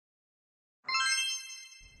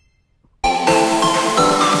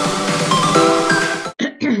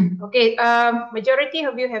Okay, majority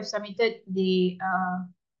of you have submitted the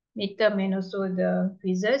midterm and also the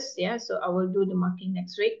quizzes. Yeah, so I will do the marking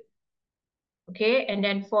next week. Okay, and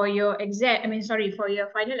then for your for your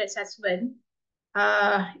final assessment,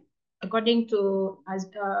 according to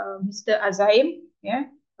Mr. Azaim, yeah,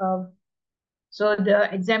 so the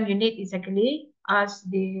exam unit is actually ask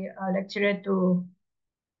the lecturer to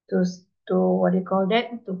to what do you call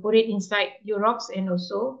that, to put it inside Eurox and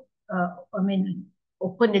also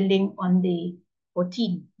open the link on the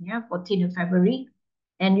 14th, yeah, 14th of February,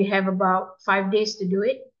 and we have about 5 days to do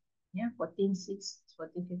it, yeah, 14, 6,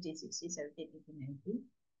 14, 15, 16, 17, 18, 19.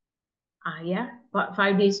 Yeah, about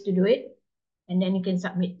 5 days to do it, and then you can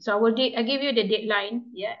submit. So I give you the deadline,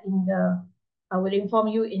 yeah, I will inform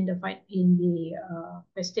you in the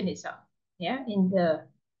question itself, yeah, in the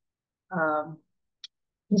um,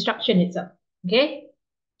 instruction itself. Okay,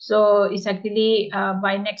 so it's actually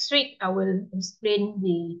by next week I will explain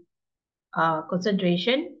the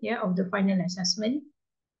concentration, yeah, of the final assessment.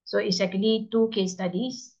 So it's actually 2 case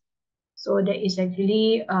studies. So there is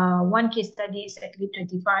actually one case study is actually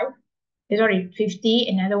 25. Sorry, 50.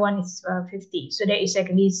 Another one is 50. So there is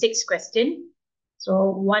actually 6 questions.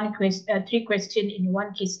 So 3 questions in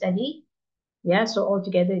one case study. Yeah, so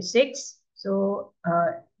altogether is 6. So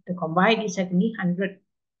the combined is actually 100.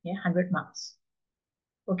 Yeah, 100 marks.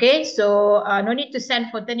 Okay, so no need to send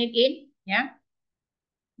for Turnitin. Yeah,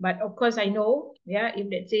 but of course I know. Yeah, if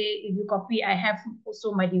let's say if you copy, I have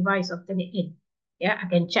also my device of Turnitin. Yeah, I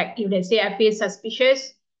can check if let's say I feel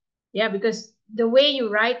suspicious. Yeah, because the way you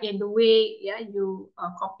write and the way you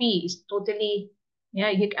copy is totally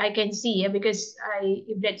I can see, yeah, because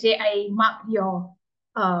if let's say I mark your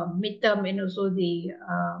midterm and also the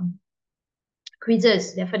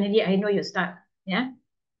quizzes, definitely I know your start. Yeah,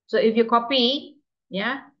 so if you copy,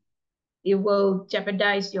 yeah, it will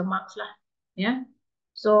jeopardize your marks lah. Yeah,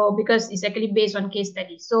 so because it's actually based on case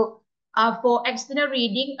study. So for external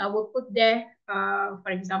reading, I will put there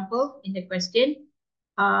for example in the question,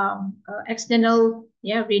 external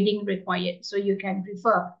reading required, so you can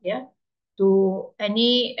refer to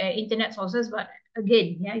any internet sources, but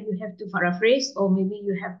again you have to paraphrase, or maybe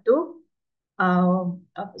you have to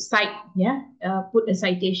cite, put a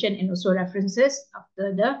citation and also references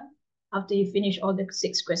after you finish all the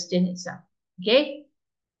 6 questions itself. Okay,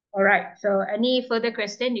 all right, so any further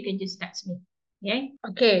question you can just text me.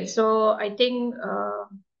 Okay, so I think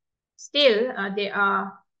still there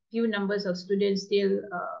are few numbers of students still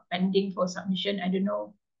pending for submission. I don't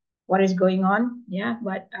know what is going on,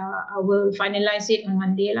 but I will finalize it on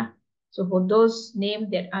Monday lah. So for those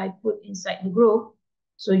names that I put inside the group,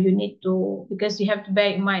 so you need to, because you have to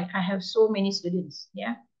bear in mind, I have so many students,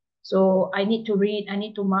 so I need to read, I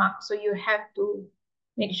need to mark, so you have to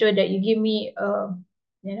make sure that you give me a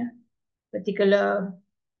particular,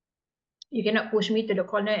 you cannot push me to the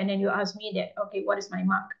corner and then you ask me that, okay, what is my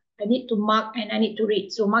mark? I need to mark and I need to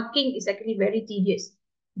read. So marking is actually very tedious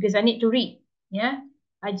because I need to read.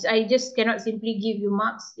 I just cannot simply give you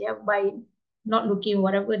marks by not looking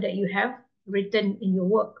whatever that you have written in your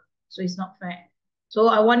work. So it's not fair. So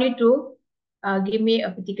I want you to give me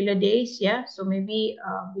a particular days. So maybe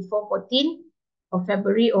before 14th of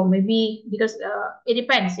February, or maybe because it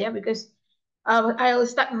depends. Because I'll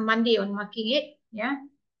start Monday on marking it.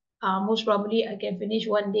 Most probably I can finish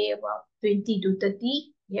one day about 20 to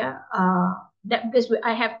 30. That because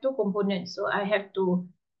I have 2 components, so I have to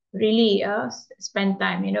really spend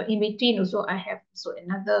time. In between also I have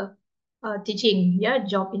another teaching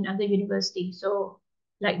job in other university. So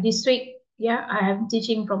like this week, I have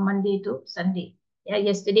teaching from Monday to Sunday.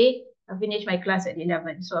 Yesterday I finished my class at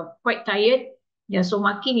 11, so I'm quite tired. So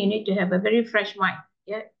marking, you need to have a very fresh mind.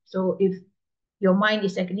 So if your mind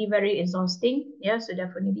is actually very exhausting, so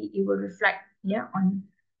definitely it will reflect on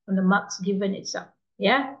the marks given itself.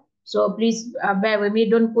 So please bear with me,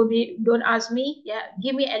 don't ask me,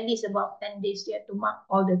 give me at least about 10 days to mark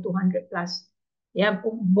all the 200 plus,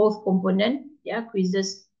 both component,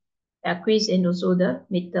 quizzes, quiz and also the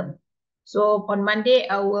midterm. So on Monday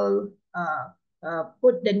I will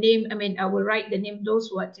put the name, I will write the name those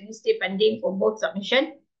who are actually still pending for both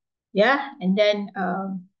submission, and then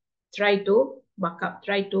try to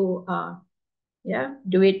try to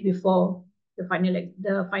do it before the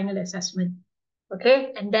final assessment.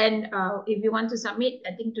 Okay, and then if you want to submit,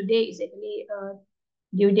 I think today is actually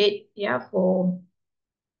due date for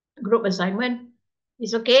group assignment.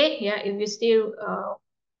 It's okay, if you're still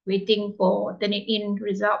waiting for turning in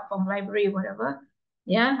result from library or whatever,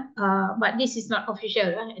 but this is not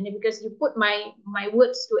official, and because you put my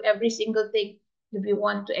words to every single thing if you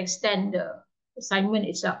want to extend the assignment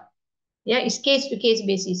itself. It's case to case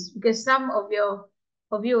basis, because some of your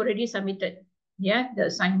of you already submitted, yeah, the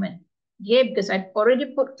assignment. Yeah, because I've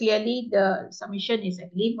already put clearly the submission is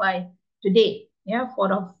actually by today, yeah,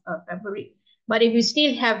 4th of February. But if you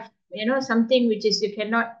still have, something which is you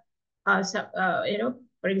cannot,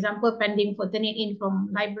 for example, pending for turning in from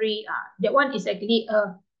library, that one is actually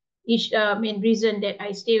each main reason that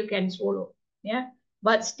I still can swallow, yeah.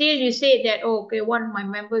 But still, you say that, oh, okay, one of my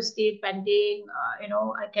members still pending,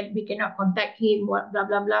 we cannot contact him, what, blah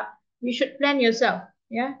blah blah. You should plan yourself,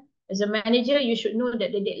 yeah. As a manager, you should know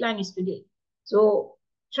that the deadline is today. So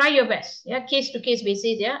try your best, yeah. Case to case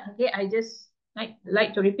basis, yeah. Okay, I just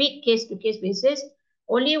like to repeat, case to case basis.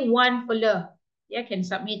 Only one fella, yeah, can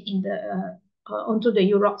submit in the onto the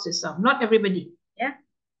UROC system. Not everybody, yeah,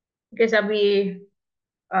 because I'll be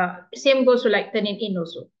same goes to like turning in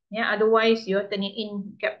also. Yeah, otherwise your turning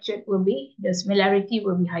in captured will be the similarity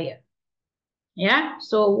will be higher. Yeah,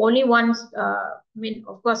 so only one.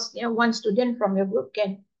 Of course, yeah, one student from your group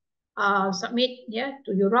can submit, yeah,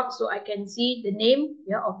 to UROC, so I can see the name,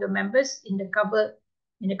 yeah, of the members in the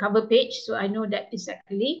cover page, so I know that it's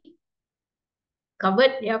actually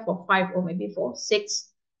covered, yeah, for 5 or maybe for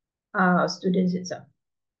 6 students itself.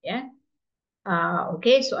 Yeah.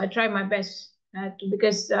 Okay, so I try my best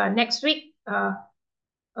because next week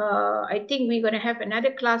I think we're gonna have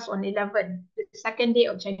another class on 11, the second day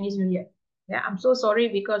of Chinese New Year. Yeah, I'm so sorry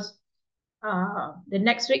because the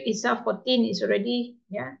next week itself, 14 is already,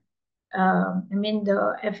 yeah.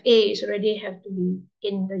 The FA is already have to be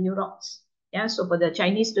in the UROCs. Yeah, so for the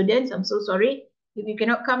Chinese students, I'm so sorry. If you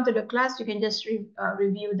cannot come to the class, you can just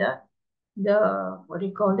review the what do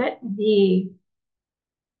you call that? The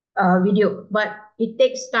video. But it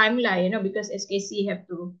takes time, because SKC have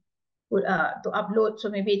to upload, so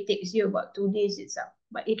maybe it takes you about 2 days itself.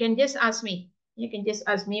 But you can just ask me. You can just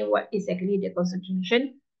ask me what is actually the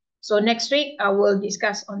concentration. So next week I will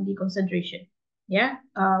discuss on the concentration. Yeah,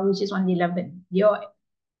 which is on the 11th.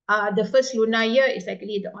 The first lunar year is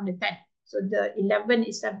actually on the 10th. So the 11th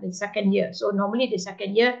is the second year. So normally the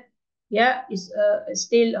second year, yeah, is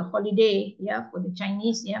still a holiday, yeah, for the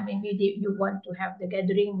Chinese. Yeah, maybe you want to have the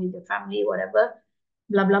gathering with the family, whatever,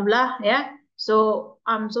 blah blah blah. Yeah. So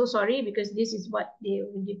I'm so sorry because this is what they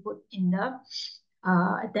already put in the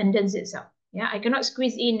attendance itself. Yeah, I cannot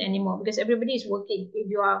squeeze in anymore because everybody is working.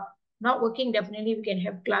 If you are not working, definitely we can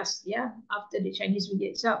have class, yeah, after the Chinese New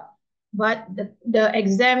Year itself. But the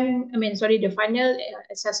exam, the final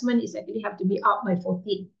assessment is actually have to be out by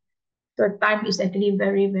 14. So time is actually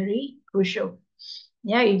very, very crucial.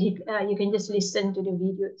 Yeah, you can just listen to the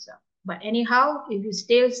video itself. But anyhow, if you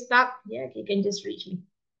still stuck, yeah, you can just reach me.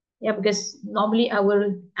 Yeah, because normally I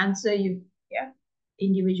will answer you, yeah,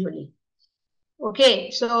 individually. Okay,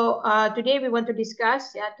 so today we want to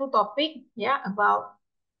discuss, yeah, 2 topics, yeah, about,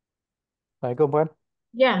 Assalamualaikum, Puan.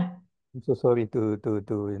 yeah. I'm so sorry to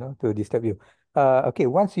disturb you. Okay,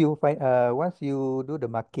 once you do the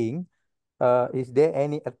marking, is there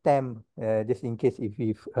any attempt just in case if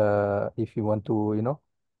you want to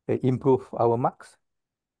improve our marks?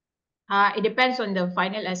 It depends on the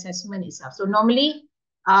final assessment itself. So normally,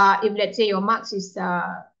 if let's say your marks is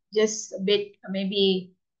just a bit,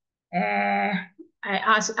 maybe I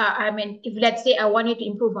ask, if let's say I want you to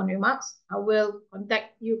improve on your marks, I will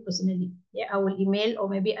contact you personally. Yeah, I will email, or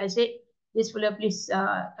maybe I said, this fellow please,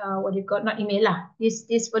 what do you call, not email lah.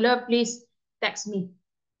 This fellow please text me.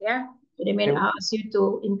 Yeah, so they may Okay. ask you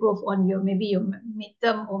to improve on maybe your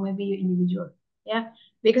midterm or maybe your individual. Yeah,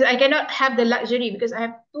 because I cannot have the luxury because I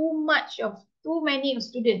have too many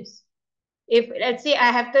students. If let's say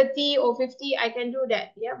I have 30 or 50, I can do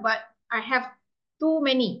that. Yeah, but I have too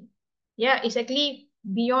many. Yeah, it's actually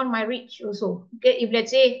beyond my reach also. Okay, if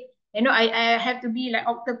let's say, I have to be like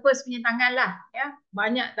octopus punya tangan lah. Yeah,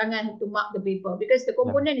 banyak tangan to mark the paper because the Yeah.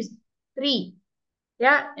 component is 3.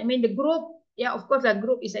 Yeah, the group, yeah, of course, the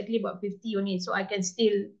group is actually about 50 only, so I can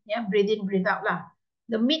still, yeah, breathe in, breathe out lah.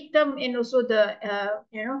 The midterm and also the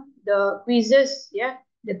quizzes, yeah,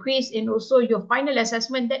 the quiz and also your final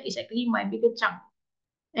assessment, that is actually my bigger chunk.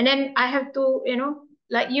 And then I have to,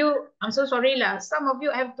 like you, I'm so sorry lah. Some of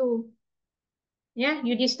you have to, yeah,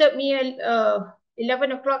 you disturb me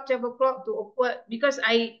 11 o'clock, 12 o'clock to awkward because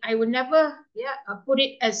I will never, yeah, put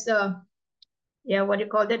it as yeah, what do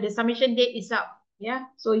you call that? The submission date is up.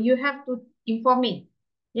 Yeah, so you have to inform me.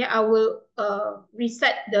 Yeah, I will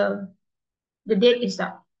reset the date is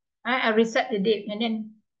up. I reset the date and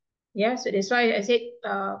then, yeah, so that's why I said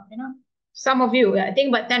some of you, I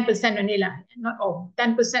think about 10% only lah, not all,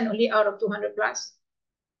 10% only out of 200 plus.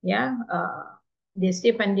 Yeah, they're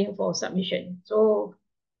still pending for submission. So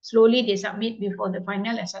slowly they submit before the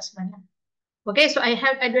final assessment. Okay, so I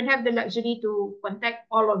don't have the luxury to contact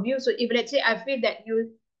all of you. So if let's say I feel that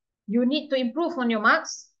you need to improve on your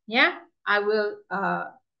marks, yeah, I will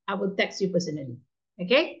text you personally.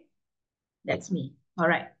 Okay, that's me. All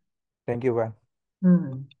right. Thank you, Wan.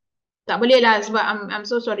 Tak boleh lah sebab I'm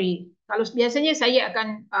so sorry. Kalau biasanya saya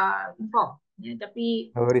akan inform, ya,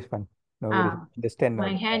 tapi No worries, Wan. No worries. Understand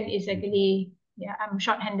my hand is actually, yeah, I'm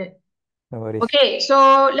short-handed. No worries. Okay,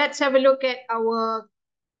 so let's have a look at our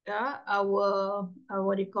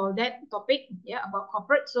what do you call that topic, yeah, about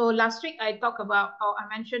corporate. So last week I talked about, or I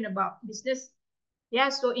mentioned about business. Yeah,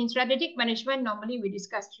 so in strategic management, normally we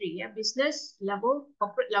discuss three, yeah, business level,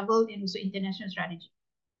 corporate level, and also international strategy.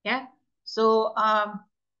 Yeah, so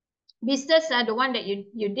business, the one that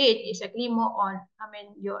you did is actually more on, I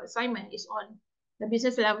mean, your assignment is on the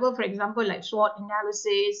business level, for example, like SWOT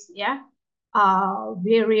analysis, yeah,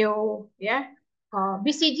 Vario, yeah.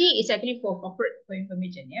 BCG is actually for corporate, for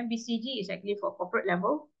information, yeah. BCG is actually for corporate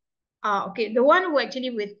level. Okay, the one who actually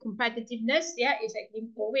with competitiveness, yeah, is actually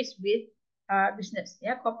always with business,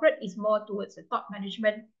 yeah. Corporate is more towards the top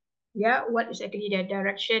management, yeah. What is actually the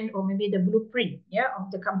direction or maybe the blueprint, yeah, of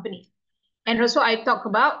the company. And also I talk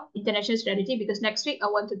about international strategy because next week I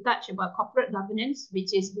want to touch about corporate governance,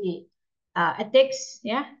 which is the ethics,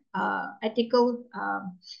 yeah, ethical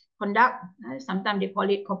conduct. Sometimes they call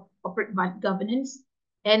it corporate governance.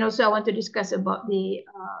 And also I want to discuss about the,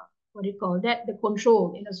 what do you call that? The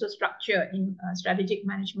control and also structure in strategic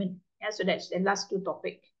management. Yeah, so that's the last two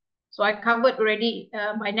topics. So I covered already,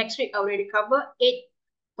 by next week I already covered 8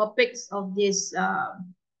 topics of this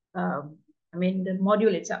I mean, the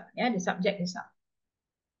module itself, yeah, the subject itself.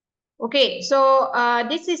 Okay, so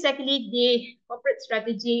this is actually the corporate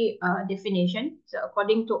strategy definition. So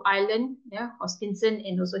according to Ireland, yeah, Hoskinson,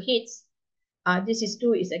 and also Heath, this is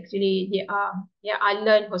two is actually the yeah,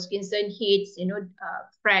 Ireland, Hoskinson, Heath, you know,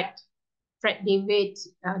 Fred David,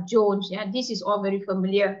 Jones. Yeah, this is all very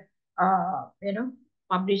familiar. You know,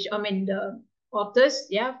 published. I mean, the authors,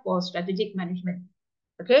 yeah, for strategic management.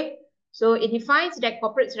 Okay, so it defines that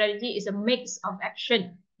corporate strategy is a mix of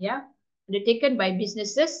action, yeah, undertaken by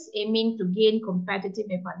businesses aiming to gain competitive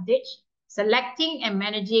advantage, selecting and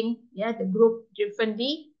managing, yeah, the group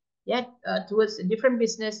differently, yeah, towards a different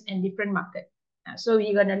business and different market. So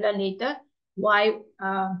we're gonna learn later why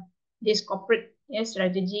this corporate, yeah,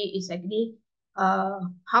 strategy is actually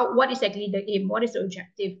what is actually the aim, what is the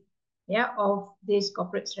objective, yeah, of this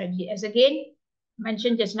corporate strategy. As again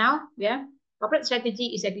mentioned just now, yeah. Corporate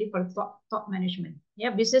strategy is actually for top management.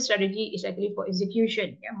 Yeah, business strategy is actually for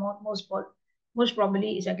execution. Yeah, most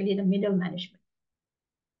probably is actually the middle management.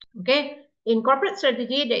 Okay, in corporate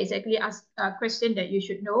strategy, there is actually a question that you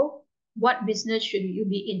should know: what business should you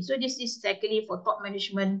be in? So this is actually for top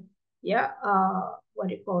management. Yeah,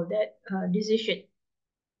 what do you call that? Decision.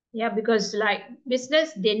 Yeah, because like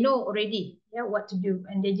business, they know already, yeah, what to do,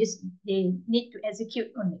 and they need to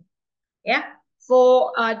execute on it. Yeah,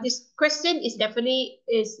 for this question is definitely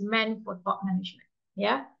is meant for top management.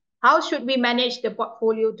 Yeah, how should we manage the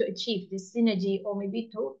portfolio to achieve this synergy or maybe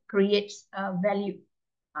to create value?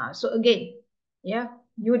 So again, yeah,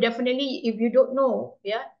 you definitely, if you don't know,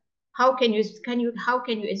 yeah, how can you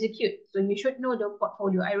execute? So you should know the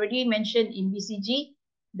portfolio. I already mentioned in BCG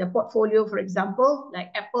the portfolio, for example, like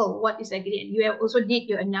Apple, what is actually, you have also did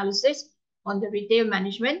your analysis on the retail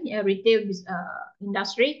management, yeah, retail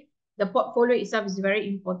industry. The portfolio itself is very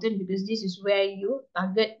important because this is where you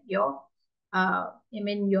target your, I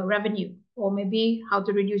mean, your revenue, or maybe how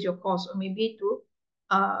to reduce your cost, or maybe to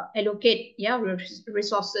allocate, yeah,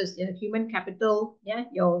 resources, yeah, human capital, yeah,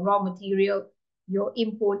 your raw material, your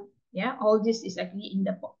input, yeah, all this is actually in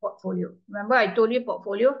the portfolio. Remember, I told you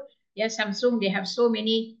portfolio. Yeah, Samsung, they have so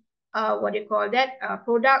many what do you call that,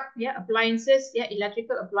 product, yeah, appliances, yeah,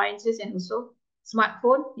 electrical appliances, and also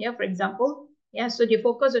smartphone, yeah, for example. Yeah, so they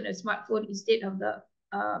focus on the smartphone instead of the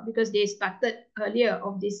because they started earlier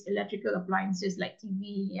of these electrical appliances like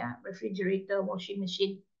TV, yeah, refrigerator, washing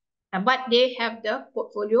machine. But they have the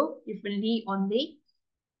portfolio differently on the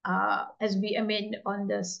I mean on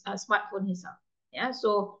the smartphone itself. Yeah,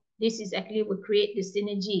 so this is actually will create the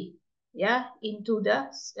synergy, yeah, into the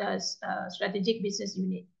strategic business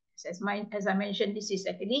unit. As I mentioned, this is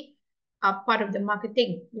actually part of the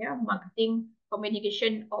marketing, yeah, marketing,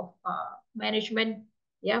 communication of management,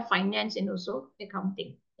 yeah, finance, and also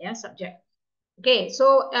accounting, yeah, subject. Okay,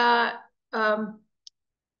 so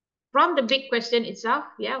from the big question itself,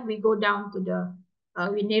 yeah, we go down to the,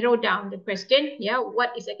 we narrow down the question, yeah,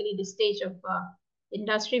 what is actually the stage of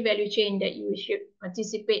industry value chain that you should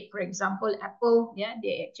participate? For example, Apple, yeah,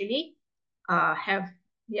 they actually have,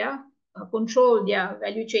 yeah, control their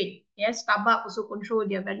value chain. Yeah, Starbucks also control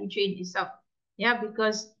their value chain itself. yeah,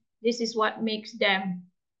 because this is what makes them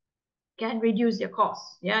can reduce their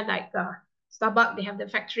costs. Yeah, like Starbucks, they have the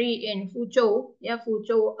factory in Fuzhou, yeah,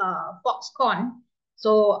 Fuzhou Foxconn.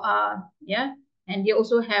 So yeah, and they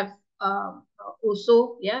also have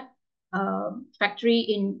yeah, factory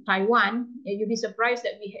in Taiwan. Yeah, you'll be surprised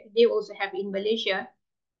that they also have in Malaysia.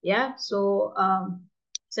 Yeah, so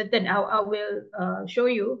certain I will show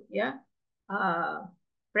you. Yeah,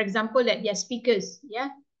 for example, that their speakers. Yeah,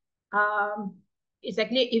 um, it's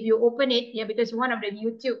actually if you open it, yeah, because one of the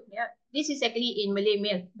YouTube, yeah, this is actually in Malay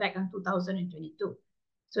Mail back in 2022.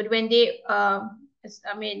 So when they,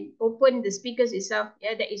 open the speakers itself,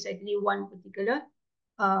 yeah, that is actually one particular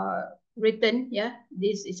written, yeah,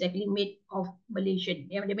 this is actually made of Malaysian.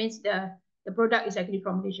 Yeah, that means the product is actually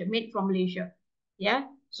from Malaysia, made from Malaysia. Yeah,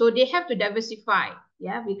 so they have to diversify,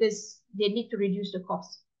 yeah, because they need to reduce the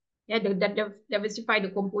cost. Yeah, diversify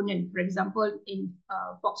the component. For example, in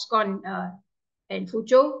Foxconn and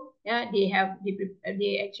Fuzhou, yeah, they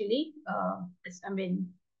actually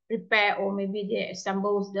repair or maybe they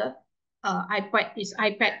assembles the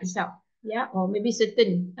iPad itself, yeah, or maybe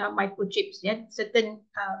certain microchips, yeah, certain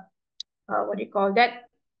what do you call that,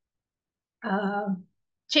 uh,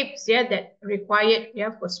 chips, yeah, that required,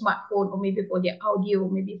 yeah, for smartphone or maybe for their audio,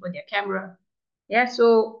 maybe for their camera. Yeah,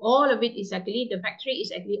 so all of it is actually, the factory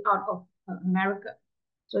is actually out of America.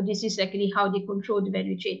 So this is actually how they control the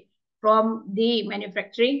value chain from the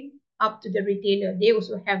manufacturing up to the retailer. They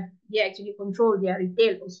also have, they actually control their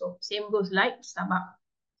retail also. Same goes like Starbucks.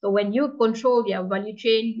 So when you control their value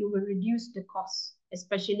chain, you will reduce the cost,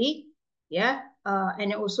 especially, yeah,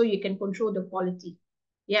 and also you can control the quality.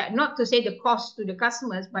 Yeah, not to say the cost to the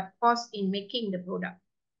customers, but cost in making the product.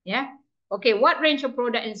 Yeah. Okay, what range of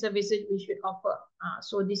product and services we should offer?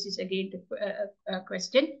 So this is again the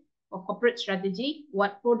question of corporate strategy.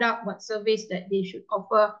 What product, what service that they should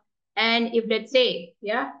offer? And if let's say,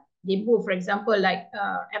 yeah, they move, for example, like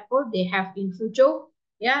Apple, they have in Fuzhou,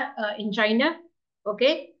 yeah, in China.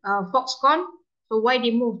 Okay, Foxconn. So why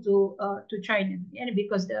they move to China? Yeah,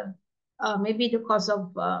 because the maybe the cost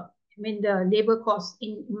of the labor cost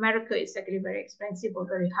in America is actually very expensive or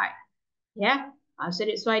very high. Yeah, so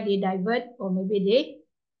that's why they divert or maybe they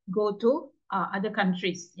go to other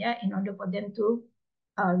countries. Yeah, in order for them to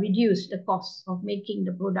reduce the cost of making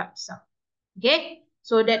the products. Okay,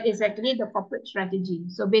 so that is actually the corporate strategy.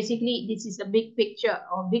 So basically, this is a big picture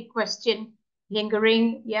or big question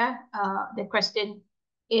lingering. Yeah, the question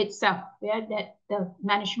itself. Yeah, that the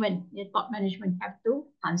management, the top management have to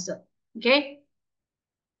answer. Okay.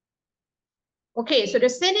 Okay, so the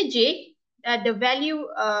synergy, the value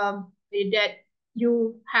that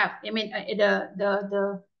you have,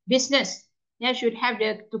 the business, yeah, should have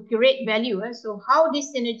to create value. So how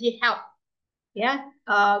this synergy help, yeah,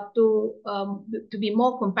 to be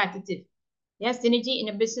more competitive. Yeah, synergy in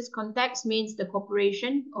a business context means the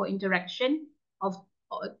cooperation or interaction of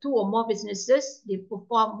two or more businesses, they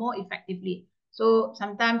perform more effectively. So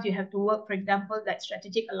sometimes you have to work, for example, like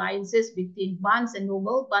strategic alliances between Barnes and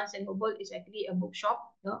Noble. Barnes and Noble is actually a bookshop,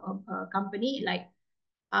 a company like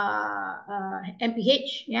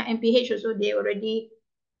MPH. Yeah, MPH also, they already,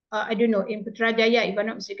 I don't know, in Putrajaya, if I'm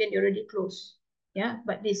not mistaken, they already closed. Yeah,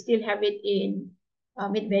 but they still have it in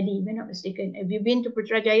Mid Valley, if I'm not mistaken. Have you been to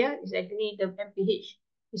Putrajaya? It's actually the MPH.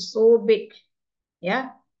 It's so big.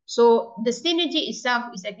 Yeah. So the synergy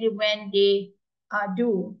itself is actually when they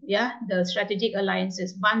do, yeah, the strategic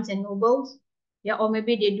alliances, Barnes and Nobles, yeah, or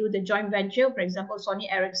maybe they do the joint venture, for example,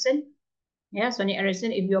 Sony Ericsson. Yeah, Sony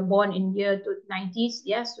Ericsson, if you're born in year 90s,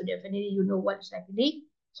 yes, so definitely you know what's actually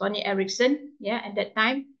Sony Ericsson. Yeah, at that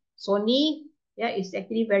time, Sony, yeah, is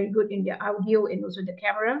actually very good in the audio and also the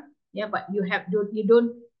camera. Yeah, but you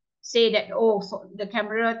don't say that, oh, so the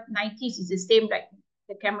camera 90s is the same like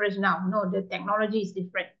the cameras now. No, the technology is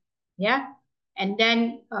different. Yeah. And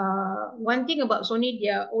then one thing about Sony,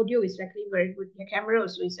 their audio is actually very good. Their camera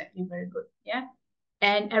also is actually very good. Yeah.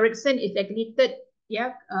 And Ericsson is actually third,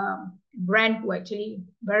 yeah, brand who actually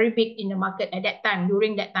very big in the market at that time,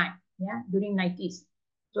 during that time, yeah, during 90s.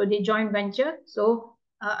 So they joint venture. So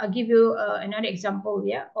I'll give you another example,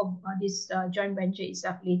 yeah, of this joint venture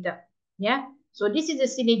itself later. Yeah. So this is a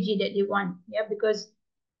synergy that they want, yeah, because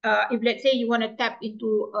if let's say you want to tap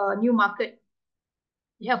into a new market,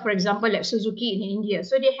 yeah, for example, like Suzuki in India,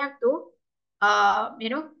 so they have to,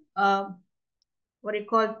 what you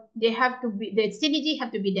call, they have to be, the synergy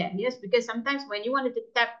have to be there. Yes, because sometimes when you wanted to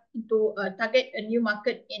tap into target a new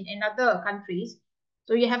market in another countries,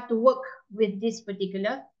 so you have to work with this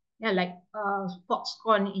particular, yeah, like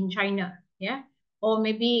Foxconn in China, yeah, or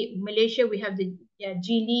maybe Malaysia, we have the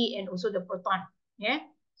Geely and also the Proton. Yeah,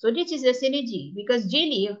 so this is a synergy because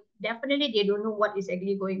Geely, definitely they don't know what is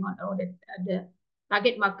actually going on or the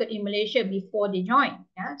target market in Malaysia before they join.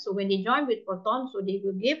 Yeah, so when they join with Proton, so they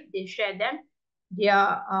share them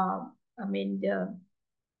their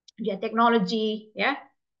their technology,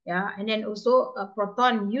 and then also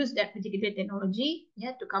Proton use that particular technology,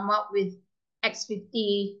 to come up with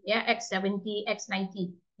X50, X70,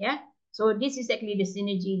 X90, So this is actually the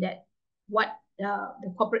synergy that what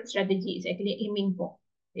the corporate strategy is actually aiming for,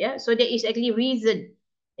 So there is actually reason,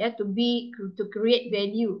 to create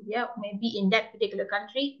value, maybe in that particular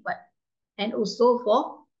country, but and also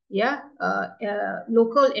for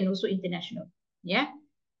local and also international,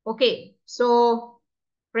 Okay, so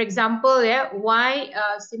for example, why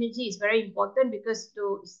synergy is very important, because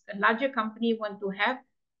to a larger company want to have,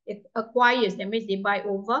 it acquires, that means they buy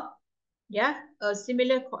over, a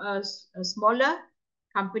similar, a smaller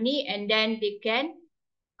company, and then they can,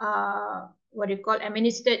 what do you call,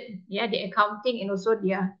 administered, the accounting and also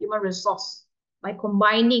their human resource by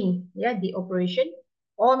combining, the operation,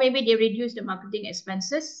 or maybe they reduce the marketing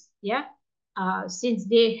expenses, since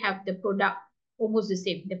they have the product almost the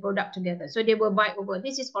same, the product together. So they will buy over.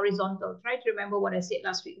 This is horizontal. Try to remember what I said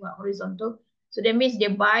last week about horizontal. So that means they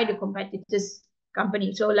buy the competitors'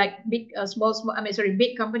 company. So like big,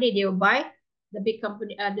 big company, they will buy the big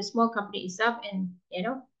company, the small company itself, and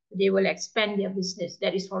they will expand their business.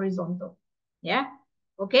 That is horizontal. Yeah.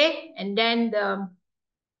 Okay. And then the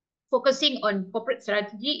focusing on corporate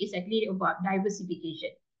strategy is actually about diversification.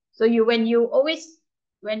 So when you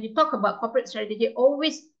talk about corporate strategy,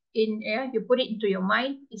 always you put it into your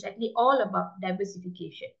mind, it's actually all about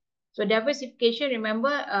diversification. So diversification, remember,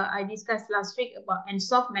 I discussed last week about and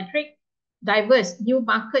soft metric, diverse, new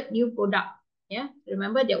market, new product. Yeah,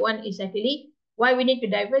 remember that one is actually why we need to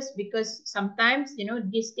diverse, because sometimes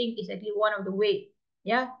this thing is actually one of the way.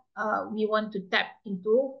 We want to tap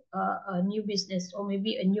into a new business or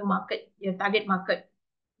maybe a new market, your target market.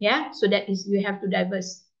 So that is, you have to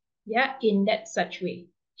diverse, in that such way.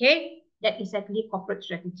 Okay, that is actually corporate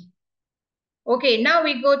strategy. Okay, now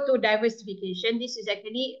we go to diversification. This is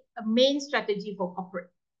actually a main strategy for corporate.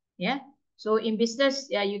 So in business,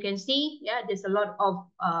 you can see, there's a lot of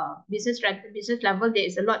business level. There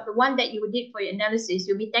is a lot. The one that you did for your analysis,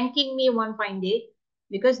 you'll be thanking me one fine day,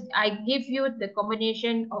 because I give you the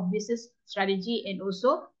combination of business strategy and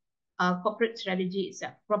also corporate strategy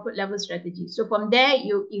itself, corporate level strategy. So from there,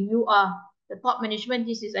 if you are the top management,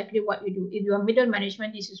 this is actually what you do. If you are middle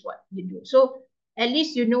management, this is what you do. So at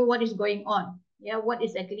least you know what is going on. What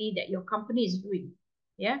is actually that your company is doing.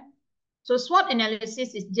 So SWOT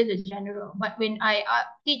analysis is just a general, but when I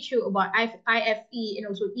teach you about IFE and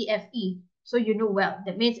also EFE, so you know well,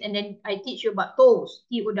 that means, and then I teach you about TOWS,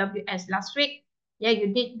 TOWS last week.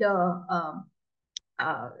 You did the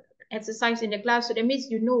exercise in the class, so that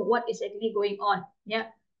means you know what is actually going on.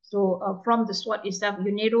 So from the SWOT itself,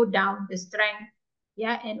 you narrow down the strength,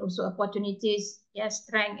 and also opportunities,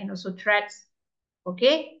 strength and also threats.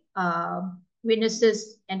 Okay,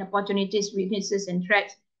 weaknesses and opportunities, weaknesses and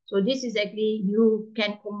threats. So this is actually, you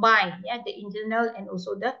can combine, the internal and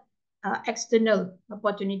also the external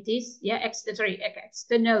opportunities,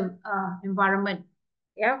 external environment,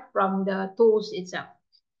 from the tools itself.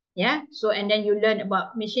 So and then you learn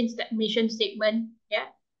about mission statement.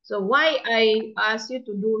 So why I ask you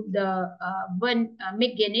to do the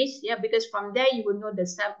make Guinness, because from there you will know the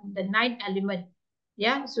 9 element.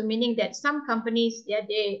 So meaning that some companies,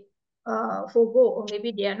 they forgo, or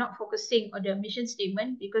maybe they are not focusing on the mission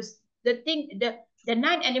statement, because the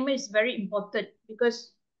 9 element is very important,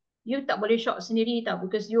 because you tak boleh short sendiri tau,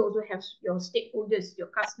 because you also have your stakeholders, your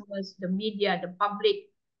customers, the media, the public,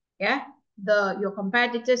 your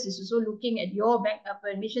competitors is also looking at your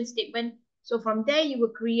mission statement. So from there you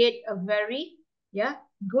will create a very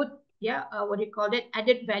good what do you call that,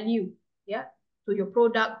 added value to your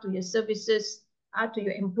product, to your services, to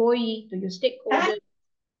your employee, to your stakeholders.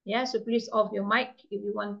 So please off your mic if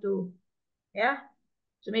you want to.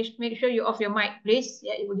 So make sure you off your mic, please.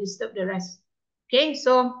 It will disturb the rest. Okay,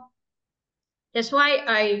 so that's why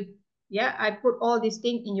I put all these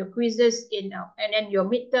things in your quizzes and then your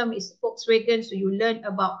midterm is Volkswagen, so you learn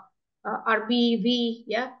about RBV.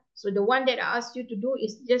 So the one that I asked you to do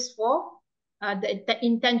is just for the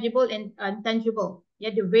intangible and tangible.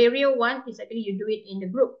 The variable one is actually you do it in the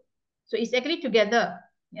group. So it's actually together.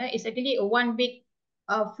 It's actually a one big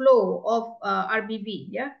flow of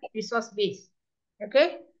RBV. Resource base.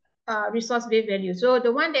 Okay. Resource-based value. So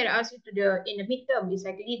the one that I asked you to do in the midterm is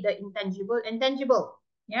actually the intangible and tangible.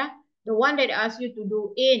 The one that I asked you to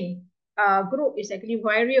do in group is actually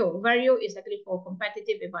vario. Vario is actually for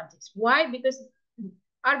competitive advantage. Why? Because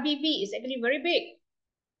RBV is actually very big.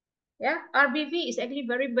 Yeah, RBV is actually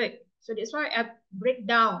very big. So that's why I break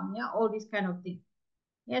down, yeah, all these kind of things.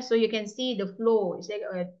 Yeah, so you can see the flow. It's like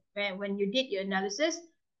when you did your analysis,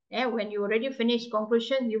 yeah, when you already finished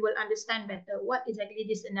conclusion, you will understand better what exactly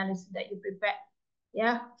this analysis that you prepared,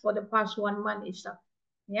 yeah, for the past 1 month itself.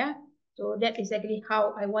 Yeah, so that is exactly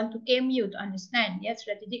how I want to aim you to understand. Yeah,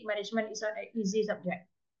 strategic management is not an easy subject.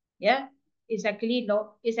 Yeah, it's actually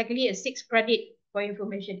a 6 credit for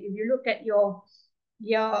information. If you look at your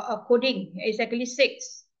coding, it's actually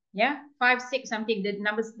 6. Yeah, 5, 6 something.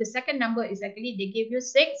 The second number is actually they give you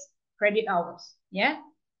 6 credit hours. Yeah,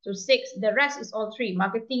 so 6. The rest is all 3.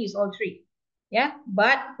 Marketing is all 3. Yeah,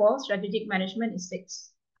 but for strategic management is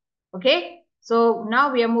 6. Okay, so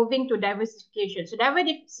now we are moving to diversification. So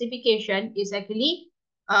diversification is actually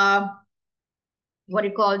what do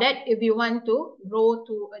you call that? If you want to grow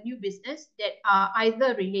to a new business that are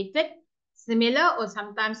either related, similar, or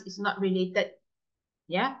sometimes it's not related.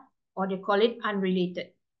 Yeah, or they call it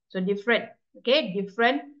unrelated. So different, okay,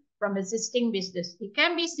 different from existing business. It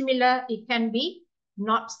can be similar, it can be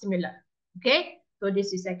not similar. Okay, so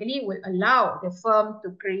this is actually will allow the firm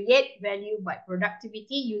to create value by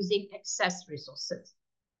productivity using excess resources.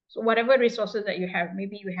 So whatever resources that you have,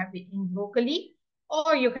 maybe you have it in locally,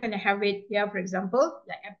 or you can have it, yeah, for example,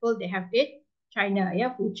 like Apple, they have it, China,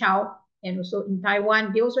 yeah, Fuzhou, and also in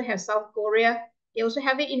Taiwan. They also have South Korea. They also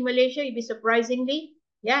have it in Malaysia, you'd be surprisingly.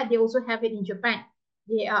 Yeah, they also have it in Japan.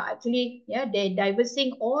 They are actually, yeah, they're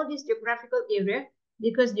diversing all this geographical area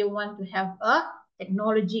because they want to have a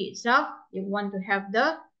technology itself. They want to have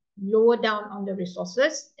the lower down on the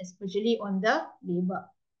resources, especially on the labor.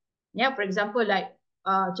 Yeah, for example, like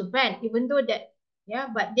Japan, even though that, yeah,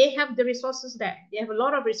 but they have the resources there. They have a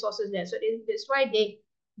lot of resources there. So that's why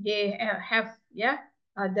they have, yeah,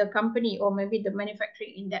 the company or maybe the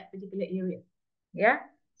manufacturing in that particular area. Yeah.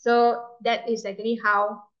 So that is actually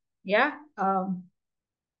how, yeah,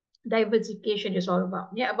 diversification is all about.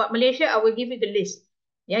 Yeah, about Malaysia, I will give you the list.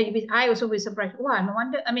 Yeah, I also will surprise. Wow, no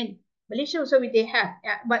wonder. I mean, Malaysia also they have,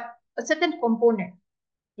 yeah, but a certain component.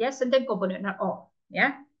 Yeah, certain component, not all.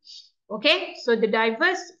 Yeah. Okay, so the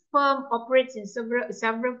diverse firm operates in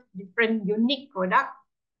several different unique product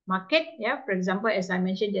market. Yeah, for example, as I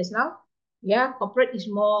mentioned just now, yeah, corporate is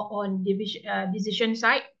more on decision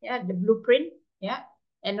side. Yeah, the blueprint. Yeah,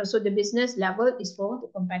 and also the business level is for the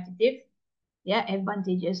competitive. Yeah,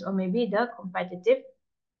 advantages or maybe the competitive.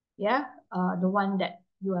 Yeah, the one that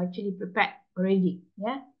you actually prepared already.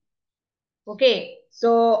 Yeah. Okay,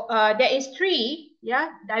 so there is 3, yeah,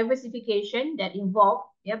 diversification that involve,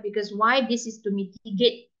 yeah, because why this is to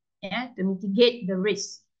mitigate, yeah, to mitigate the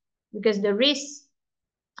risk, because the risk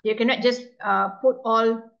you cannot just put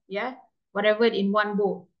all, yeah, whatever in one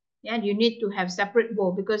bowl. Yeah, you need to have separate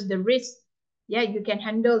bowl because the risk, yeah, you can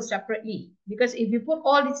handle separately. Because if you put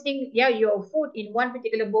all these things, yeah, your food in one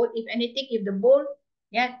particular bowl, if anything, if the bowl,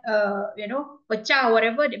 yeah, you know, pecah or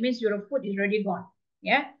whatever, that means your food is already gone.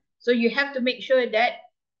 Yeah, so you have to make sure that,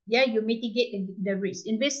 yeah, you mitigate the risk.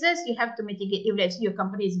 In business, you have to mitigate. If let's say your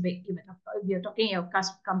company is big, if you're talking your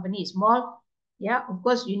company is small, yeah, of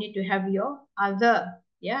course you need to have your other,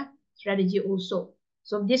 yeah, strategy also.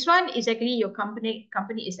 So this one is actually your company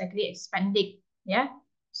is actually expanding. Yeah,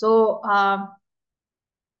 so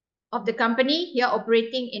of the company here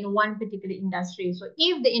operating in one particular industry. So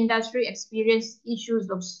if the industry experience issues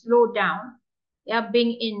of slowdown, yeah,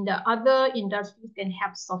 being in the other industries can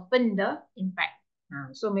help soften the impact.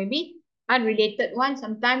 So maybe unrelated one,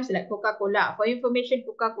 sometimes like Coca-Cola. For information,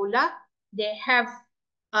 Coca-Cola, they have,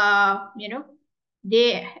 you know,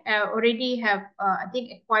 they already have, I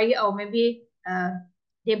think, acquired or maybe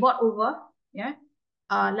they bought over, yeah.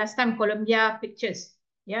 Last time Columbia Pictures,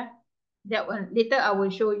 yeah, that one later I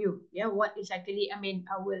will show you, yeah, what is actually, I mean,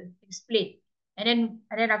 I will explain. And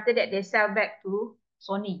then after that they sell back to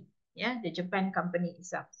Sony, yeah, the Japan company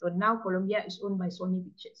itself. So now Columbia is owned by Sony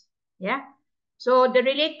Pictures. Yeah, so the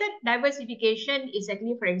related diversification is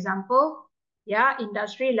actually, for example, yeah,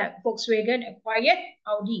 industry like Volkswagen acquired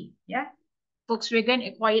Audi. Yeah, Volkswagen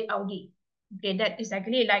acquired Audi. Okay, that is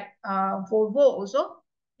actually like Volvo also.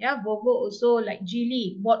 Yeah, Volvo also like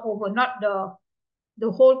Geely bought over, not the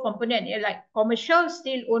whole component. Yeah, like commercial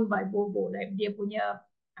still owned by Volvo, like dia punya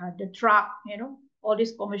the truck, you know, all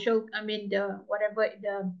this commercial. I mean the whatever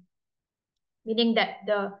the meaning that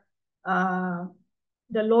uh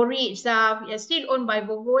the lorry itself is still owned by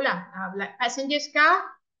Volvo lah. Like passengers car,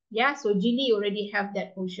 yeah. So Geely already have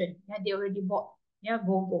that portion. Yeah, they already bought. Yeah,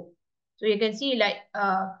 Volvo. So you can see like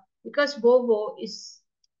because Volvo is,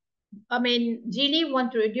 I mean, Geely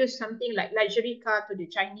want to reduce something like luxury car to the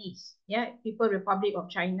Chinese, yeah, People Republic of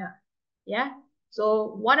China, yeah.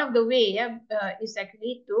 So one of the way, yeah, is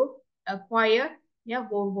actually to acquire, yeah,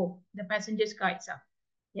 Volvo, the passengers car itself.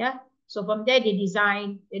 Yeah. So from there, they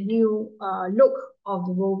design the new look of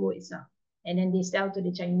the Volvo itself. And then they sell to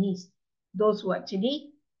the Chinese. Those who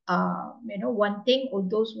actually, wanting, or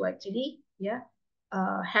those who actually, yeah,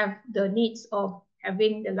 have the needs of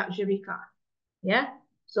having the luxury car. Yeah.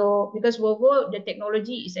 So because Volvo, the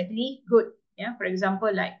technology is actually good. Yeah. For example,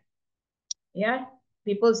 like, yeah,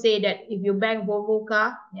 people say that if you buy Volvo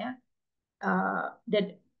car, yeah,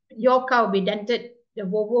 that your car will be dented. The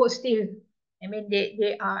Volvo still, I mean,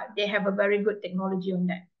 they have a very good technology on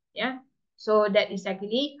that. Yeah. So that is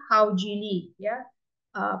actually how Geely, yeah,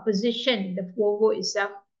 position the Volvo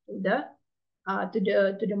itself to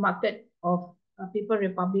the market of People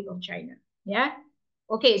Republic of China. Yeah.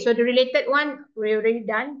 Okay, so the related one we already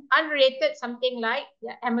done. Unrelated, something like,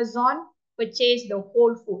 yeah, Amazon purchased the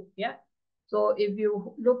whole food. Yeah. So if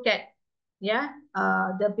you look at, yeah,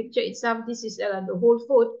 the picture itself, this is the whole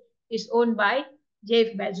food is owned by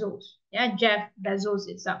Jeff Bezos. Yeah, Jeff Bezos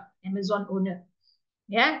itself, Amazon owner.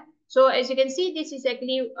 Yeah. So as you can see, this is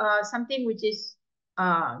actually something which is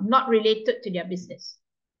not related to their business.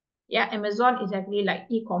 Yeah, Amazon is actually like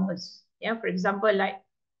e-commerce. Yeah, for example, like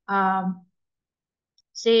um,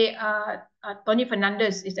 say Tony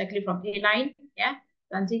Fernandez is actually from airline. Yeah,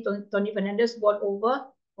 Tony Fernandez bought over,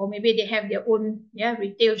 or maybe they have their own, yeah,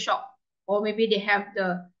 retail shop, or maybe they have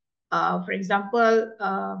the for example,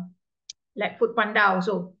 like Food Panda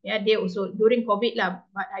also. Yeah, they also during COVID lah,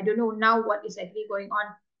 but I don't know now what is actually going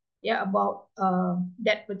on. Yeah, about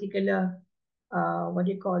that particular what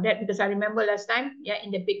do you call that? Because I remember last time, yeah,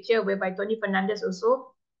 in the picture whereby Tony Fernandez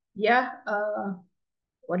also, yeah,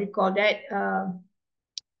 what do you call that?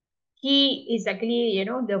 He is actually,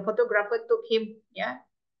 the photographer took him, yeah,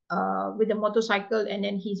 with the motorcycle, and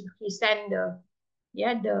then he sent the,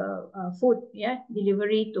 yeah, the food, yeah,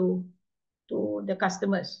 delivery to the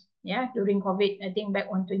customers, yeah, during COVID, I think back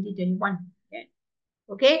on 2021. Yeah.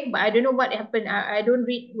 Okay, but I don't know what happened. I don't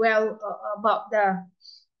read well about the,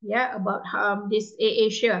 yeah, about this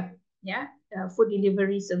Asia, yeah, food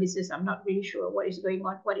delivery services. I'm not really sure what is going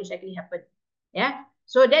on, what is actually happened. Yeah,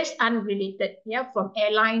 so that's unrelated. Yeah, from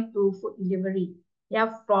airline to food delivery.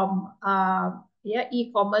 Yeah, from yeah,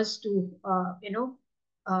 e-commerce to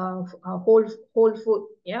whole food.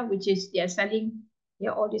 Yeah, which is they are selling,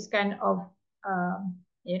 yeah, all this kind of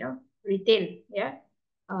retail, yeah,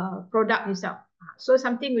 product itself. So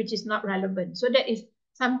something which is not relevant. So that is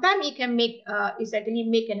sometimes it can make is actually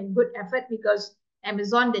make a good effort, because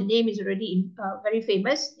Amazon, the name is already very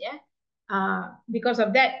famous. Yeah. Because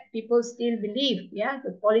of that, people still believe, yeah,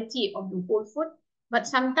 the quality of the whole food. But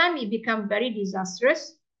sometimes it becomes very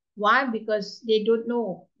disastrous. Why? Because they don't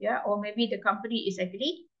know, yeah, or maybe the company is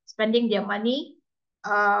actually spending their money,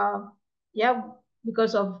 yeah,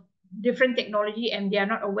 because of different technology, and they are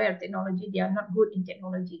not aware of technology. They are not good in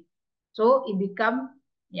technology, so it become,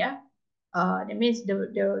 yeah. That means the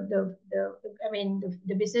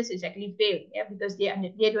business is actually failed, yeah, because they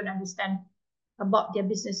don't understand about their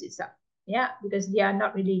business itself, yeah, because they are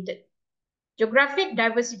not related. Geographic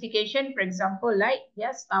diversification, for example, like,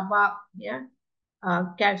 yeah, Starbucks, yeah,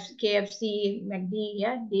 KFC, McD,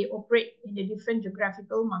 yeah, they operate in a different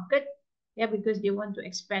geographical market, yeah, because they want to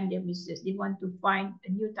expand their business. They want to find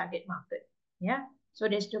a new target market, yeah. So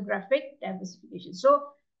there's geographic diversification.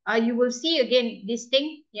 So you will see again this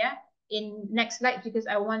thing, yeah, in next slide, because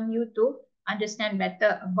I want you to understand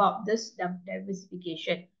better about this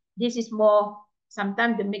diversification. This is more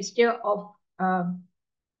sometimes the mixture of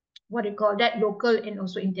what do you call that, local and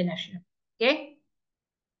also international. Okay.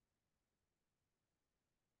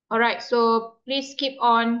 All right, so please keep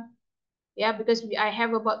on, yeah, because I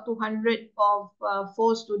have about 200 of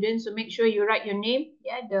 4 students, so make sure you write your name.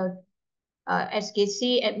 Yeah, the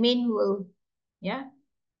SKC admin will, yeah,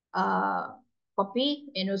 copy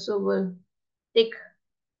and also will take,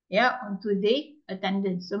 yeah, onto the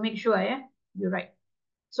attendance. So make sure, yeah, you write.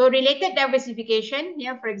 So related diversification,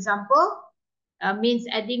 yeah, for example, means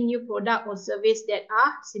adding new product or service that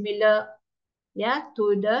are similar, yeah,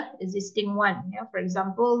 to the existing one. Yeah, for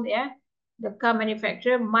example, yeah, the car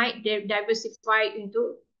manufacturer might diversify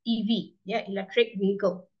into EV, yeah, electric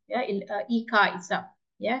vehicle, yeah, e-car itself.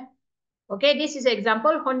 Yeah. Okay, this is an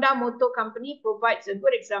example. Honda Motor Company provides a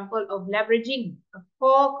good example of leveraging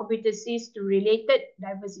core competencies to related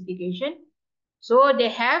diversification. So they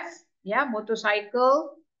have, yeah,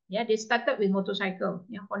 motorcycle. Yeah, they started with motorcycle.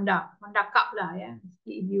 Yeah, Honda Cup lah. Yeah,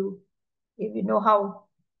 if you know how,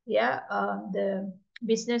 yeah, the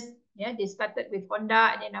business, yeah, they started with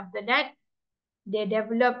Honda, and then after that they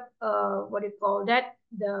developed what do you call that,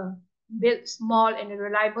 the build small and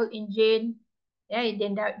reliable engine, yeah, and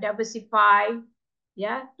then diversify,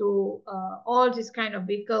 yeah, to all this kind of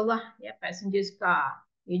vehicle lah, yeah, passengers car,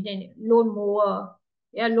 then lawn mower,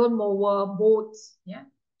 yeah, lawn mower, boats, yeah.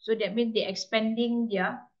 So that means they're expanding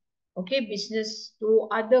their business to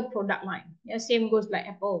other product line. Yeah, same goes like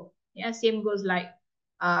Apple. Yeah, same goes like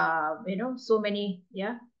so many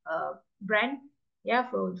brand. Yeah,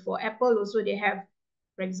 for Apple also they have,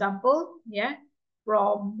 for example, yeah,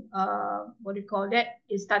 from what do you call that?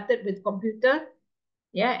 It started with computer,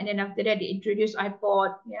 yeah, and then after that they introduced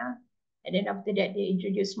iPod, yeah, and then after that they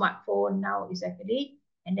introduced smartphone. Now is actually,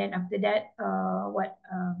 and then after that,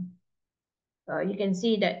 you can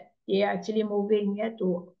see that they are actually moving, yeah,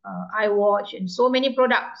 to iWatch and so many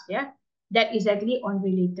products, yeah, that is actually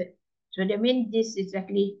unrelated. So that means this is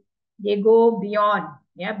actually they go beyond,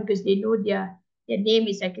 yeah, because they know their name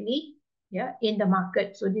is actually, yeah, in the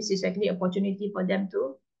market. So this is actually opportunity for them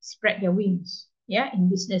to spread their wings, yeah, in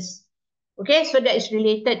business. Okay, so that is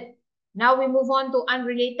related. Now we move on to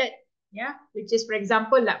unrelated, yeah, which is, for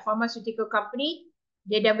example, like pharmaceutical company,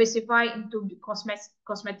 they diversify into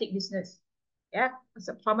cosmetic business. Yeah,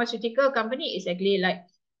 so pharmaceutical company is actually like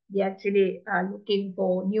they actually are looking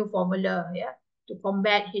for new formula, yeah, to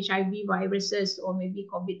combat HIV viruses or maybe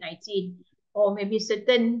COVID-19 or maybe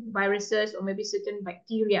certain viruses or maybe certain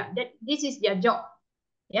bacteria. That this is their job,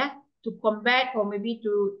 yeah, to combat or maybe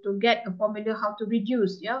to get a formula how to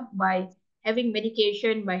reduce, yeah, by having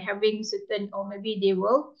medication, by having certain, or maybe they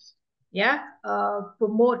will, yeah,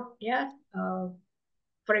 promote, yeah,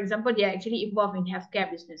 for example, they are actually involved in healthcare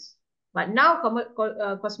business. But now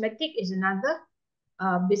cosmetic is another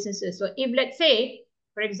businesses. So if let's say,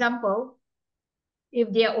 for example,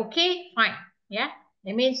 if they are okay, fine, yeah,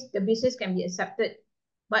 that means the business can be accepted.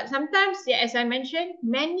 But sometimes, yeah, as I mentioned,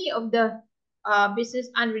 many of the business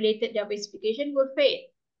unrelated diversification will fail,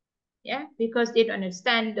 yeah, because they don't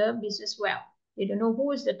understand the business well. They don't know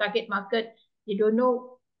who is the target market. They don't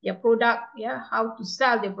know their product, yeah, how to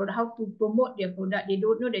sell their product, how to promote their product. They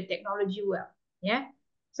don't know the technology well, yeah.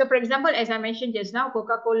 So, for example, as I mentioned just now,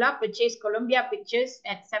 Coca-Cola purchased Columbia Pictures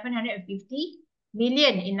at 750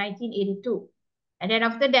 million in 1982, and then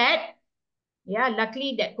after that, yeah,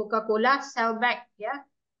 luckily that Coca-Cola sold back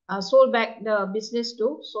the business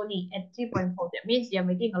to Sony at 3.4. That means they are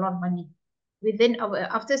making a lot of money.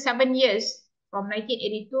 After 7 years, from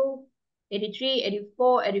 1982, 83,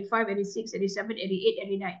 84, 85, 86, 87, 88,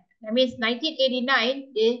 89. That means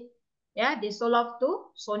 1989, they sold off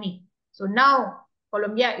to Sony. So now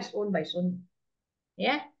Columbia is owned by Sony.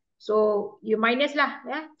 Yeah. So you minus lah,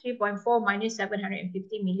 yeah, 3.4 minus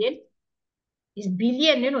 750 million is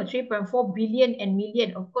billion, 3.4 billion and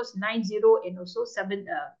million. Of course, 90 and also 70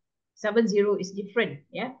 is different.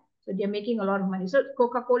 Yeah. So they're making a lot of money. So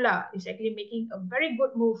Coca-Cola is actually making a very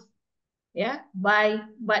good move. Yeah. By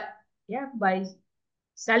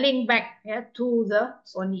selling back, yeah, to the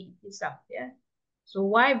Sony itself. Yeah. So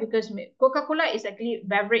why? Because Coca-Cola is actually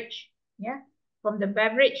beverage. Yeah. From the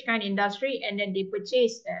beverage kind of industry, and then they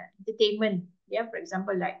purchase entertainment. Yeah. For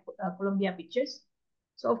example, like Columbia Pictures.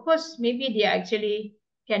 So of course, maybe they actually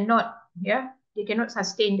cannot, yeah, they cannot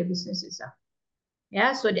sustain the business itself.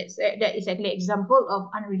 Yeah, so that is actually example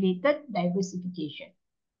of unrelated diversification.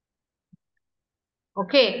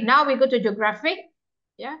 Okay, now we go to geographic.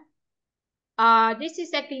 Yeah, this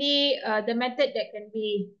is actually the method that can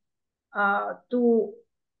be to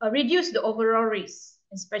reduce the overall risk,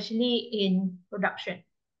 especially in production.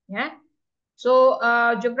 Yeah. So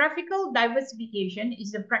geographical diversification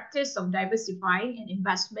is the practice of diversifying an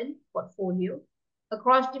investment portfolio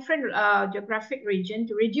across different geographic region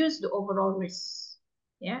to reduce the overall risk,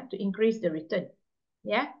 yeah, to increase the return.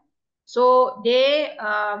 Yeah. So the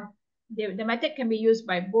method can be used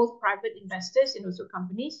by both private investors and also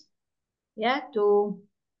companies, yeah, to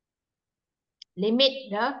limit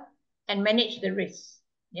and manage the risk.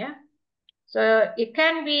 Yeah. So it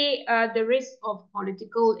can be the risk of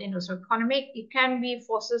political and also economic. It can be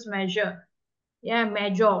forces measure. Yeah,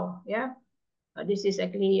 major. Yeah. This is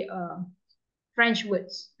actually French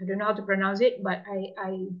words. I don't know how to pronounce it, but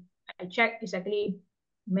I checked. It's actually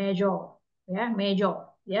major. Yeah, major.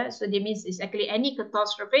 Yeah. So that means it's actually any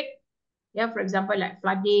catastrophic. Yeah. For example, like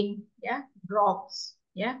flooding. Yeah, droughts.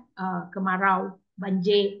 Yeah, kemarau,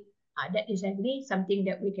 banjir. That is actually something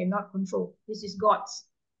that we cannot control. This is God's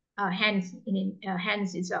hands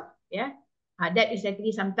itself. Yeah, that is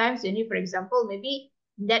actually sometimes only, for example, maybe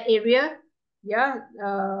in that area, yeah.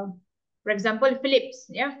 For example, Philips.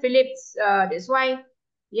 Yeah, Philips. That's why,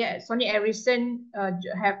 yeah, Sony Ericsson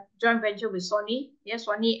have joint venture with Sony. Yeah,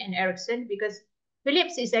 Sony and Ericsson, because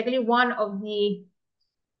Philips is actually one of the,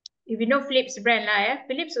 if you know Philips brand lah, yeah,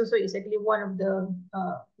 Philips also is actually one of the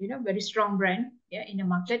very strong brand, yeah, in the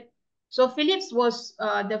market. So Philips was,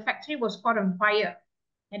 the factory was caught on fire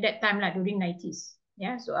at that time, like during 90s.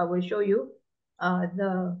 Yeah, so I will show you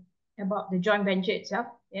about the joint venture itself.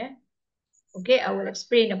 Yeah. Okay, I will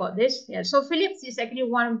explain about this. Yeah, so Philips is actually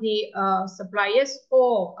one of the suppliers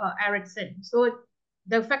for Ericsson. So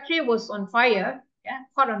the factory was on fire, yeah,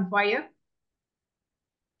 caught on fire,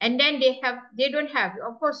 and then they don't have,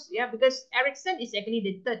 of course, yeah, because Ericsson is actually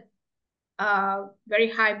the third very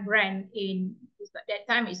high brand in that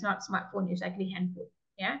time. It's not smartphone, it's actually handphone.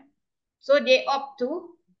 Yeah, so they opt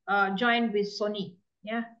to join with Sony.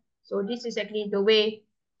 Yeah, so this is actually the way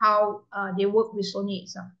how they work with Sony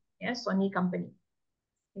itself. Yeah, Sony company.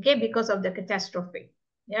 Okay, because of the catastrophe.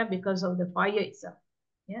 Yeah, because of the fire itself.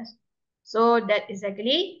 Yes, so that is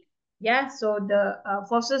actually, yeah, so the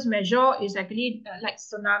forces majeure is actually like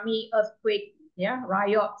tsunami, earthquake, yeah,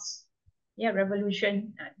 riots, yeah,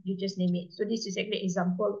 revolution, you just name it. So this is actually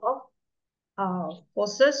example of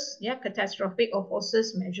forces, yeah, catastrophic or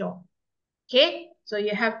forces majeure. Okay, so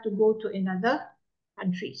you have to go to another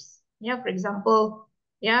countries. Yeah, for example,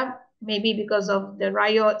 yeah, maybe because of the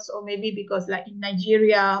riots, or maybe because like in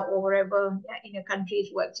Nigeria or wherever, yeah, in the countries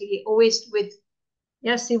where actually always with,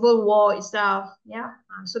 yeah, civil war itself. Yeah,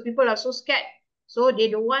 so people are so scared, so they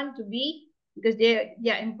don't want to be, because their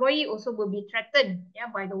employee also will be threatened, yeah,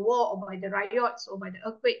 by the war or by the riots or by the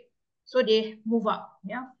earthquake. So they move up,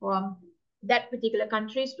 yeah, from that particular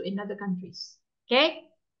countries to another countries. Okay.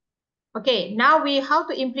 Okay, now we how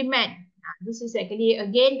to implement. This is actually,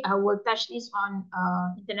 again, I will touch this on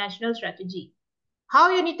international strategy. How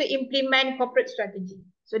you need to implement corporate strategy.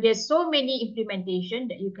 So there's so many implementation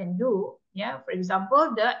that you can do. Yeah, for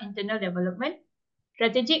example, the internal development,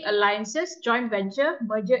 strategic alliances, joint venture,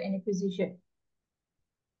 merger and acquisition.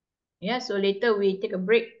 Yeah, so later we take a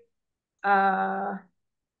break around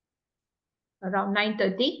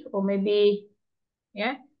 9:30 or maybe,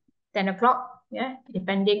 yeah, 10 o'clock. Yeah,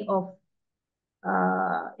 depending of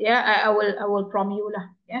yeah, I will prompt you lah.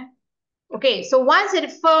 Yeah. Okay, so once the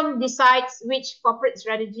firm decides which corporate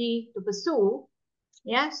strategy to pursue,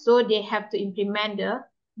 yeah, so they have to implement the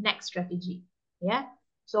next strategy. Yeah,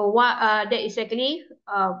 so what that is actually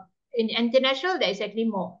in international, there is actually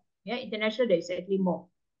more. Yeah, international, there is actually more.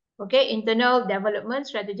 Okay, internal development,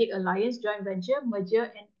 strategic alliance, joint venture, merger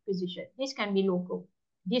and acquisition. This can be local.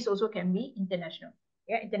 This also can be international.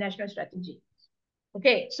 Yeah, international strategy.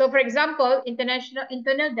 Okay, so for example, internal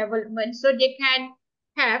development, so they can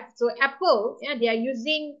have, so Apple, yeah, they are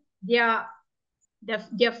using their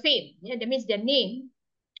fame, yeah, that means their name,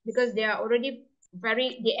 because they are already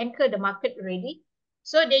they anchor the market already.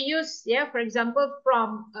 So they use, yeah, for example,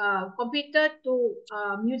 from computer to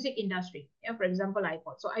music industry, yeah, for example,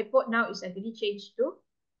 iPod. So iPod now is actually changed to,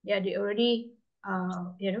 yeah, they already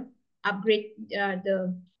upgrade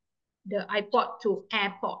the iPod to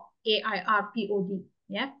AirPod, AIRPOD,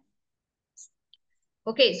 yeah.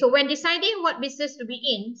 Okay, so when deciding what business to be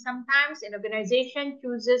in, sometimes an organization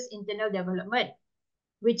chooses internal development,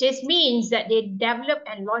 which is means that they develop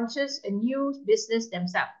and launches a new business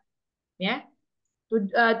themselves. Yeah. They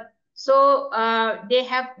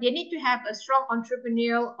need to have a strong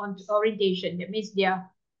entrepreneurial orientation. That means their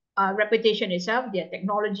reputation itself, their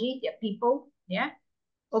technology, their people. Yeah.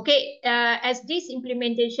 Okay, as these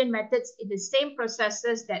implementation methods in the same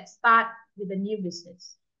processes that start with a new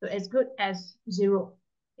business. So as good as zero.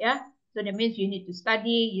 Yeah. So that means you need to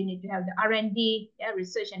study, you need to have the R&D, yeah,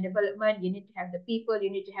 research and development, you need to have the people, you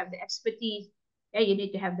need to have the expertise, yeah, you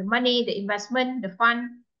need to have the money, the investment, the fund,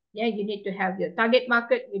 yeah, you need to have your target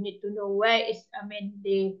market, you need to know where is,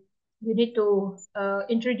 you need to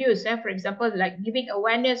introduce, for example, like giving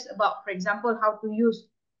awareness about, for example, how to use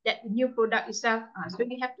that new product itself. So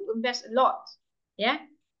you have to invest a lot. Yeah.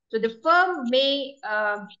 So the firm may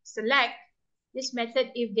select this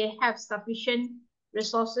method if they have sufficient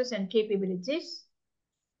resources and capabilities.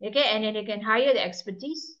 Okay, and then they can hire the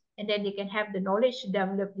expertise, and then they can have the knowledge to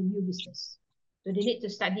develop the new business. So they need to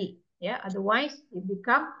study. Yeah, otherwise it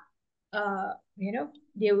become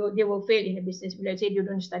they will fail in the business. Let's say they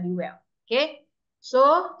don't study well. Okay,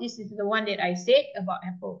 so this is the one that I said about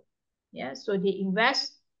Apple. Yeah, so they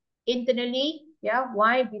invest internally. Yeah,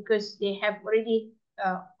 why? Because they have already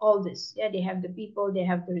all this. Yeah, they have the people, they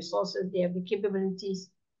have the resources, they have the capabilities.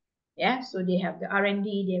 Yeah, so they have the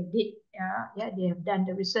R&D, they have did, yeah, they have done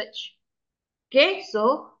the research. Okay,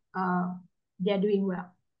 so they are doing well.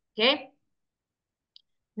 Okay.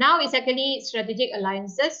 Now it's actually strategic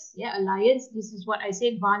alliances. Yeah, alliance. This is what I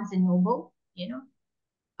say, Barnes and Noble.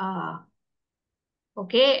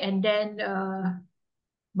 Okay, and then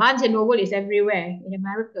Barnes and Noble is everywhere in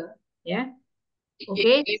America. Yeah.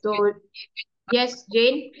 Okay, so yes,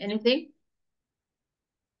 Jane, anything?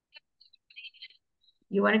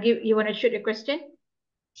 You want to shoot a question?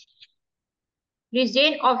 Please,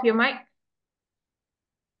 Jane, off your mic.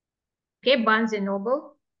 Okay, Barnes and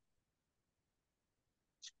Noble.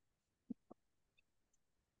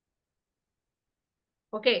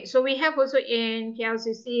 Okay, so we have also in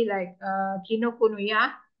KLCC like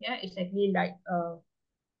Kinokuniya. Yeah, it's actually like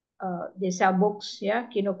they sell books. Yeah,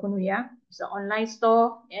 Kinokuniya. It's an online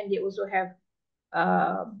store, and they also have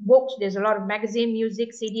books. There's a lot of magazine,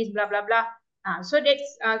 music, CDs, blah blah blah. So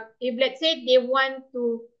that's if let's say they want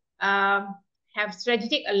to have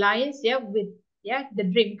strategic alliance, yeah, with the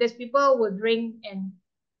drink, because people will drink and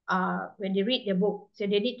when they read the book, so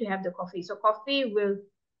they need to have the coffee. So coffee will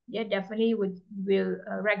definitely will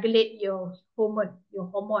regulate your hormone,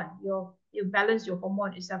 you balance your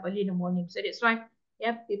hormone itself early in the morning. So that's why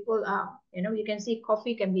people you can see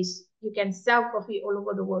coffee you can sell coffee all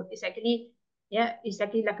over the world. It's actually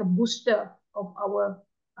like a booster of our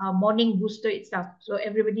morning booster itself. So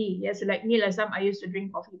everybody, so like me, last time I used to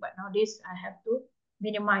drink coffee, but nowadays I have to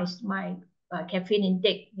minimize my caffeine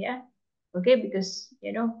intake. Yeah, okay, because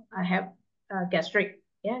I have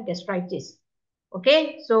gastritis.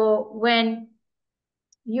 Okay, so when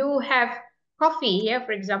you have coffee,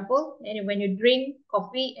 for example, and when you drink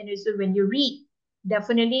coffee and also when you read,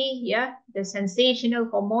 definitely, the sensational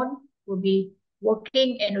hormone will be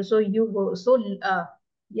working, and also you will also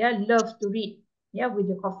love to read, with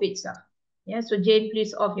the coffee itself. So Jane,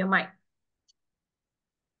 please off your mic.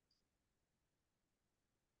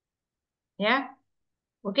 Yeah,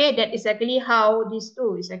 okay, that is actually how these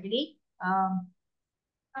two is actually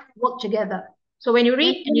work together. So when you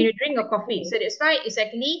read and you drink a coffee, so that's why it's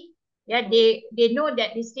actually, they know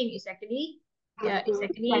that this thing is actually, it's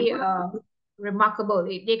actually remarkable.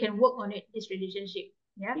 They can work on it, this relationship.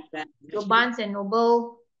 Yeah. So Barnes and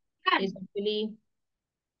Noble is actually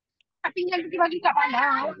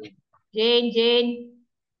Jane.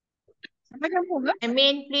 I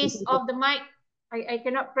mean, please off the mic. I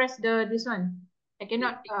cannot press this one. I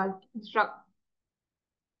cannot instruct.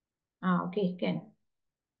 Okay, can.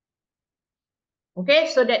 Okay,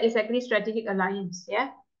 so that is actually strategic alliance. Yeah.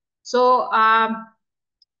 So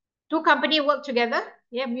two company work together,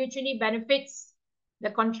 mutually benefits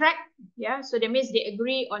the contract. So that means they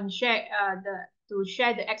agree on to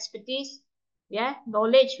share the expertise,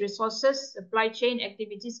 knowledge, resources, supply chain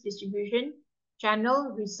activities, distribution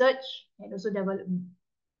channel, research, and also development.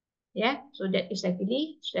 So that is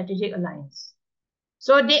actually strategic alliance.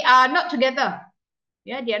 So they are not together.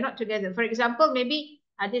 They are not together. For example, maybe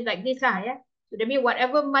this like this, so that means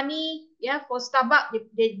whatever money, for Starbucks,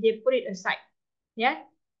 they put it aside.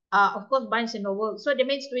 Of course, Barnes and Noble. So that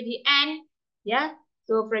means to the end,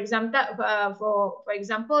 so for example,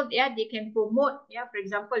 they can promote, for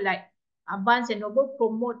example, like Barnes and Noble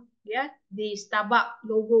promote, the Starbucks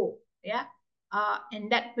logo, and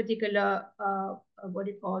that particular what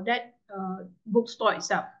do you call that bookstore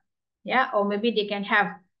itself, or maybe they can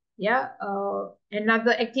have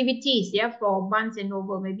another activities, for Barnes and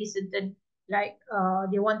Noble, maybe certain like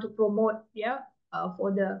they want to promote,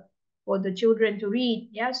 for the children to read,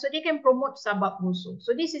 so they can promote Sabak also.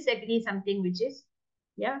 So this is actually something which is,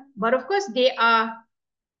 but of course they are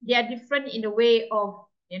different in the way of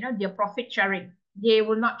their profit sharing. They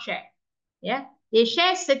will not share. They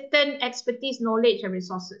share certain expertise, knowledge, and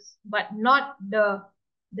resources, but not the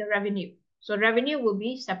revenue. So revenue will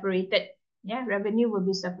be separated. Revenue will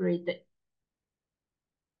be separated.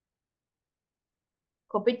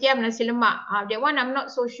 Kopitiam nasi lemak. That one I'm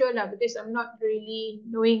not so sure lah, because I'm not really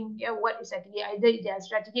knowing what is actually either their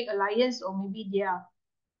strategic alliance or maybe they are,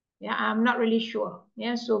 I'm not really sure.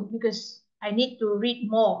 So because I need to read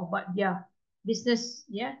more about their business,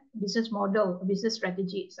 business model, business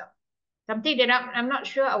strategy itself. Something that I'm not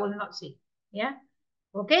sure, I will not say.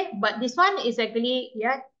 Okay, but this one is actually,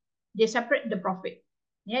 they separate the profit.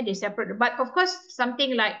 They separate. But of course,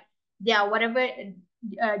 something like whatever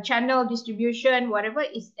channel distribution, whatever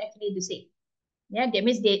is actually the same. That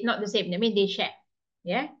means they not the same. That means they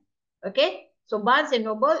share. Okay. So Barnes and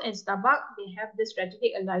Noble and Starbucks, they have the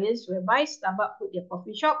strategic alliance whereby Starbucks put their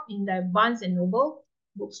coffee shop in the Barnes and Noble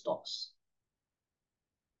bookstores.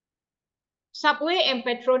 Subway and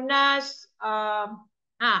Petronas,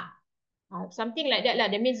 something like that lah.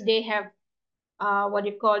 That means they have what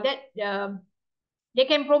do you call that? They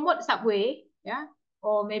can promote Subway,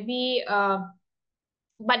 or maybe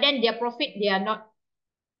but then their profit they are not,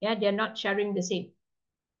 they're not sharing the same.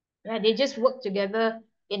 They just work together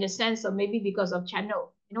in the sense of maybe because of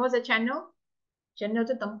channel. You know what's a channel? Channel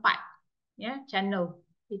tu tempat. Channel.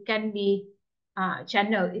 It can be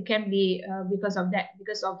channel. It can be because of that,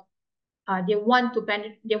 because of they want to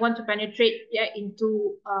penetrate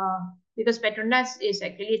into because Petronas is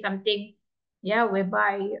actually something, yeah,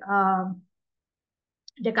 whereby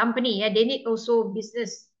the company, yeah, they need also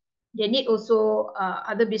business, they need also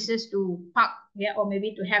other business to park, yeah, or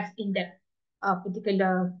maybe to have in that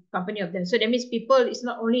particular company of them. So that means people is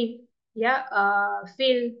not only, yeah,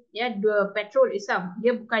 fill, yeah, the petrol itself,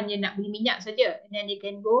 dia bukannya nak beli minyak saja, and then they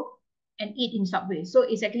can go and eat in Subway. So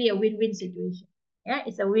it's actually a win-win situation. Yeah,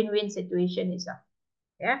 it's a win-win situation itself.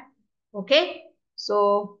 Yeah, okay.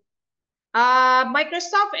 So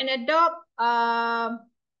Microsoft and Adobe,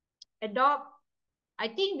 I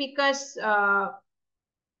think because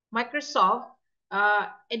Microsoft,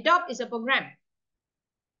 Adobe is a program.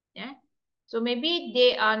 Yeah. So um,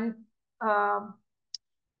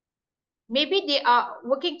 maybe they are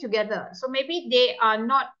working together. So maybe they are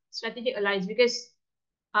not strategic alliance because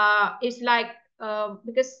it's like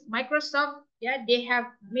because Microsoft, yeah, they have,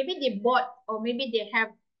 maybe they bought, or maybe they have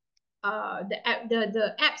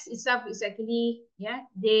the apps itself is actually, yeah,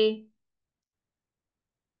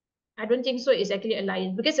 I don't think so it's actually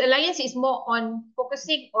alliance, because alliance is more on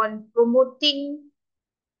focusing on promoting,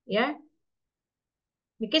 yeah,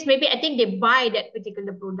 because maybe I think they buy that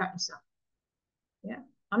particular product itself. Yeah,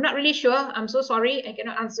 I'm not really sure. I'm so sorry, I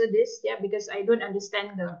cannot answer this. Yeah, because I don't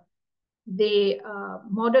understand the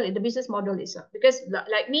model, the business model itself. Because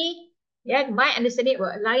like me, yeah, my understanding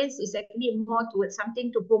about alliance is actually more towards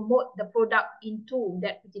something to promote the product into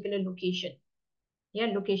that particular location.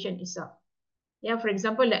 Yeah, location itself. Yeah, for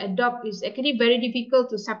example, the Adobe is actually very difficult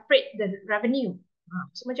to separate the revenue.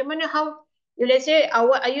 So macam mana, how, let's say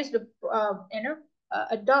I use the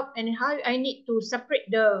Adobe, and how I need to separate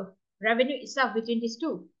the revenue itself between these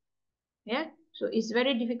two. Yeah, so it's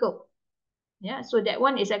very difficult. Yeah, so that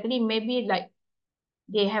one is actually maybe like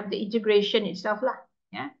they have the integration itself lah.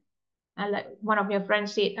 Yeah, and like one of your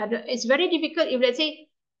friends said, it's very difficult if, let's say,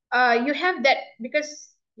 you have that,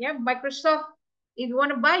 because yeah, Microsoft, if you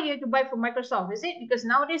want to buy, you have to buy from Microsoft, is it? Because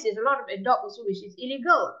nowadays there's a lot of Adobe also which is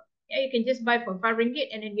illegal. Yeah, you can just buy for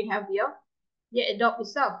RM5 and then you have your Adobe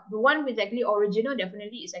itself. The one with actually original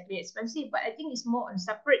definitely is actually expensive, but I think it's more on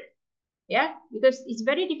separate. Yeah, because it's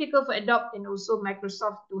very difficult for Adobe and also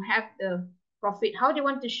Microsoft to have the profit. How they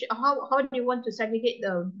want to how they want to segregate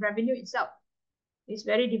the revenue itself. It's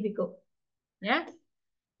very difficult. Yeah.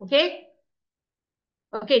 Okay.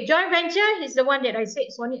 Okay. Joint venture is the one that I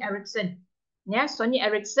said, Sony Ericsson. Yeah. Sony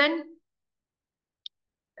Ericsson.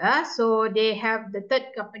 So they have the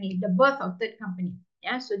third company, the birth of third company.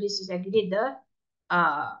 Yeah. So this is actually the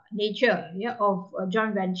nature, yeah, of a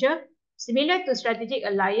joint venture. Similar to strategic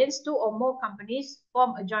alliance, two or more companies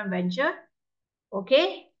form a joint venture.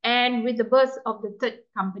 Okay. And with the birth of the third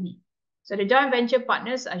company. So the joint venture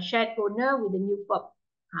partners are shared owner with the new firm.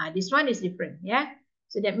 This one is different. Yeah.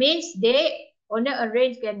 So that means they owner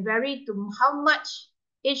arrange can vary to how much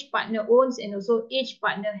each partner owns, and also each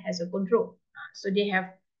partner has a control. So they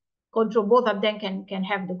have control. Both of them can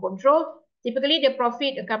have the control. Typically, the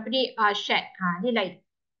profit the company are shared. They like,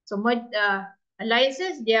 so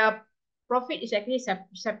alliances, their profit is actually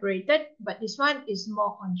separated, but this one is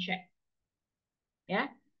more on shared. Yeah.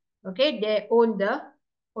 Okay, they own the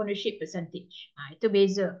ownership percentage. Itu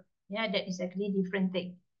beza. Yeah, that is actually different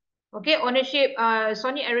thing. Okay, ownership,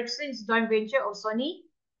 Sony Ericsson's joint venture of Sony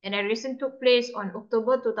and Ericsson took place on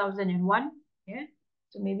October 2001. Yeah,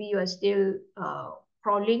 so maybe you are still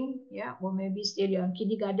crawling, yeah, or maybe still you're in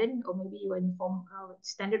kindergarten, or maybe you are in form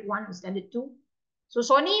standard 1 or standard 2. So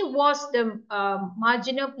Sony was the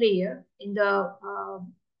marginal player in the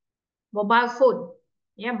mobile phone,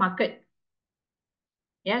 yeah, market.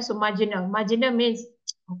 Yeah, so marginal. Marginal means,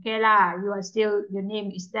 okay lah, you are still, your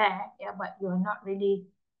name is there, yeah, but you are not really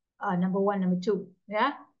number 1, number 2,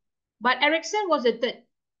 yeah. But Ericsson was the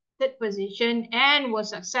third position and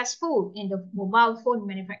was successful in the mobile phone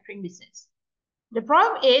manufacturing business. The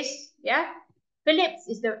problem is, yeah, Philips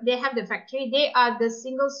is they have the factory. They are the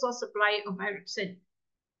single source supplier of Ericsson.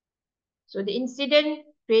 So the incident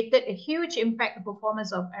created a huge impact on the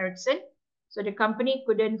performance of Ericsson. So the company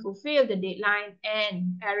couldn't fulfill the deadline,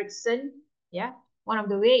 and Ericsson, yeah, one of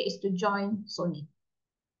the way is to join Sony.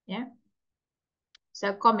 Yeah.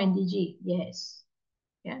 Cellcom and DG, yes.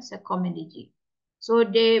 Yeah, Cellcom and DG. So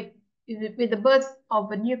they, with the birth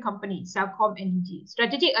of a new company, Cellcom and DG.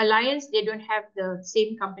 Strategic alliance, they don't have the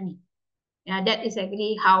same company. Yeah, that is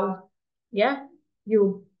actually how, yeah,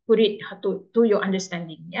 you put it to your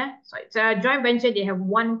understanding. Yeah, so it's a joint venture. They have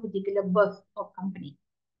one particular birth of company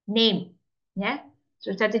name. Yeah,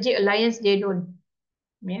 so strategic alliance, they don't.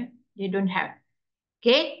 Yeah, they don't have.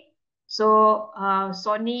 Okay, so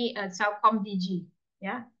Sony, Cellcom, DG.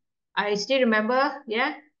 Yeah, I still remember.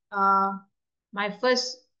 Yeah, my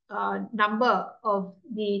first number of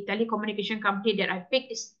the telecommunication company that I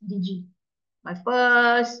picked is DG. My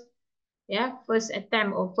first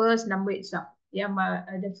attempt or first number itself.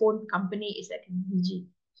 The phone company is at DG.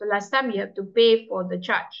 So last time you have to pay for the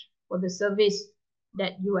charge for the service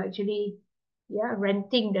that you actually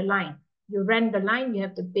renting the line. You rent the line, you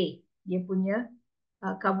have to pay dia punya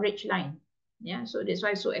coverage line. So that's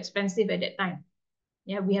why it's so expensive at that time.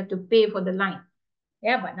 We have to pay for the line.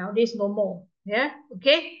 But nowadays no more.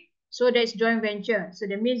 Okay. So that's joint venture. So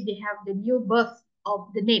that means they have the new birth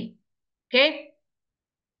of the name. Okay.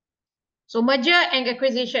 So merger and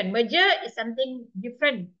acquisition. Merger is something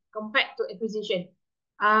different compared to acquisition.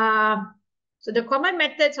 So the common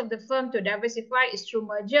methods of the firm to diversify is through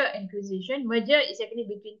merger and acquisition. Merger is actually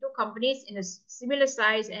between two companies in a similar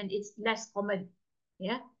size and it's less common.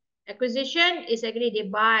 Acquisition is actually they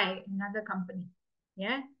buy another company.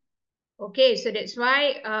 Okay, so that's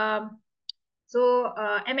why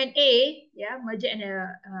M&A, merger and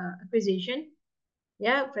acquisition.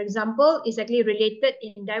 For example, is actually related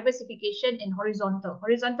in diversification and horizontal.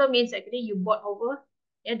 Horizontal means actually you bought over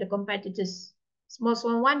the competitors.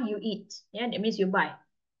 Small one you eat. That means you buy.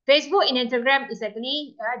 Facebook and Instagram is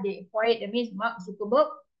actually they acquired. That means Mark Zuckerberg.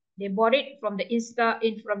 They bought it from the Instagram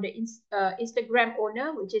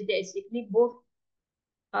owner, which is basically both.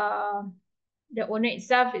 The owner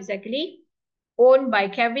itself is actually owned by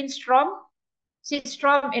Kevin Strom, Sid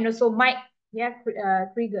Strom, and also Mike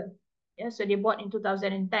Krieger. So they bought in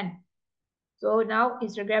 2010. So now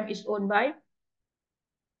Instagram is owned by,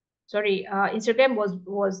 Instagram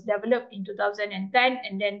was developed in 2010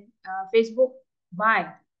 and then Facebook by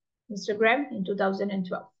Instagram in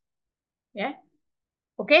 2012.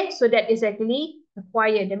 Okay, so that is actually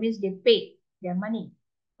acquired. That means they paid their money.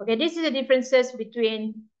 Okay, this is the differences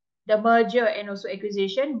between the merger and also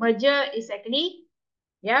acquisition. Merger is actually,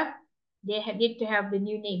 they need to have the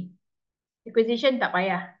new name. Acquisition tak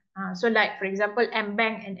payah. So like, for example,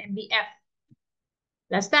 M-Bank and MBF.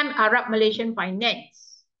 Last time, Arab Malaysian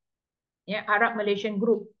Finance. Arab Malaysian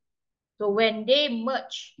Group. So when they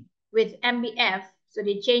merge with MBF, so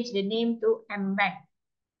they change the name to M-Bank.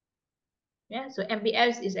 So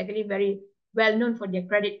MBF is actually very well known for their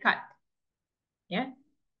credit card.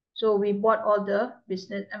 So we bought all the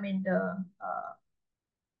business, the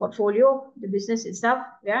portfolio, the business itself,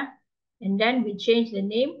 and then we changed the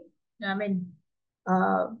name,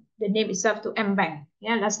 the name itself to M-Bank.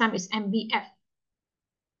 Last time it's MBF.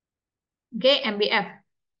 Okay, MBF.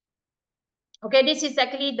 Okay, this is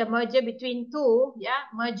actually the merger between two.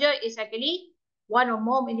 Merger is actually one or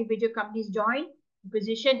more individual companies join.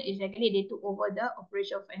 Acquisition is actually they took over the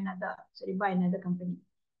operation of another, so they buy another company.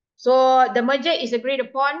 So the merger is agreed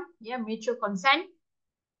upon, mutual consent.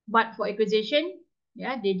 But for acquisition,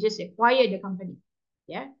 they just acquire the company,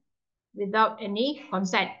 without any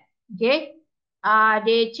consent. Okay,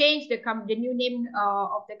 they change the new name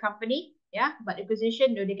of the company, but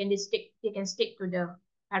acquisition, they can stick to the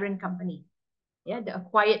parent company, the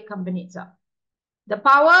acquired company itself. The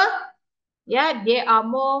power, they're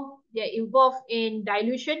involved in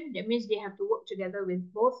dilution. That means they have to work together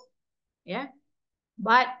with both,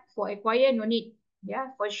 but for acquire, no need.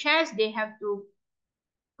 For shares, they have to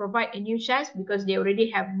provide a new shares because they already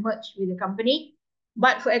have merged with the company.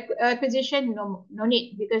 But for acquisition, no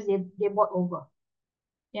need because they bought over.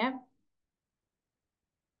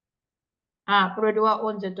 Perodua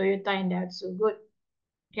owns the Toyota and that's so good.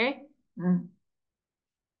 Okay.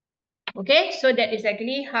 Okay, so that is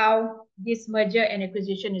actually how this merger and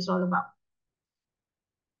acquisition is all about.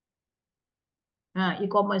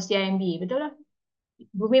 E-commerce CIMB, betul lah.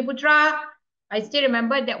 Bumi Putra, I still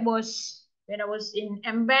remember that was when I was in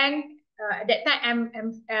M-Bank. At that time,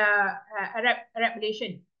 Arab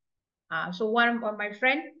Malaysian. So one of my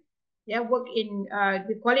friend, work in,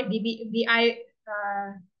 we call it BI,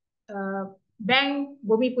 Bank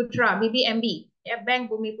Bumi Putra, BBMB.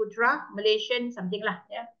 Bank Bumi Putra, Malaysian, something lah.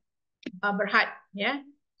 Berhad.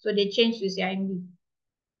 So they changed to CIMB.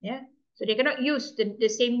 So they cannot use the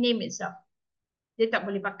same name itself. Dia tak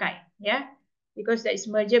boleh pakai. Because that is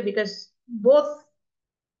merger, because both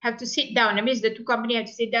have to sit down. That means the two companies have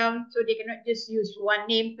to sit down, so they cannot just use one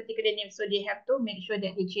name, particular name. So they have to make sure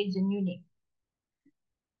that they change the new name.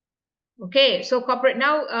 Okay, so corporate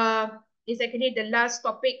now is actually the last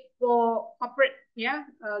topic for corporate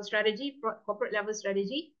strategy, corporate level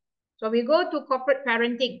strategy. So we go to corporate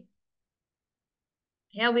parenting.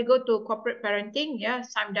 We go to corporate parenting.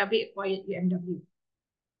 Sam David acquired BMW.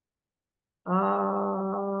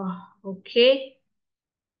 Okay.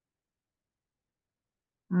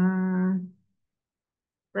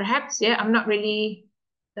 Perhaps, I'm not really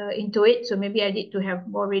into it, so maybe I need to have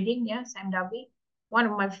more reading. Sam David. one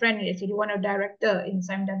of my friends is actually one of the director in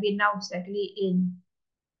SIMW now, is actually in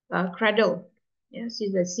Cradle. Yeah,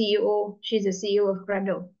 she's the CEO. She's the CEO of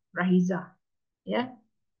Cradle, Rahiza. Yeah.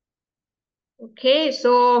 Okay,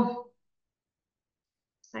 so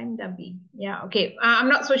SIMW. Yeah, okay. I'm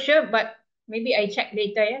not so sure, but maybe I check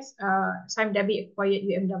later. Yes. SIMW acquired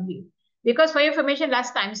UMW. Because for your information,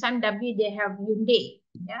 last time SIMW they have Hyundai.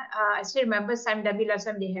 Yeah. I still remember SIMW last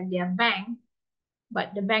time they have their bank,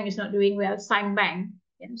 but the bank is not doing well. SIM Bank.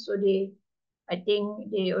 Yeah. So I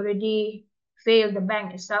think they already failed the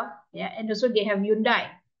bank itself. Yeah. And also they have Hyundai.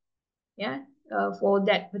 Yeah. For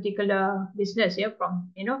that particular business. Yeah.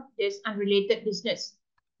 From this unrelated business,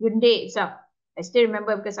 Hyundai itself. I still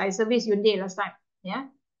remember because I serviced Hyundai last time. Yeah.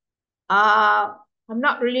 Uh, I'm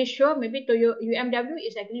not really sure. Maybe UMW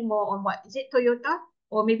is actually more on what? Is it Toyota?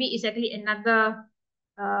 Or maybe it's actually another,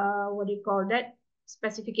 what do you call that?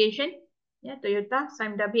 Specification. Yeah, Toyota,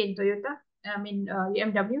 SIMW and Toyota. I mean,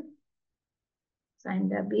 UMW,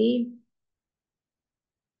 SIMW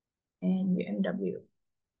and UMW.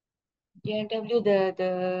 UMW,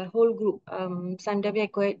 the whole group. SIMW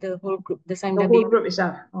acquired the whole group. The The SIMW. whole group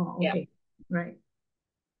itself. Oh, okay. Yeah. Right.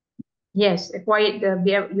 Yes, acquired the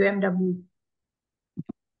UMW.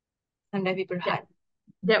 SIMW Berhad.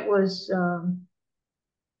 That was,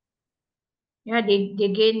 yeah, they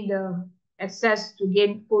gained the access to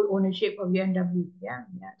gain full ownership of UMW. Yeah,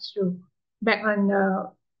 it's true. Back on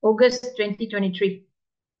August 2023.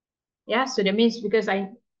 Yeah, so that means because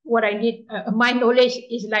what I need, my knowledge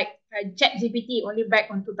is like ChatGPT only back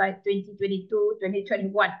on 2022,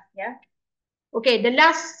 2021. Yeah. Okay, the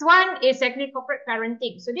last one is actually corporate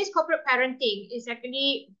parenting. So this corporate parenting is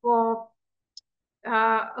actually for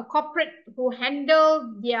a corporate who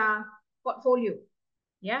handle their portfolio.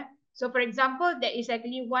 Yeah. So for example, there is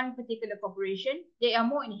actually one particular corporation. They are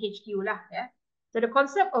more in HQ lah. Yeah. So the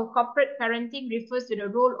concept of corporate parenting refers to the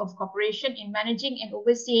role of corporation in managing and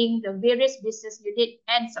overseeing the various business unit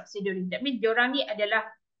and subsidiary. That means diorang ni adalah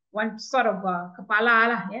one sort of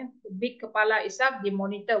kepala lah. Yeah. The big kepala itself, they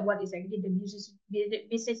monitor what is actually the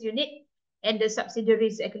business unit and the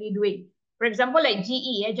subsidiaries actually doing. For example, like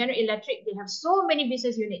GE, General Electric, they have so many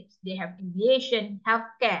business units. They have aviation,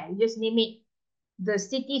 healthcare, you just name it. The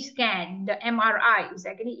CT scan, the MRI is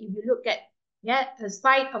actually, if you look at a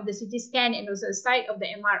side of the CT scan and also a side of the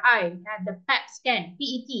MRI, the PET scan,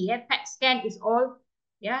 PET, PET scan is all,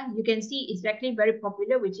 you can see it's actually very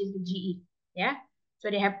popular, which is the GE. So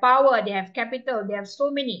they have power, they have capital, they have so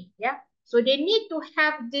many. So they need to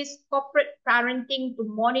have this corporate parenting to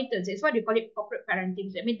monitor. That's why they call it corporate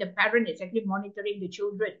parenting. So I mean, the parent is actually monitoring the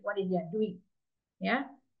children, what is they are doing.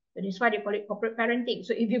 So that's why they call it corporate parenting.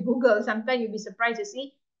 So if you Google, sometimes you'll be surprised to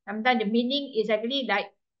see, sometimes the meaning is actually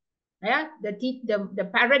like, the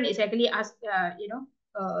parent is actually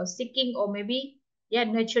seeking or maybe,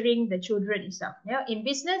 nurturing the children itself. In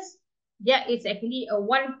business, it's actually a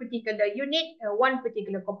one particular unit, one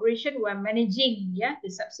particular corporation who are managing, the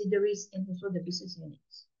subsidiaries and also the business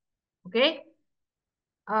units. Okay.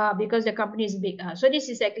 Because the company is big. So this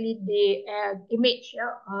is actually the image,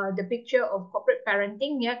 the picture of corporate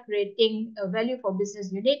parenting, creating a value for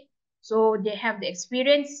business unit. So they have the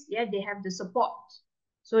experience, they have the support.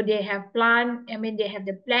 So they have plan, they have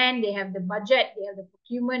the plan, they have the budget, they have the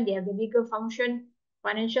procurement, they have the legal function,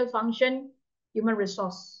 financial function, human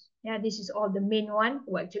resource. This is all the main one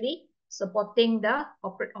who actually supporting the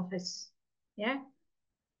corporate office.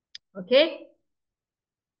 Okay.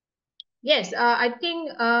 Yes, I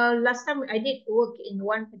think last time I did work in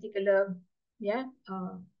one particular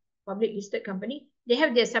public listed company. They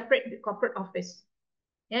have their separate corporate office.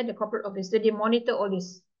 The corporate office. So they monitor all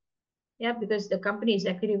this. Because the company is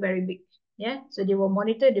actually very big. So they will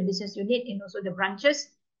monitor the business unit and also the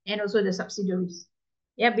branches and also the subsidiaries.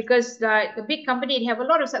 Because the big company, they have a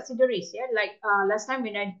lot of subsidiaries. Like last time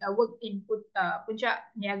when I worked in Puncak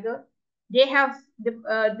Niaga, they have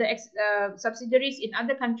the subsidiaries in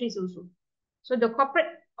other countries also. So the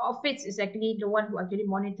corporate office is actually the one who actually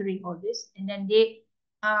monitoring all this. And then they,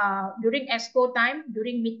 during expo time,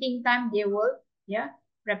 during meeting time, they will,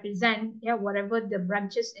 represent, whatever the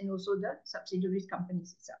branches and also the subsidiaries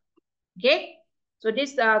companies itself. Okay. So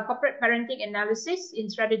this corporate parenting analysis in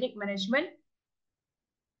strategic management.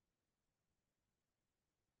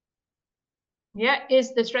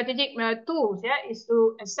 Is the strategic tools, is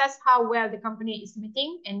to assess how well the company is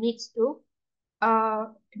meeting and needs for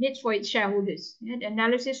its shareholders. The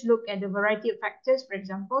analysis look at the variety of factors, for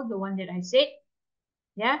example, the one that I said,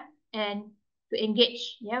 and to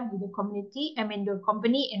engage, with the community, the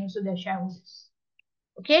company and also the shareholders.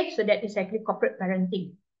 Okay, so that is actually corporate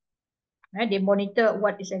parenting. They monitor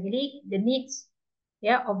what is actually the needs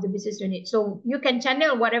yeah, of the business unit. So you can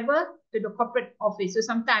channel whatever to the corporate office. So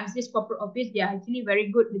sometimes this corporate office, they are actually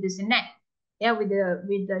very good with the Senate, yeah, with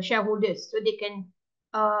the shareholders. So they can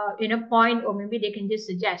point, or maybe they can just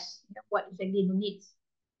suggest, you know, what exactly the needs.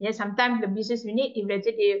 Yeah, sometimes the business unit, if let's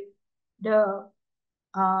say if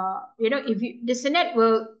the Senate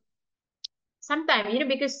will sometimes, you know,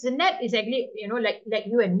 because the net is actually, you know, like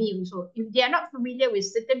you and me also. If they are not familiar with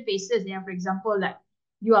certain faces, yeah, for example, like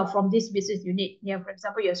you are from this business unit, yeah, for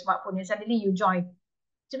example, your smartphone, and suddenly you join.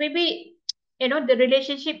 So maybe, you know, the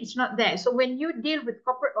relationship is not there. So when you deal with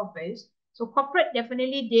corporate office, so corporate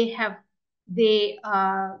definitely they have the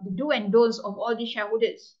do and don'ts of all the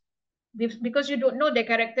shareholders, because you don't know the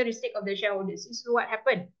characteristic of the shareholders. This is what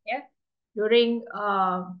happened, yeah, during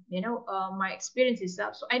my experience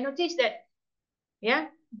itself. So I noticed that, yeah,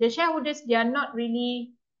 the shareholders, they are not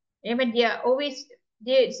really, I mean, they are always,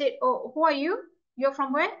 they say, oh, who are you? You're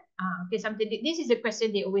from where? Okay, something. This is the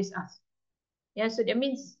question they always ask. Yeah, so that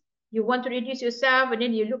means you want to reduce yourself, and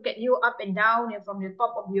then you look at you up and down, and from the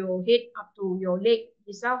top of your head up to your leg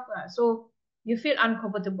itself. So you feel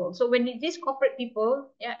uncomfortable. So when these corporate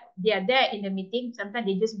people, yeah, they are there in the meeting, sometimes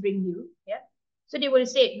they just bring you, yeah. So they will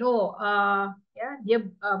say, no, yeah,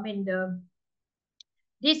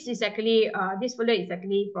 this is actually this fellow is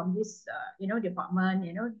actually from this department,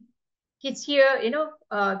 you know, he's here, you know,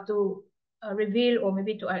 to reveal, or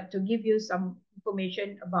maybe to give you some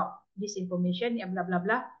information about this information, yeah, blah blah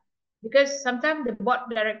blah. Because sometimes the board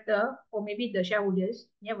director, or maybe the shareholders,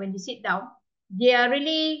 yeah, when they sit down, they are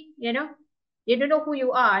really, you know, they don't know who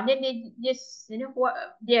you are, and then they just, you know, what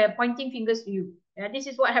they are pointing fingers to you. Yeah, this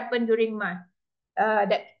is what happened during my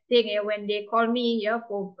that thing, yeah, when they call me, yeah,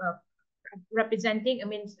 for representing, I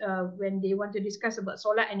mean, when they want to discuss about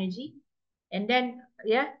solar energy, and then,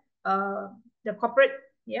 yeah, the corporate,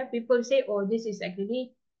 yeah, people say, oh, this is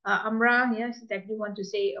actually Amra, yes, yeah, exactly want to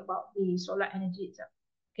say about the solar energy itself.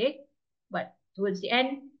 Okay, but towards the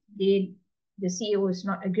end, the CEO is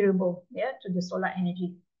not agreeable, yeah, to the solar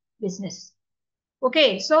energy business.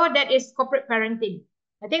 Okay, so that is corporate parenting.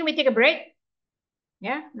 I think we take a break.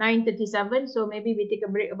 Yeah, 9:37. So maybe we take a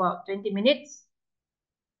break about 20 minutes.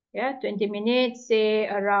 Yeah, 20 minutes, say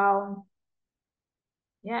around,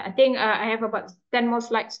 yeah, I think I have about 10 more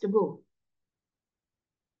slides to go.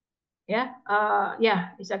 Yeah,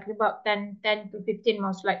 it's actually about 10 to 15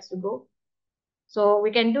 more slides to go. So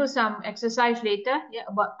we can do some exercise later, yeah,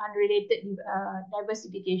 about unrelated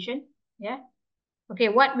diversification. Yeah. Okay,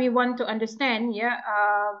 what we want to understand, yeah,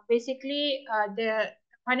 basically the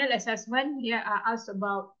final assessment, yeah, asked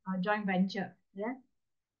about joint venture. Yeah.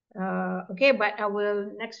 Okay, but I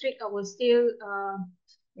will next week I will still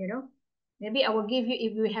you know, maybe I will give you,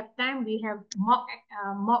 if we have time, we have mock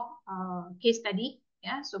case study.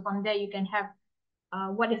 Yeah, so from there you can have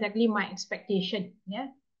what exactly my expectation. Yeah.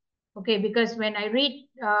 Okay, because when I read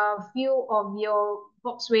a few of your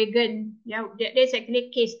Volkswagen, yeah, there's actually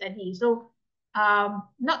a case study. So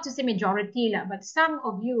not to say majority lah, but some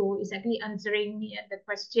of you is actually answering the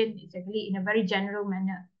question is actually in a very general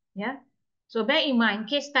manner. Yeah. So bear in mind,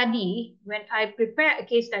 case study, when I prepare a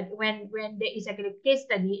case study, when there is actually a case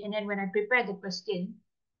study, and then when I prepare the question,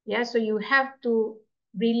 yeah, so you have to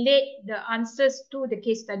relate the answers to the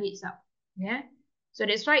case study itself. Yeah. So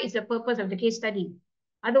that's why it's the purpose of the case study.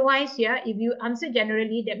 Otherwise, yeah, if you answer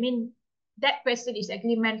generally, that means that question is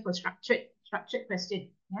actually meant for structured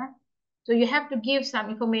question. Yeah. So you have to give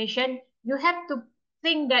some information. You have to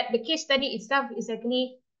think that the case study itself is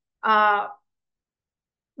actually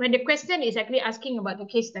when the question is actually asking about the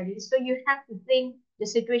case study, so you have to think the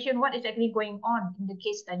situation, what is actually going on in the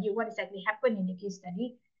case study, what is actually happened in the case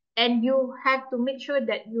study, and you have to make sure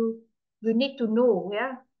that you need to know,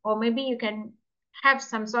 yeah, or maybe you can have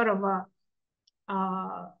some sort of a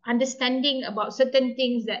understanding about certain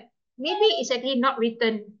things that maybe it's actually not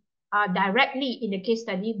written directly in the case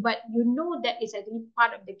study, but you know that it's actually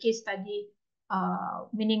part of the case study,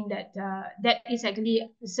 meaning that that is actually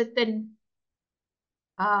a certain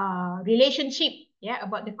relationship, yeah,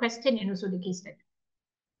 about the question and also the case study.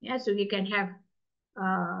 Yeah, so we can have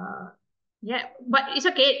yeah, but it's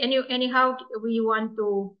okay. Anyhow, we want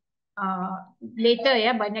to later,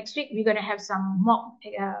 yeah, by next week we're gonna have some mock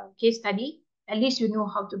case study. At least you know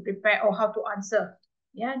how to prepare or how to answer,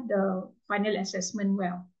 yeah, the final assessment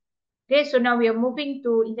well. Okay, so now we are moving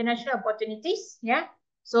to international opportunities. Yeah,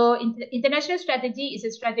 so international strategy is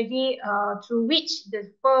a strategy through which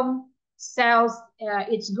the firm sells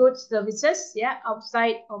its goods, services, yeah,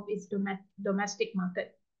 outside of its domestic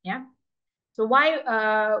market. Yeah. So why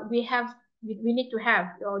we need to have,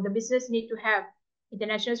 or the business need to have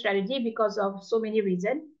international strategy, because of so many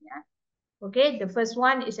reasons. Yeah. Okay, the first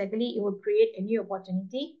one is actually it will create a new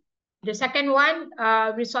opportunity. The second one,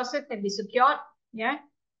 resources can be secured. Yeah.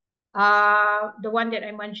 The one that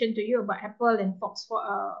I mentioned to you about Apple and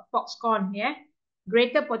Foxconn. Yeah.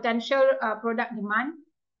 Greater potential product demand,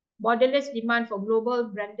 borderless demand for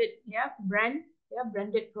global branded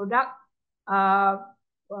branded product,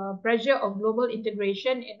 pressure of global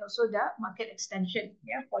integration, and also the market extension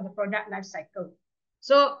for the product life cycle.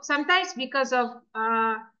 So sometimes because of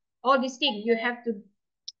all these things, you have to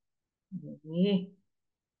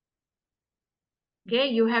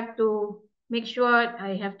you have to make sure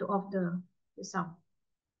I have to off the sound.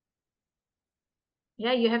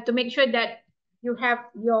 Yeah, you have to make sure that you have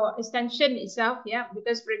your extension itself. Yeah,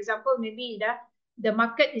 because for example, maybe the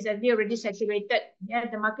market is already saturated. Yeah,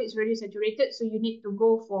 the market is already saturated, so you need to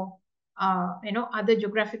go for other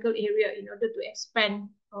geographical area in order to expand,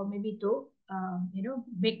 or maybe to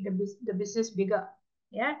make the business bigger.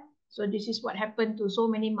 Yeah, so this is what happened to so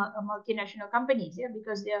many multinational companies. Yeah,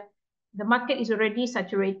 because the market is already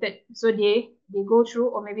saturated, so they go through,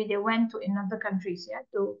 or maybe they went to another countries. Yeah,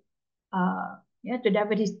 to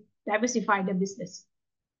diversify the business.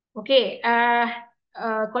 Okay,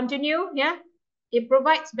 continue. Yeah, it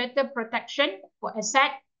provides better protection for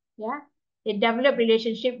asset. Yeah, it develop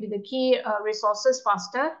relationship with the key resources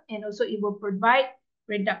faster, and also it will provide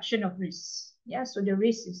reduction of risk. Yeah, so the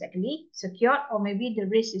risk is actually secured, or maybe the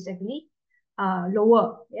risk is actually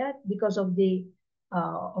lower. Yeah, because of the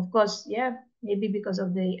of course, yeah, maybe because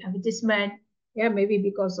of the advertisement. Yeah, maybe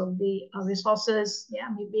because of the resources. Yeah,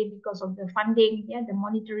 maybe because of the funding. Yeah, the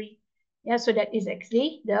monetary. Yeah, so that is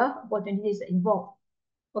actually the opportunities involved.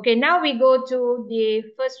 Okay, now we go to the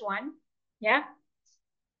first one. Yeah,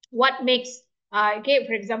 what makes okay,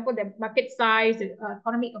 for example, the market size, the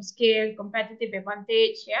economic of scale, competitive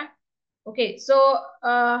advantage. Yeah. Okay, so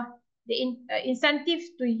the incentive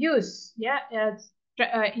to use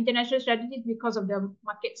international strategies because of the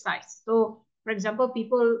market size. So for example,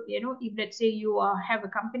 people, if let's say you have a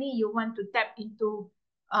company, you want to tap into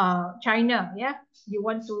China. Yeah, you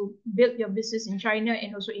want to build your business in China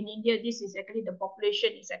and also in India. This is actually, the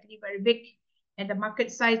population is actually very big, and the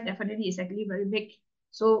market size definitely is actually very big.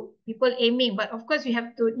 So people aiming, but of course you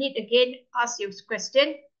have to need again ask your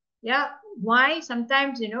question. Yeah, why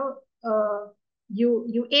sometimes you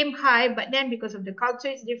aim high, but then because of the culture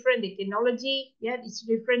is different, the technology, yeah, it's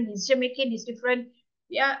different, decision making is different,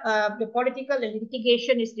 yeah, the political and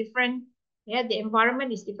litigation is different, yeah, the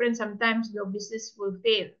environment is different. Sometimes your business will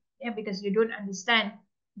fail, yeah, because you don't understand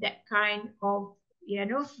that kind of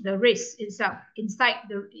the risk itself, inside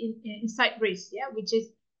risk, yeah, which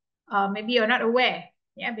is maybe you're not aware.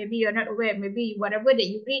 Yeah, maybe you're not aware. Maybe whatever that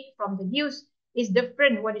you read from the news is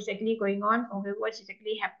different what is actually going on, or what is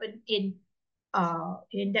actually happened in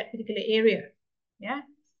that particular area. Yeah.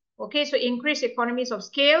 Okay, so increase economies of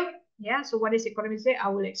scale. Yeah, so what is economies of scale? I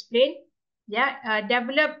will explain. Yeah,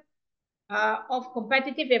 develop of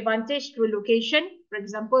competitive advantage through location, for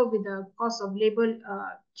example, with the cost of labor,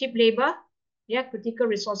 cheap labor, yeah, critical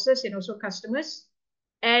resources, and also customers.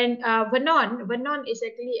 And Vernon is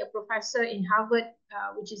actually a professor in Harvard,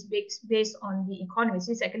 which is based on the economists.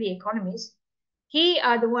 He's actually economist. He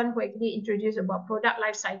are the one who actually introduced about product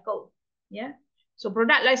life cycle. Yeah. So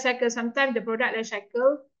product life cycle, sometimes the product life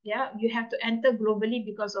cycle, yeah, you have to enter globally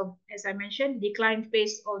because of, as I mentioned, decline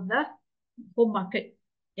phase of the home market.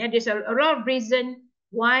 Yeah, there's a lot of reason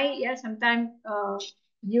why, yeah, sometimes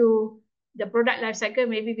the product life cycle,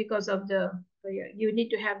 maybe because of you need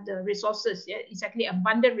to have the resources. Yeah, it's actually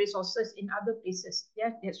abundant resources in other places.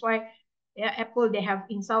 Yeah, that's why, yeah, Apple, they have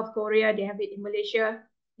in South Korea, they have it in Malaysia.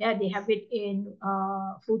 Yeah, they have it in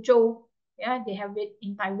Fuzhou. Yeah, they have it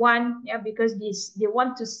in Taiwan. Yeah, because they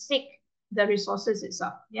want to seek the resources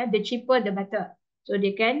itself. Yeah, the cheaper the better, so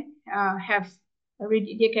they can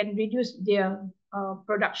they can reduce their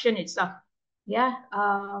production itself. Yeah,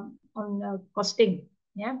 on costing.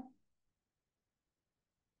 Yeah.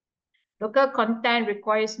 Local content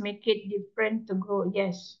requires make it different to grow.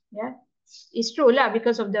 Yes. Yeah. It's true lah,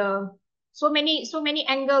 because of the so many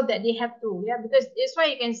angle that they have to. Yeah, because that's why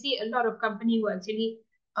you can see a lot of company who actually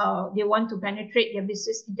they want to penetrate their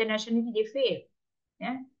business internationally, they fail.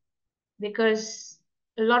 Yeah. Because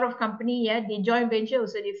a lot of company, yeah, they join venture,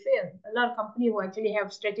 so they fail. A lot of company who actually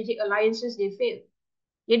have strategic alliances, they fail.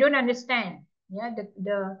 They don't understand. Yeah,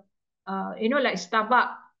 like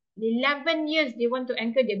Starbucks, 11 years they want to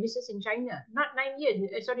anchor their business in China. Not 9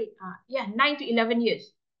 years. Sorry, 9 to 11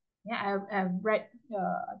 years. Yeah, I've read,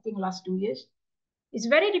 I think last 2 years. It's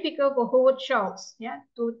very difficult for Howard Schultz, yeah,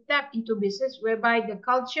 to tap into business whereby the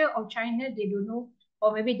culture of China, they don't know,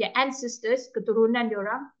 or maybe their ancestors, keturunan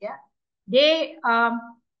diorang, yeah, they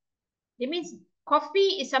It means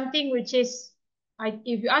coffee is something which is,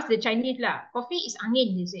 if you ask the Chinese lah, coffee is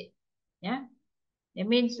angin, they say. Yeah. That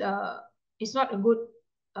means it's not a good,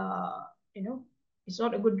 you know, it's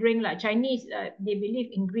not a good drink lah. Chinese, they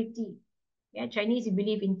believe in green tea. Yeah, Chinese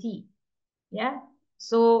believe in tea. Yeah.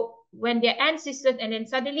 So when their ancestors, and then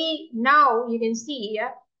suddenly now you can see,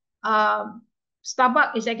 yeah,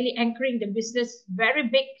 Starbucks is actually anchoring the business very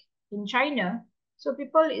big in China. So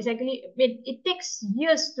people is actually, it takes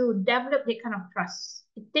years to develop that kind of trust.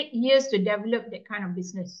 It takes years to develop that kind of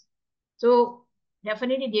business. So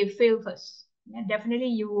definitely they fail first. Yeah, definitely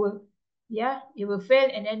you will, yeah, you will fail,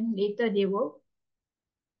 and then later they will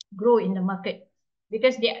grow in the market,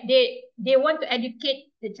 because they want to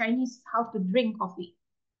educate the Chinese how to drink coffee.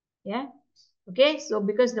 Yeah. Okay. So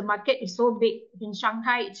because the market is so big in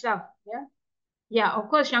Shanghai itself. Yeah. Yeah. Of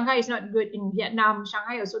course, Shanghai is not good in Vietnam.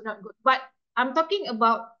 Shanghai also not good. But I'm talking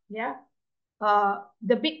about, yeah,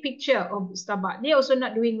 the big picture of Starbucks. They also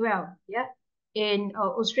not doing well. Yeah. In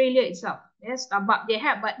Australia itself. Yeah. Starbucks they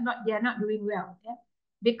have, but they are not doing well. Yeah.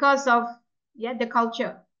 Because of, yeah, the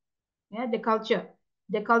culture. Yeah. The culture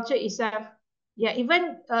itself. Yeah,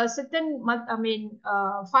 even certain,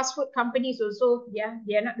 fast food companies also, yeah,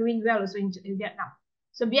 they are not doing well also in Vietnam.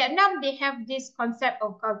 So Vietnam, they have this concept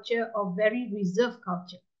of culture of very reserved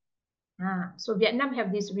culture. So Vietnam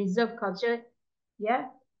have this reserved culture, yeah.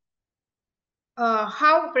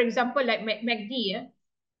 How, for example, like McD, yeah,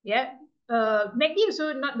 yeah, McD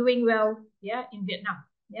also not doing well, yeah, in Vietnam,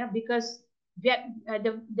 yeah, because the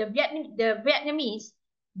Vietnamese,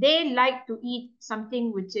 they like to eat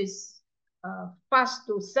something which is fast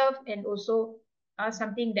to serve, and also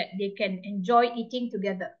something that they can enjoy eating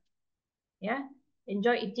together, yeah,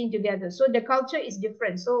 enjoy eating together. So the culture is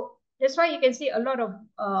different. So that's why you can see a lot of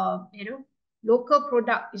local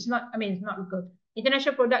product is not, it's not local,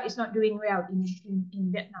 international product is not doing well in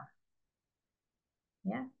Vietnam.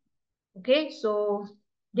 Yeah. Okay, so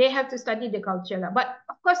they have to study the culture lah. But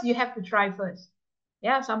of course you have to try first.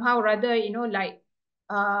 Yeah, somehow rather, like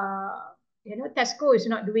Tesco is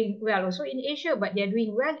not doing well also in Asia, but they're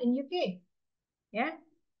doing well in UK. Yeah,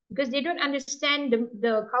 because they don't understand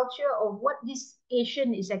the culture of what this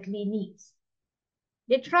Asian exactly needs.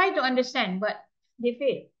 They try to understand, but they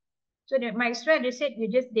fail. So that my extra, they said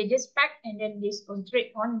they just pack, and then they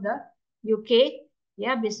concentrate on the UK,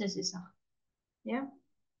 yeah, businesses. Yeah.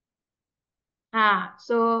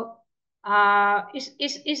 So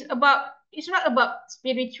it's about, it's not about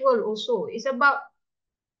spiritual also. It's about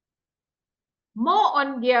more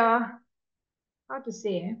on their, how to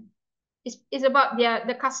say, it's about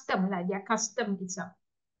the custom, like their custom itself.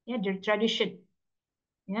 Yeah, their tradition.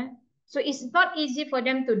 Yeah. So it's not easy for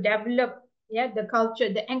them to develop, yeah, the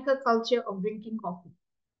culture, the anchor culture of drinking coffee.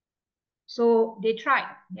 So they tried,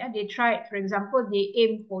 yeah, they tried. For example, they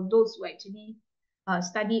aim for those who actually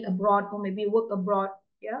study abroad or maybe work abroad.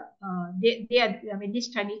 Yeah, they are. These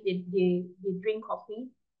Chinese, they drink coffee.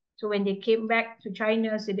 So when they came back to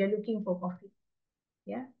China, so they're looking for coffee.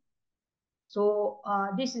 Yeah. So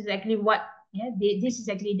this is actually what, yeah, this is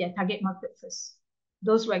actually their target market first.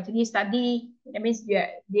 Those who actually study, that means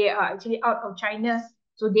they are actually out of China.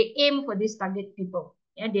 So they aim for this target people.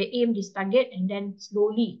 Yeah, they aim this target, and then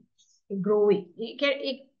slowly they grow it.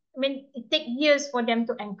 It takes years for them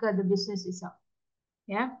to anchor the business itself.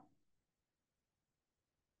 Yeah.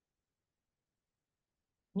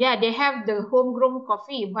 Yeah, they have the homegrown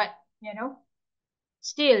coffee, but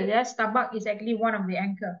still, yeah, Starbucks is actually one of the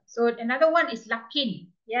anchor. So another one is Luckin.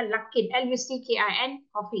 Yeah, Luckin, Luckin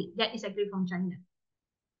coffee. That is actually from China.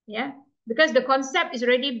 Yeah, because the concept is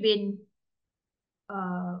already been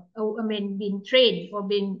been trained or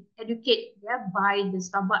been educated, yeah, by the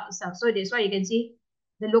Starbucks itself. So that's why you can see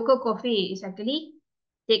the local coffee is actually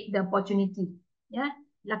take the opportunity. Yeah,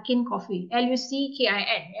 Luckin coffee, Luckin.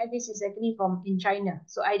 Yeah, this is actually from in China.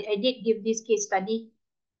 So I did give this case study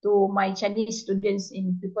to my Chinese students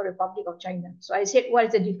in People's Republic of China. So I said, what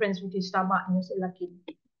is the difference between Starbucks and Luckin?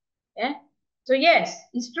 Yeah. So yes,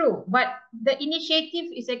 it's true. But the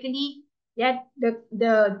initiative is actually, yeah, the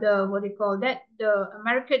what do you call that? The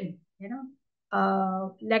American,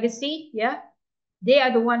 legacy, yeah. They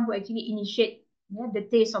are the one who actually initiate, yeah, the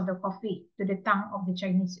taste of the coffee to the tongue of the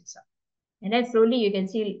Chinese itself. And then slowly you can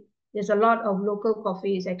see there's a lot of local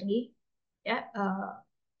coffees actually, yeah,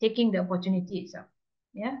 taking the opportunity itself.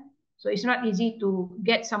 Yeah. So it's not easy to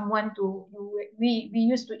get someone to, we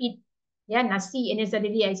used to eat, yeah, nasi, and then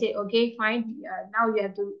suddenly I said, okay, fine, now you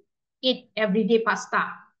have to eat everyday pasta,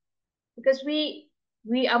 because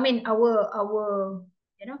our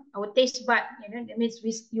our taste bud, that means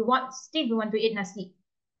we want to eat nasi.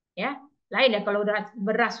 Yeah. Lain lah kalau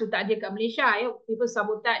beras tu tak ada kat Malaysia, ya. People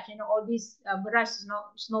sabotage, all this beras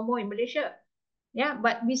is no more in Malaysia. Yeah,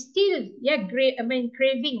 but we still,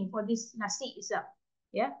 craving for this nasi itself.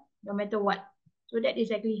 Yeah, no matter what. So that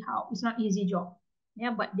is exactly how. It's not easy job.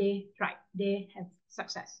 Yeah, but they tried. They have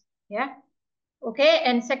success. Yeah. Okay,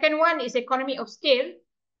 and second one is economy of scale.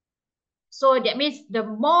 So that means the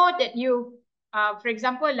more that you, for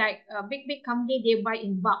example, like a big company, they buy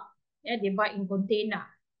in bulk. Yeah, they buy in container.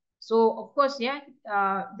 So of course,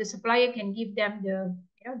 the supplier can give them the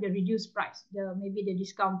reduced price, maybe the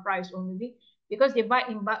discount price, or maybe because they buy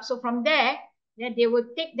in bulk. So from there, they will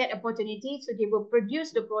take that opportunity. So they will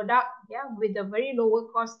produce the product, with a very lower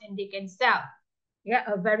cost, and they can sell,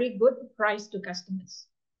 a very good price to customers.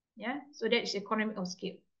 Yeah, so that is economy of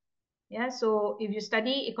scale. Yeah, so if you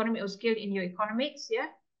study economy of scale in your economics,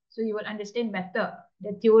 so you will understand better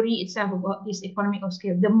the theory itself about this economy of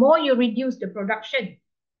scale. The more you reduce the production,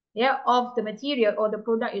 of the material or the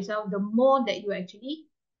product itself, the more that you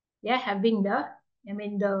actually, having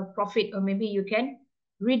the profit, or maybe you can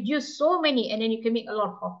reduce so many, and then you can make a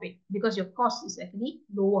lot of profit because your cost is actually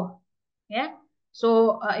lower. Yeah.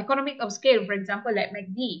 So economic of scale, for example, like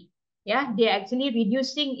MACD, they're actually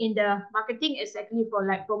reducing in the marketing exactly for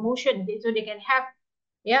like promotion. So they can have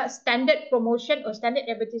standard promotion or standard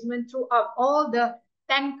advertisement throughout all the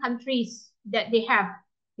 10 countries that they have,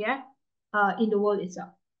 in the world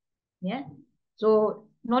itself. Yeah. So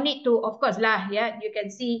no need to, of course lah, you can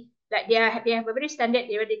see like they have a very standard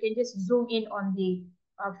area. They can just zoom in on the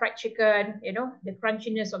fried chicken, the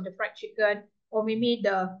crunchiness of the fried chicken, or maybe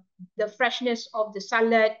the freshness of the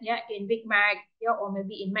salad, in Big Mac, or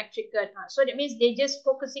maybe in Mac chicken. So that means they just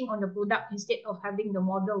focusing on the product instead of having the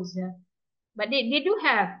models. But they do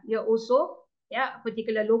have also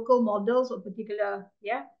particular local models, or particular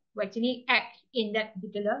who actually act in that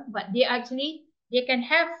particular, but they can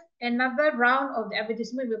have another round of the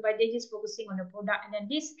advertisement whereby they're just focusing on the product, and then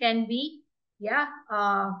this can be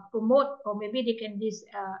promote, or maybe they can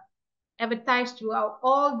advertise throughout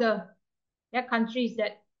all the countries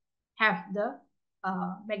that have the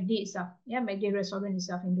MACD itself, MACD restaurant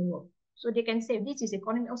itself in the world. So they can say this is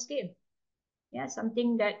economy of scale.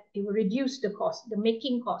 Something that it will reduce the cost, the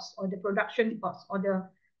making cost, or the production cost, or the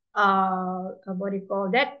what do you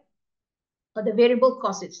call that, or the variable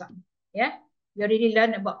cost itself. We already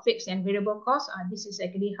learned about fixed and variable cost. This is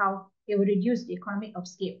actually how it will reduce the economy of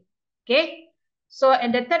scale. Okay, so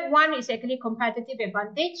and the third one is actually competitive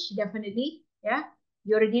advantage. Definitely,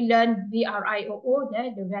 you already learned VRIOO,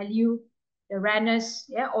 the value, the rareness,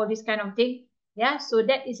 all this kind of thing. So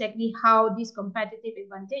that is actually how this competitive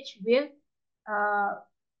advantage will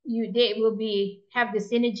they will have the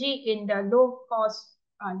synergy in the low cost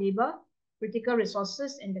labor, critical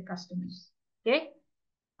resources, and the customers. Okay.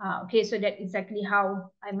 Okay, so that is exactly how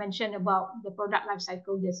I mentioned about the product life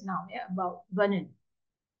cycle just now, about Vernon.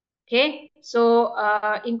 Okay, so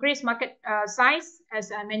increase market size,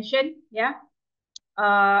 as I mentioned,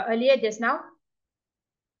 earlier just now.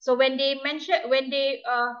 So when they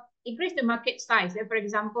increase the market size, for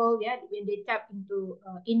example, when they tap into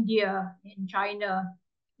India and China,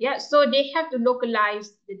 so they have to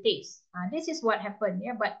localize the taste. This is what happened,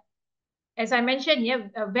 but as I mentioned,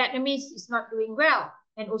 Vietnamese is not doing well.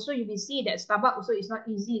 And also you will see that Starbucks also is not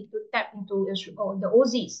easy to tap into the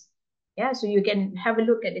Aussies. So you can have a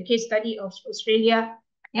look at the case study of Australia,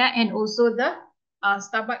 and also the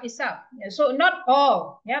Starbucks itself. So not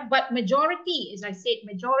all, but majority, as I said,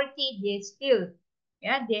 majority, they still,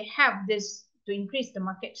 they have this to increase the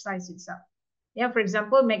market size itself. For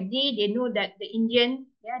example, MACD, they know that the Indian,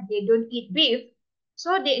 they don't eat beef.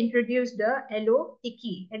 So they introduced the Hello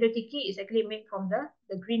Tiki. Hello Tiki is actually made from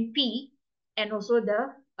the green pea and also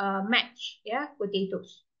the mashed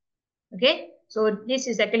potatoes. Okay, so this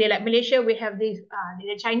is actually like Malaysia. We have this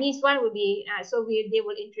the Chinese one will be they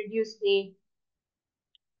will introduce the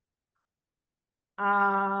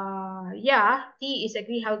tea is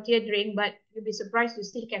actually healthier drink, but you'll be surprised to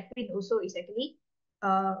see caffeine also is actually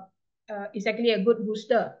a good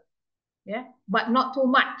booster. But not too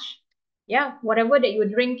much. Whatever that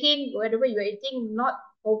you're drinking, whatever you're eating, not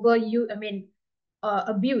over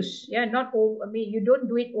abuse. Not over, you don't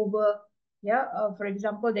do it over. For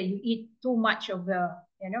example, that you eat too much of the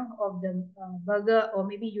burger, or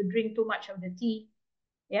maybe you drink too much of the tea,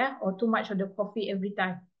 or too much of the coffee every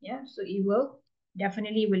time. So it will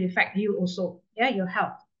definitely will affect you also, your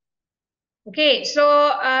health. Okay, so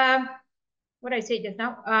what I said just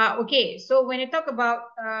now. Okay, so when you talk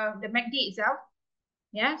about the MACD itself,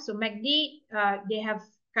 so MACD, they have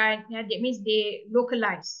that means they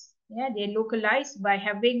localize. They localize by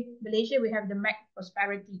having Malaysia, we have the MAC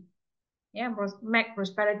Prosperity. Yeah, Mac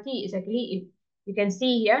Prosperity is actually, if you can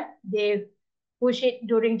see here, they push it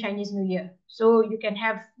during Chinese New Year. So you can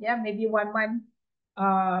have, yeah, maybe 1 month,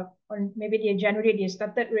 on maybe the January, they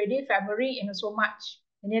started already, February, and also March.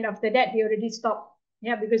 And then after that, they already stop.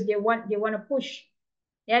 Yeah, because they want to push,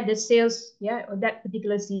 yeah, the sales, yeah, of that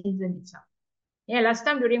particular season itself. Yeah, last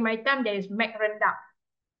time during my time, there is Mac Rendang.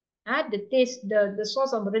 The taste, the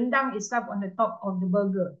sauce of rendang itself on the top of the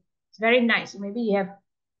burger. It's very nice. Maybe you have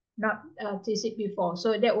not tasted before.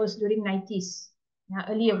 So that was during 90s,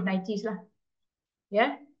 early of 90s lah.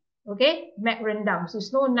 Yeah. Okay, Mac rendang. So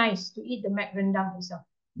it's so nice to eat the Mac rendang itself.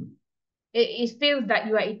 It feels that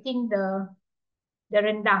you are eating the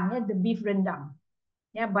rendang, yeah, the beef rendang,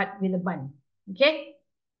 yeah, but with a bun. Okay.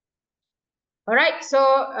 All right. So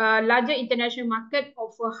larger international market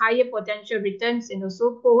offer higher potential returns and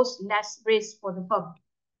also pose less risk for the firm.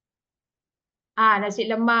 Nasi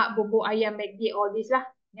lemak, bubur ayam, McD, all this lah.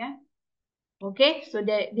 Yeah. Okay, so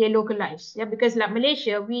they localize. Yeah, because like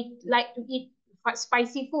Malaysia, we like to eat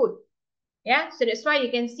spicy food. Yeah, so that's why you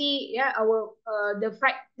can see, yeah, our the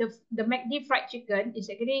McD fried chicken is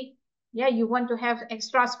actually, yeah, you want to have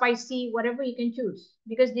extra spicy, whatever you can choose,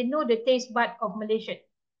 because they know the taste bud of Malaysian.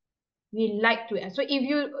 We like to. So if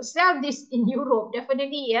you sell this in Europe,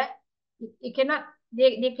 definitely, yeah, it cannot,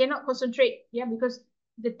 they cannot concentrate, yeah, because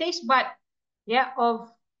the taste bud, yeah,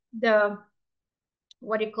 of the,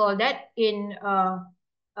 what do you call that, in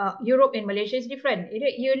Europe and Malaysia is different.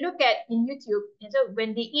 You look at in YouTube, and so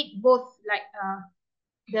when they eat both, like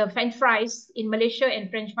the French fries in Malaysia and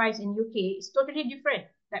French fries in UK, it's totally different.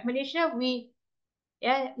 Like Malaysia,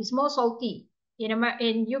 yeah, it's more salty.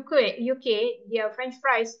 In UK, their French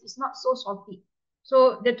fries is not so salty.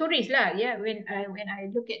 So the tourists lah, yeah, when I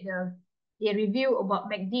look at the review about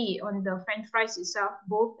McD on the French fries itself,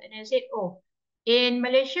 both, and I said, oh, in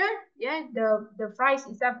Malaysia, yeah, the fries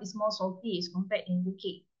itself is more salty as compared in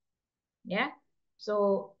UK. Yeah.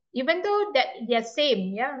 So even though that they're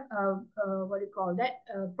same, yeah, what do you call that,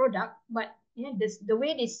 product, but yeah, the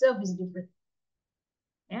way they serve is different.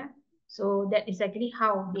 Yeah. So that is actually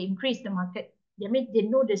how they increase the market. They mean they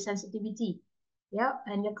know the sensitivity, yeah,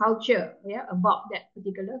 and the culture, yeah, about that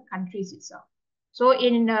particular countries itself. So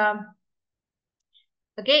in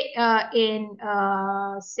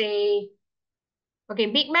say, okay,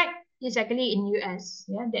 Big Mac is actually in US,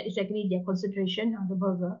 yeah, that is actually their concentration on the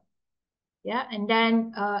burger, yeah, and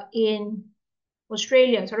then in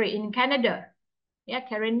Australia, sorry, in Canada, yeah,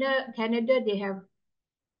 Canada, they have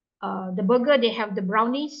the burger, they have the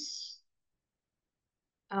brownies.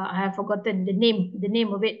 I have forgotten the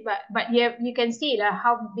name of it, but yeah, you can see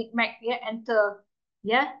how Big Mac, yeah, enter,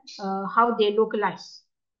 yeah, how they localize.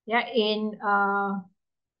 Yeah, in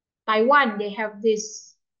Taiwan, they have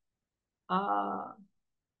this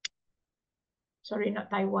sorry, not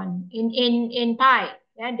Taiwan. In Thai,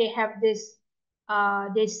 yeah, they have this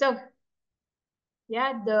they serve,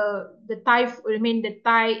 yeah, the Thai, I mean the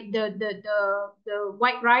Thai, the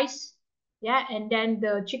white rice, yeah, and then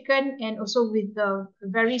the chicken, and also with the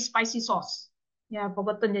very spicy sauce. Yeah, I've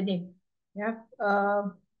forgotten the name. Yeah,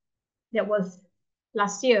 that was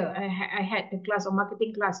last year. I had the class of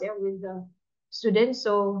marketing class, yeah, with the students.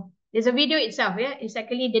 So there's a video itself, yeah. It's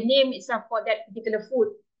actually the name itself for that particular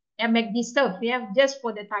food. And make this stuff, yeah, just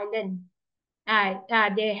for the Thailand.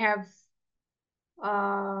 They have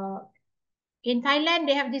uh in Thailand,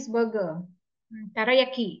 they have this burger,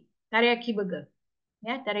 teriyaki burger.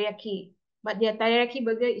 Yeah, teriyaki. But their teriyaki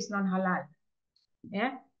burger is non-halal.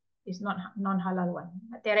 Yeah, it's not non-halal one.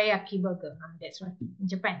 Teriyaki burger. That's right. In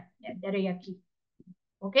Japan, yeah, teriyaki.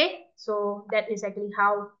 Okay, so that is actually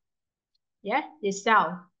how, yeah, they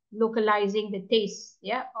sell, localizing the taste,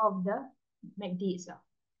 yeah, of the McD itself,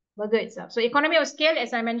 burger itself. So economy of scale,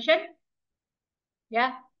 as I mentioned,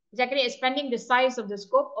 yeah, it's actually expanding the size of the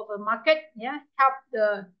scope of a market, yeah, help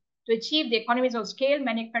to achieve the economies of scale,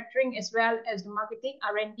 manufacturing, as well as the marketing,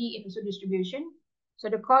 R&D, and also distribution. So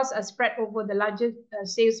the costs are spread over the larger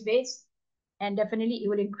sales base, and definitely it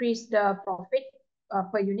will increase the profit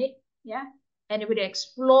per unit, yeah, and it will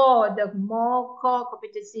explore the more core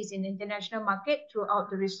competencies in the international market throughout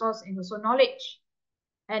the resource and also knowledge,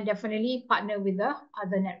 and definitely partner with the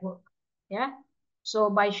other network, yeah.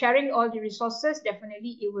 So by sharing all the resources,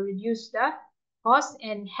 definitely it will reduce the cost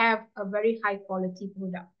and have a very high quality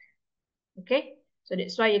product. Okay, so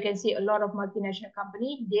that's why you can see a lot of multinational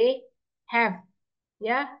company, they have,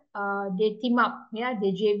 yeah, they team up, yeah,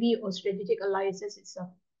 they JV or strategic alliances itself.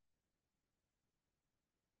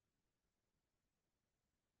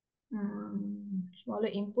 Smaller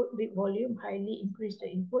input, big volume, highly increase the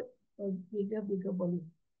input for bigger volume.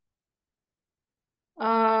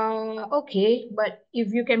 Okay, but if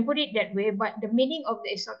you can put it that way, but the meaning of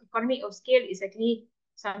the economy of scale is actually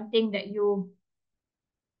something that you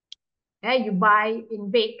buy in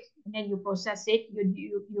big, and then you process it,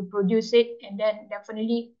 you produce it, and then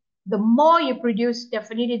definitely the more you produce,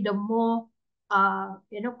 definitely the more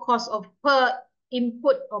cost of per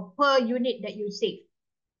input or per unit that you save.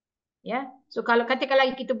 Ya, so kalau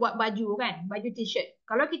katakanlah kita buat baju kan, baju t-shirt.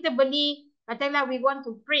 Kalau kita beli, katakanlah we want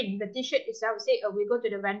to print the t-shirt itself, say we go to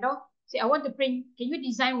the vendor, say I want to print, can you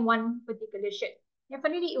design one particular shirt?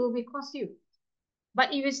 Definitely it will be cost you. But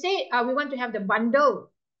if you say we want to have the bundle,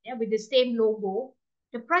 yeah, with the same logo,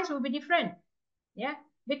 the price will be different. Yeah,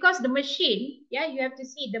 because the machine, yeah, you have to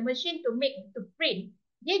see the machine to print,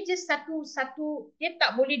 dia just satu, dia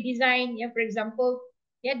tak boleh design, yeah, for example,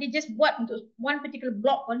 yeah, they just buat untuk one particular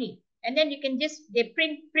block only, and then you can just they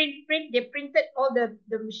print, they printed all the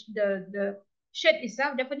shirt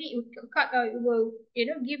itself. Definitely it will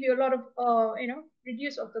give you a lot of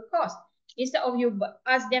reduce of the cost, instead of you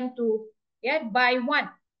ask them to buy one.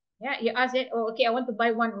 Yeah, you ask it, oh, okay, I want to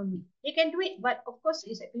buy one only. They can do it, but of course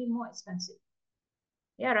it's actually more expensive.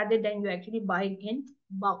 Yeah, rather than you actually buying in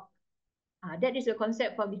bulk. That is the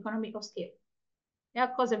concept of economic of scale.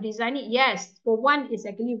 Yeah, cost of designing, yes, for one, it's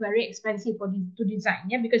actually very expensive to design,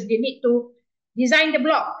 yeah, because they need to design the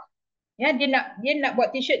block. Yeah, dia nak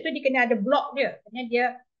buat t-shirt tu, dia kena ada block dia, and then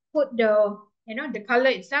dia put the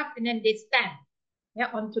color itself, and then they stand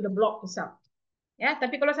onto the block itself. Yeah,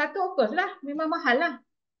 tapi kalau satu, of course lah, memang mahal lah.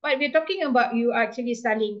 But we're talking about you actually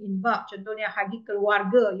selling in bulk, contohnya hari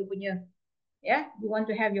keluarga you punya. Yeah, you want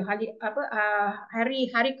to have your hari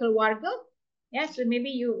keluarga, yeah, so maybe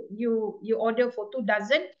you order for 2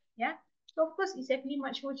 dozen, yeah, so of course it's actually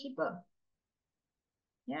much more cheaper.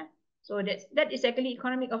 Yeah, so that is actually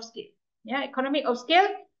economic of scale. Yeah, economic of scale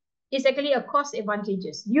is actually a cost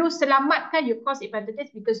advantages. You selamatkan your cost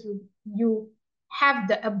advantages because you have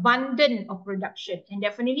the abundance of production, and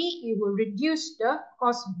definitely it will reduce the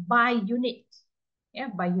cost by unit.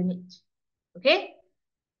 Yeah, by unit. Okay.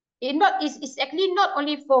 It's actually not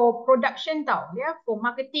only for production tau, yeah, for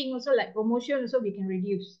marketing also, like promotion also we can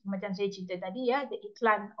reduce. Macam saya cerita tadi, ya, the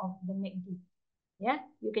iklan of the McD, yeah,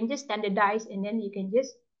 you can just standardize, and then you can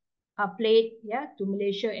just play it, yeah, to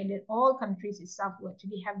Malaysia, and then all countries itself will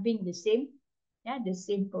actually having the same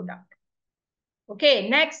product.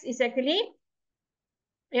 Okay, next is actually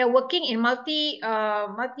working in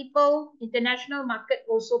multiple international market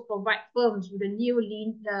also provide firms with a new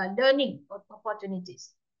learning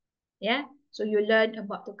opportunities. Yeah, so you learn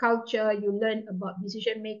about the culture, you learn about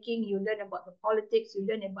decision making, you learn about the politics, you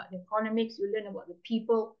learn about the economics, you learn about the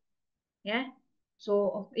people. Yeah,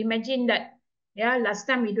 so imagine that, yeah, last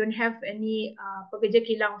time we don't have any pekerja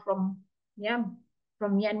kilang from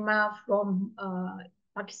Myanmar, from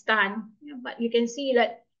Pakistan, yeah, but you can see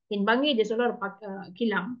that in Bangi there's a lot of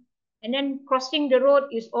kilang, and then crossing the road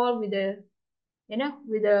is all with the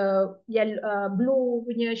with the yellow, blue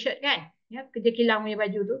punya shirt kan, yeah, kerja kilang punya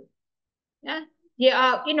baju tu. Yeah, they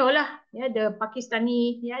are, lah, yeah, the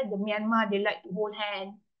Pakistani, yeah, the Myanmar, they like to hold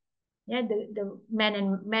hand. Yeah, the man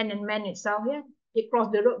itself, yeah, they cross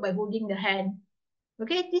the road by holding the hand.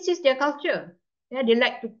 Okay, this is their culture. Yeah, they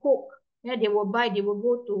like to cook. Yeah, they will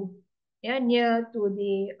go to, yeah, near to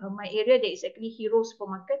the my area, there is actually Hero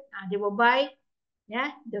supermarket. They will buy,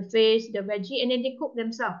 yeah, the fish, the veggie, and then they cook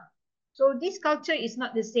themselves. So this culture is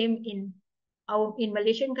not the same in our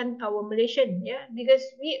Malaysian, yeah, because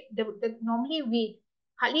normally we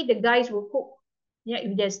hardly the guys will cook, yeah,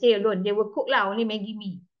 if they stay alone they will cook lah, only Maggi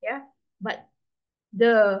mee, yeah, but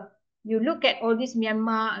you look at all this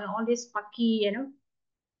Myanmar and all this Paki,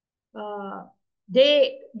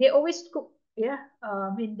 they always cook, yeah,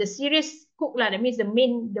 I mean the serious cook lah, that means the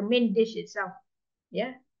main dish itself,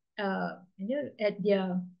 yeah, at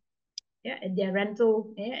their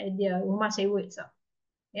rental, yeah, at their rumah sewa itself.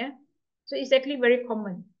 Yeah, so it's actually very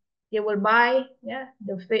common. They will buy, yeah,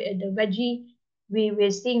 the veggie.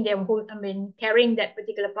 We're seeing them carrying that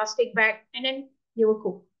particular plastic bag, and then they will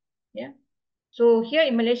cook. Yeah. So here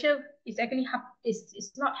in Malaysia, it's actually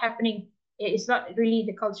it's not happening. It's not really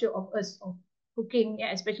the culture of us of cooking,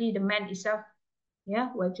 yeah, especially the man itself,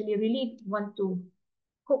 yeah, who actually really want to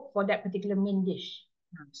cook for that particular main dish.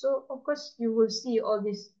 So of course you will see all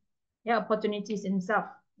these, yeah, opportunities and stuff,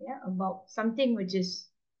 yeah, about something which is,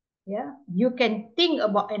 yeah, you can think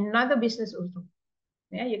about another business also.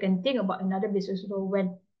 Yeah, you can think about another business also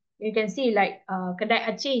when you can see like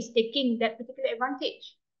Kedai Aceh is taking that particular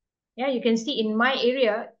advantage. Yeah, you can see in my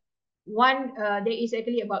area, there is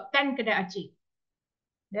actually about 10 Kedai Aceh.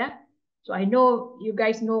 Yeah, so I know you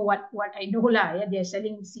guys know what I know lah. Yeah, they're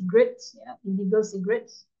selling cigarettes, yeah, illegal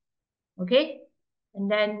cigarettes. Okay, And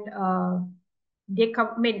then they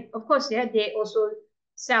come, I mean, of course, yeah, they also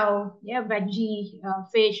sell, yeah, veggie,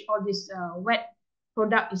 fish, all this wet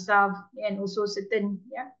product itself, and also certain,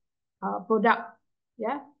 yeah, product,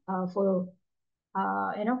 yeah, for,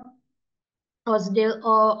 you know,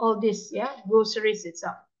 all this, yeah, groceries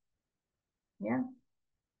itself, yeah.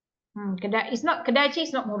 Kedai, it's not, kedai aceh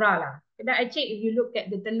is not murah lah. Kedai aceh, if you look at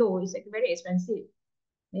the telur, it's like very expensive.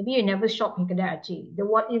 Maybe you never shop in kedai aceh. The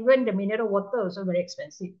what, even the mineral water also very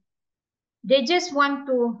expensive. They just want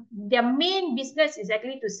to, their main business is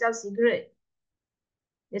actually to sell cigarette.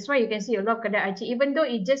 That's why you can see a lot of kedai aceh, even though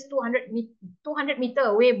it's just 200 meter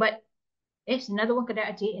away, but there's another one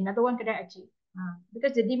kedai aceh, another one kedai aceh.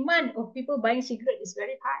 Because the demand of people buying cigarette is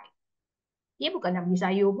very high. Dia bukan nak beli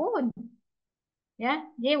sayur pun. Yeah,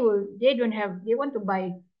 they don't have, they want to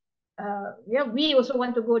buy, yeah, we also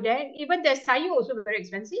want to go there. Even the sayur also very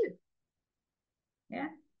expensive.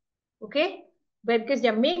 Yeah, okay. But because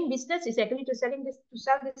their main business is actually to sell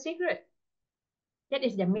the cigarette. That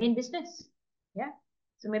is their main business. Yeah.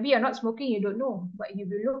 So maybe you're not smoking, you don't know. But if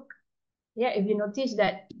you look, yeah, if you notice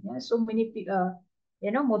that, yeah, so many people,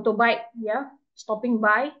 you know, motorbike, yeah, stopping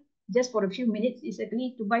by just for a few minutes is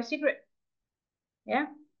actually to buy cigarette.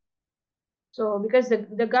 Yeah. So because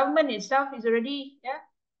the government itself is already, yeah,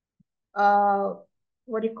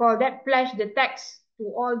 what do you call that, flash the tax to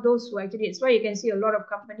all those who actually, it's why you can see a lot of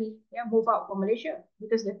companies, yeah, move out from Malaysia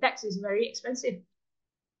because the tax is very expensive.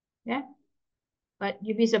 Yeah. But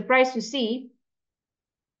you'd be surprised to see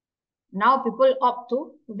now people opt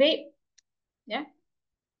to vape. Yeah.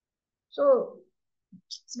 So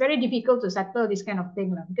it's very difficult to settle this kind of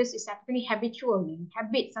thing because it's actually habitual,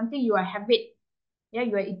 habit, something you are habit. Yeah,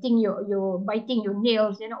 you are eating your biting your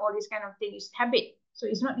nails, you know, all this kind of thing is habit. So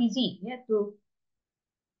it's not easy, yeah, to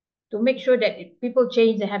make sure that people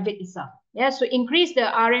change the habit itself. Yeah, so increase the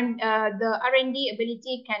R&D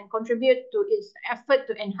ability can contribute to its effort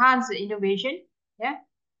to enhance the innovation. Yeah,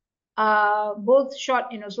 both short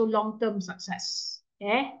and also long-term success.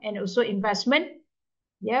 Yeah, and also investment.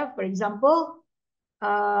 Yeah, for example,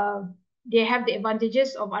 they have the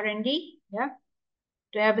advantages of R&D. Yeah,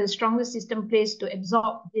 to have a stronger system placed to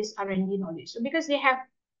absorb this R&D knowledge. So because they have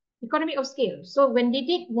economy of scale. So when they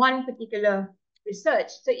did one particular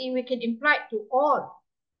research, so we can apply it to all.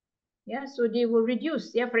 Yeah, so they will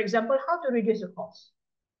reduce. Yeah, for example, how to reduce the cost.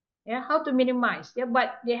 Yeah, how to minimize. Yeah,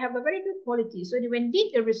 but they have a very good quality. So when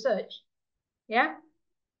they did the research, yeah,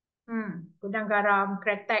 gudang garam,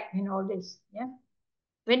 kretek, and all this. Yeah,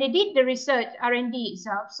 when they did the research R&D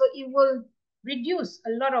itself, so it will reduce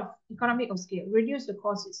a lot of economy of scale, reduce the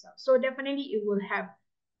cost itself. So definitely it will have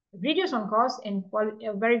reduce on cost and quality,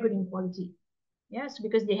 very good in quality. Yes,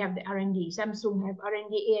 because they have the R&D. Samsung have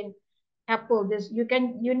R&D and Apple. This you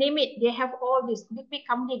name it. They have all this big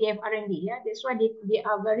company. They have R&D. Yeah, that's why they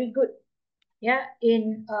are very good. Yeah,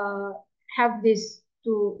 in have this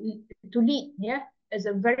to lead. Yeah, as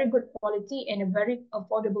a very good quality and a very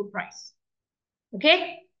affordable price.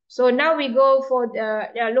 Okay, so now we go for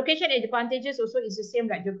the location advantages. Also is the same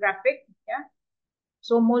like geographic. Yeah,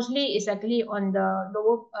 so mostly it's actually on the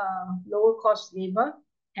lower cost labor,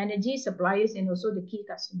 energy suppliers, and also the key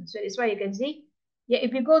customers. So that's why you can see, yeah,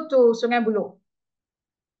 if you go to Sungai Buloh,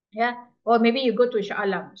 yeah, or maybe you go to Shah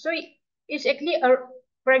Alam. So it's actually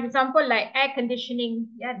for example, like air conditioning,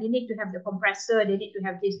 yeah, they need to have the compressor, they need to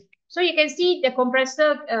have this. So you can see the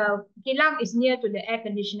compressor kilang is near to the air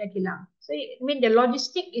conditioner kilang. So I mean the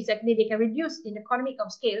logistic is actually they can reduce in economic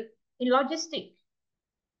of scale in logistic.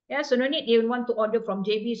 Yeah, so no need they want to order from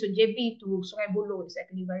JB. So JB to Sungai Buloh is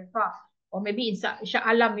actually very far. Or maybe in Shah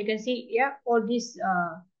Alam, you can see, yeah, all these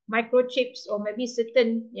microchips or maybe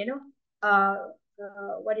certain, you know,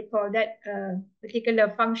 what do you call that,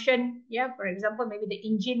 particular function. Yeah, for example, maybe the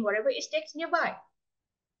engine, whatever, it takes nearby.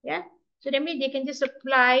 Yeah, so that means they can just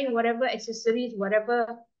supply whatever accessories, whatever,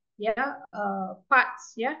 yeah,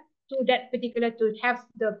 parts, yeah, to that particular, to have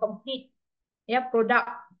the complete, yeah, product.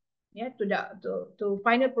 Yeah, to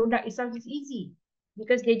final product itself is easy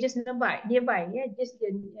because they just nearby, yeah, just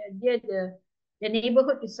the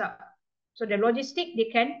neighborhood itself. So the logistic, they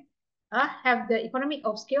can have the economic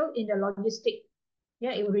of scale in the logistic.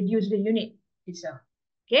 Yeah, it will reduce the unit itself.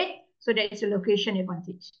 Okay, so that is a location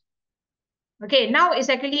advantage. Okay, now it's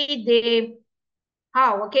actually the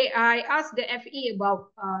how. Okay, I asked the FE about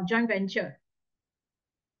joint venture.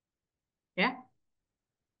 Yeah,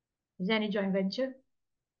 is there any joint venture?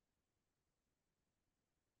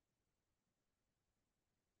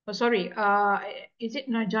 Oh, sorry. Is it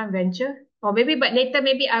not joint venture? Or maybe, but later,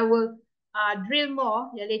 maybe I will drill more,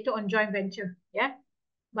 yeah, later on joint venture. Yeah.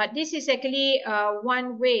 But this is actually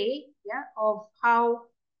one way, yeah, of how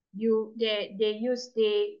they use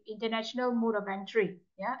the international mode of entry,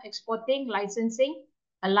 yeah, exporting, licensing,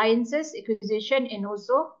 alliances, acquisition, and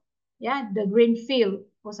also, yeah, the greenfield,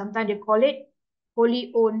 or sometimes they call it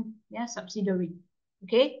wholly owned, yeah, subsidiary.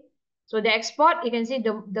 Okay, so the export, you can see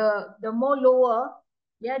the more lower,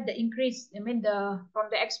 yeah, the increase, I mean from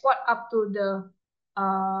the export up to the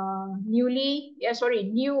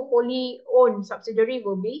new wholly owned subsidiary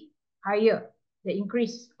will be higher. The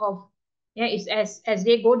increase of, yeah, is as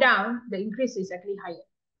they go down, the increase is actually higher.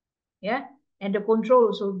 Yeah, and the control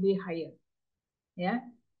also will be higher. Yeah,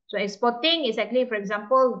 so exporting is actually, for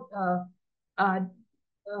example,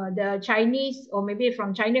 the Chinese, or maybe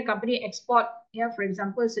from China company export, yeah, for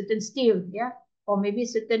example, certain steel, yeah, or maybe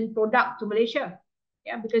certain product to Malaysia,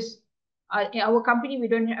 yeah, because in our company we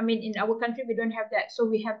don't, I mean in our country we don't have that, so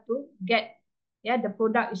we have to get, yeah, the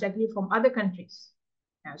product is actually from other countries,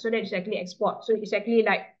 yeah, so that is actually export. So it's actually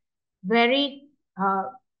like very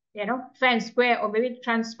fair and square, or maybe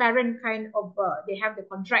transparent kind of, they have the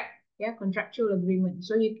contract, yeah, contractual agreement.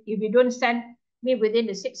 So if you don't send me within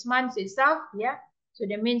the 6 months itself, yeah, so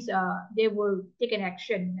that means they will take an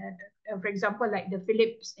action. For example, like the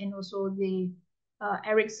Philips and also the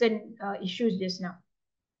Ericsson issues just now.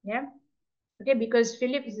 Yeah. Okay, because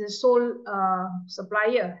Philips is the sole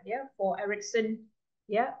supplier, yeah, for Ericsson,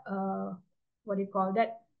 yeah, what do you call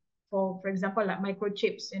that? For example, like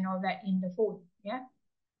microchips and all that in the phone. Yeah.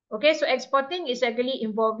 Okay, so exporting is actually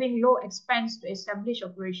involving low expense to establish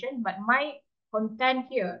operation, but my content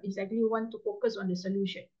here is actually want to focus on the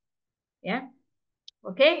solution. Yeah.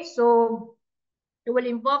 Okay, so it will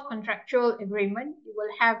involve contractual agreement. It will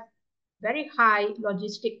have very high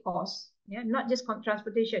logistic costs. Yeah, not just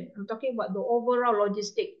transportation. I'm talking about the overall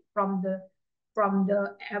logistic from the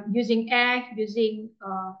using air, using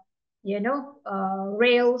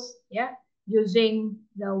rails. Yeah, using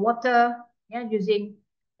the water. Yeah, using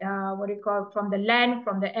what do you call, from the land,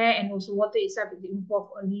 from the air, and also water itself. It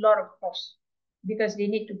involves a lot of costs because they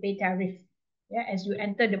need to pay tariff. Yeah, as you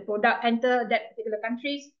enter that particular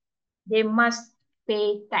countries, they must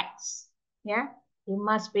pay tax. Yeah, they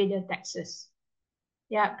must pay the taxes.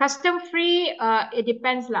 Yeah, custom free, it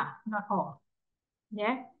depends lah, not all.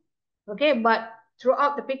 Yeah, okay, but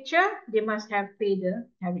throughout the picture, they must have paid the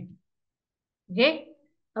tariff. Okay,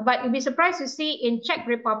 but you'll be surprised to see in Czech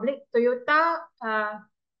Republic, Hyundai,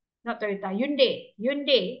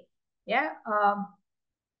 yeah,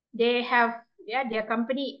 they have, yeah, their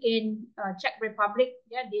company in Czech Republic,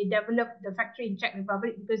 yeah, they developed the factory in Czech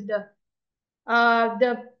Republic because the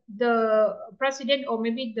president, or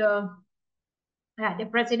maybe the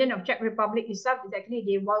president of Czech Republic itself is actually,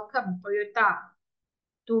 they welcome Toyota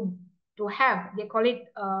to have, they call it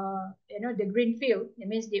the greenfield. It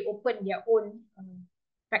means they open their own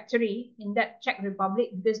factory in that Czech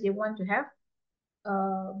Republic because they want to have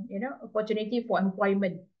opportunity for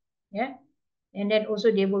employment. Yeah, and then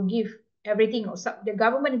also they will give everything, or the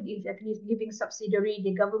government is actually giving subsidiary,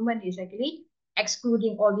 the government is actually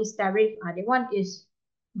excluding all this tariff. They want is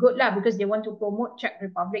good lah, because they want to promote Czech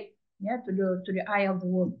Republic, yeah, to the eye of the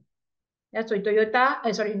world. Yeah, so Hyundai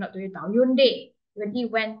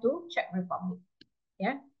went to Czech Republic.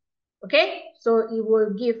 Yeah, okay, so it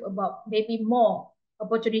will give about maybe more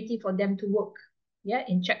opportunity for them to work, yeah,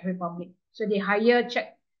 in Czech Republic. So they hire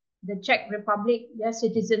the Czech Republic, their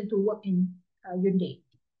citizen, to work in Hyundai.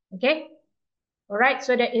 Okay, all right,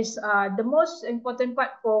 so that is the most important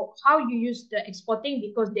part for how you use the exporting,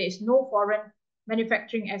 because there is no foreign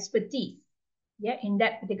manufacturing expertise, yeah, in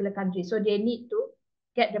that particular country. So they need to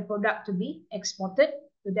get the product to be exported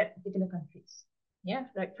to that particular countries. Yeah,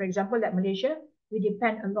 like for example, like Malaysia, we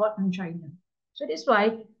depend a lot on China. So that's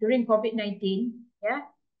why during COVID-19, yeah,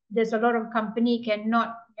 there's a lot of company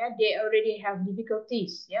cannot, yeah, they already have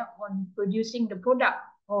difficulties, yeah, on producing the product,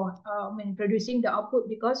 or producing the output,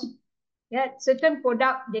 because yeah, certain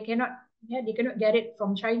product they cannot get it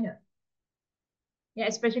from China. Yeah,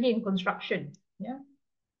 especially in construction. Yeah,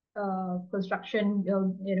 construction,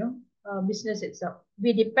 business itself.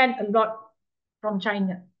 We depend a lot from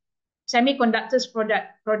China. Semiconductors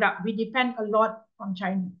product, we depend a lot from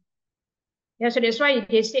China. Yeah, so that's why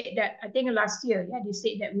they said that, I think last year, yeah, they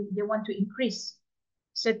said that they want to increase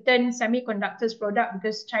certain semiconductors product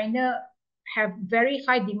because China have very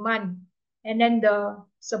high demand, and then the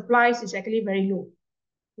supplies is actually very low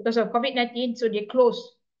because of COVID-19. So they closed,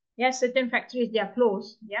 yeah, certain factories, they are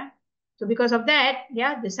closed. Yeah, so because of that,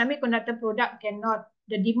 yeah, the semiconductor product cannot,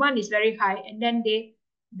 the demand is very high, and then the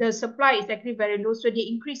supply is actually very low, so they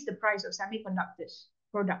increase the price of semiconductors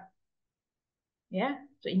product. Yeah,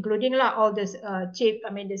 so including all this chip,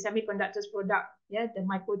 the semiconductors product, yeah, the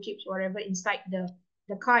microchips, whatever inside the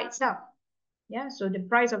car itself. Yeah, so the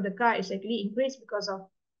price of the car is actually increased because of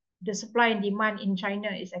the supply and demand in China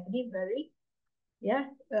is actually very,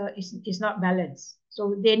 is not balanced.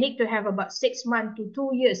 So they need to have about 6 months to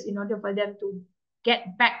 2 years in order for them to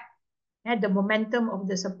get back the momentum of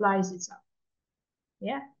the supplies itself.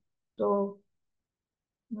 Yeah, so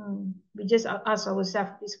we just ask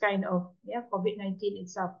ourselves this kind of COVID-19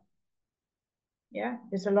 itself. Yeah,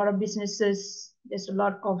 there's a lot of businesses, there's a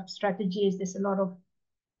lot of strategies, there's a lot of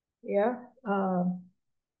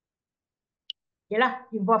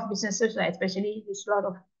involved businesses, especially there's a lot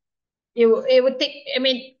of it would take, I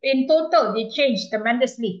mean, in total they changed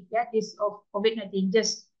tremendously, this of COVID-19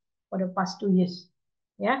 just for the past 2 years.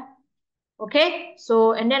 Yeah. Okay,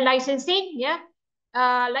 so and then licensing,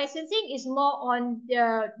 licensing is more on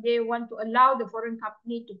they want to allow the foreign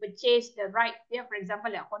company to purchase the right, for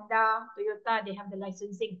example, like Honda, Toyota, they have the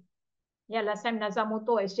licensing. Yeah, last time Naza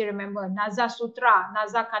Moto, I still remember, Naza Sutra,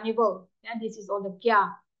 Naza Carnival, this is all the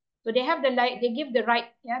Kia. So they have they give the right,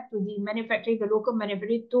 to the manufacturing, the local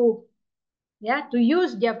manufacturer to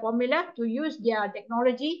use their formula, to use their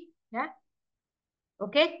technology,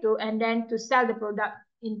 okay, and then to sell the product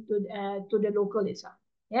into to the local itself.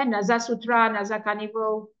 Naza Sutra, Naza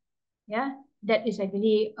Carnival, that is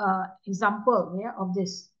actually example of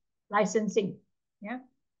this licensing.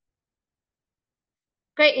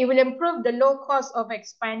 Okay, it will improve the low cost of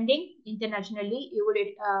expanding internationally. It will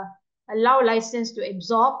allow license to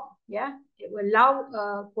absorb. It will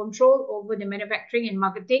allow control over the manufacturing and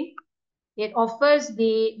marketing. It offers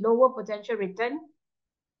the lower potential return.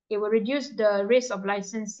 It will reduce the risk of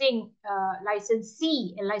licensing.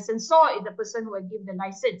 Licensee and licensor is the person who will give the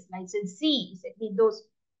license. Licensee is actually those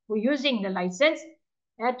who are using the license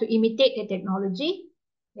to imitate the technology.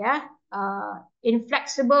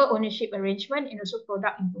 Inflexible ownership arrangement and also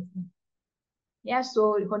product improvement.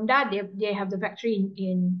 So Honda, they have the factory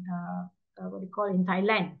in what they call in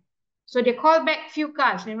Thailand. So they call back few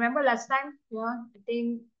cars. Remember last time, I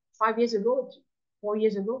think 5 years ago, 4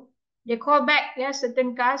 years ago, they call back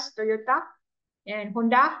certain cars, Toyota and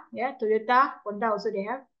Honda, Toyota, Honda also they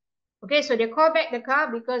have. Okay, so they call back the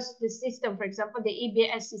car because the system, for example, the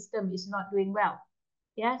ABS system is not doing well.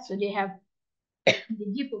 So they have,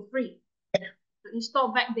 they give for free to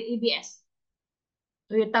install back the ABS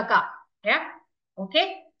Toyota car.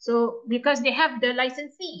 Okay, so because they have the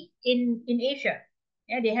licensee in Asia,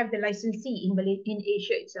 they have the licensee in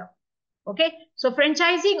Asia itself. Okay, so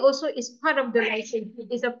franchising also is part of the licensing.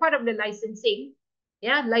 It is a part of the licensing.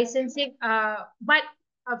 Licensing. But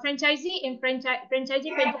franchising and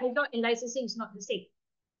franchising and licensing is not the same.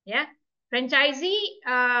 Franchising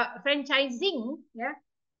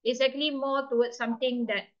is actually more towards something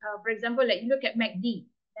that, for example, like you look at McD.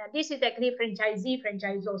 This is actually franchisee,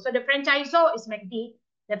 franchisor. So the franchisor is McD.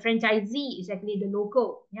 The franchisee is actually the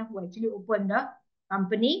local, who actually opened the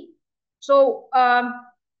company. So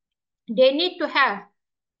they need to have,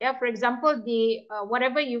 for example, the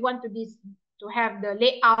whatever you want to have the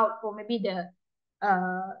layout or maybe the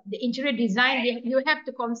interior design. You have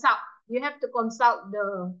to consult. You have to consult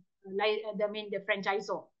the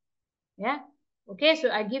franchisor. Okay, so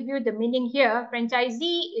I give you the meaning here.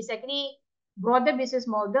 Franchisee is actually broader business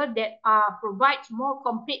model that provides more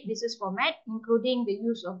complete business format, including the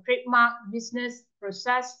use of trademark, business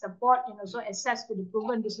process, support, and also access to the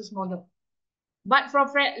proven business model. But for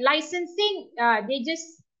licensing, they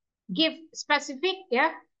just give specific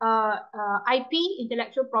IP,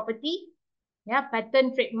 intellectual property,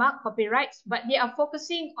 patent, trademark, copyrights, but they are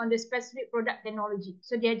focusing on the specific product technology.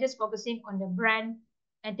 So they are just focusing on the brand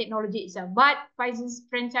and technology itself. But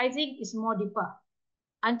franchising is more deeper.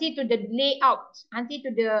 Until to the layout, until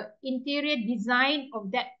to the interior design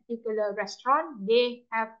of that particular restaurant, they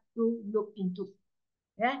have to look into.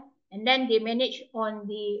 And then they manage on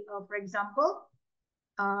the, for example,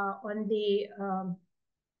 on the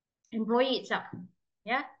employee itself.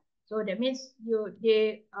 So that means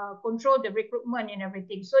they control the recruitment and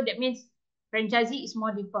everything. So that means franchisee is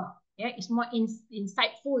more deeper. It's more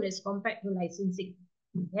insightful as compared to licensing.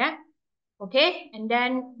 Okay, and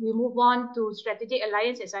then we move on to strategic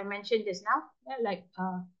alliance, as I mentioned just now. Like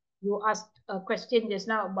you asked a question just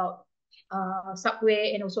now about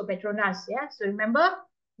Subway and also Petronas. So remember,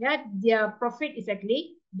 their profit is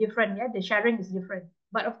actually different. The sharing is different.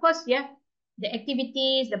 But of course, the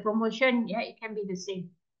activities, the promotion, it can be the same.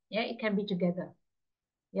 It can be together.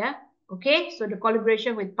 Okay, so the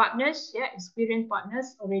collaboration with partners, experienced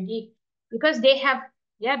partners already, because they have,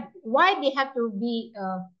 why they have to be,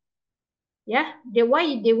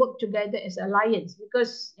 why they work together as alliance?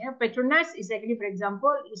 Because Petronas is actually, for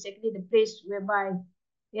example, is actually the place whereby,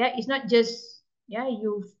 it's not just Yeah,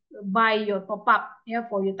 you buy your top up, yeah,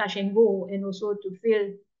 for your touch and go, and also to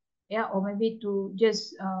fill, yeah, or maybe to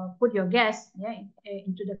just put your gas, yeah,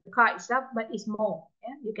 into the car itself, but it's more.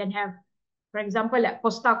 Yeah, you can have, for example, like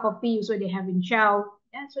Costa Coffee, so they have in Shell.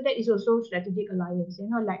 Yeah, so that is also strategic alliance. You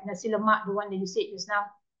know, like nasi lemak, the one that you said just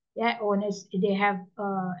now. Yeah, or they have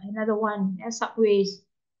another one, yeah, Subways.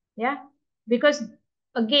 Yeah, because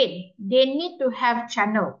again, they need to have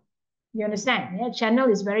channel. You understand? Yeah,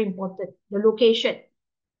 channel is very important. The location.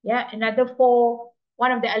 Yeah, another four,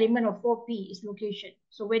 one of the element of 4P is location.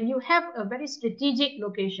 So when you have a very strategic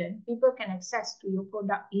location, people can access to your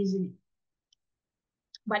product easily.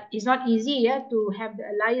 But it's not easy, yeah, to have the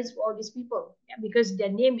alliance for all these people, yeah, because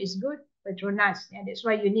their name is good, Petronas. Yeah, that's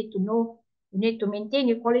why you need to know, you need to maintain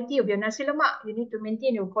your quality of your nasi lemak. You need to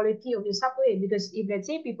maintain your quality of your Subway, because if let's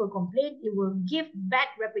say people complain, it will give bad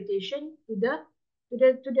reputation to the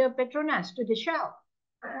Petronas, to the Shell,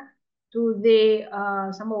 to the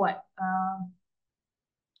some what,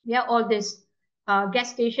 yeah, all this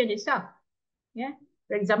gas station itself. Yeah,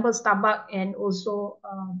 for example, Starbucks and also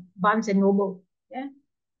Barnes and Noble. Yeah,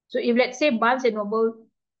 so if let's say Barnes and Noble,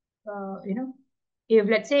 you know, if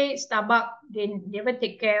let's say Starbucks, they never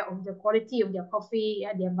take care of the quality of their coffee,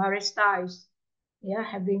 yeah, their barista is, yeah,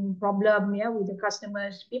 having problem, yeah, with the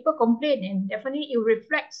customers, people complain, and definitely it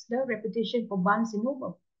reflects the reputation for Barnes and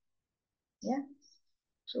Noble. Yeah,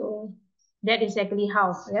 so that is exactly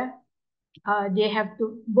how, yeah, they have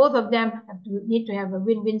to, both of them have to need to have a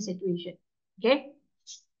win-win situation. Okay.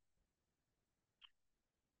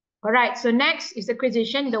 All right. So next is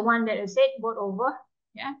acquisition, the one that I said bought over.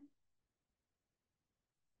 Yeah.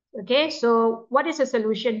 Okay. So what is the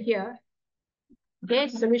solution here? Okay.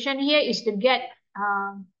 Solution here is to get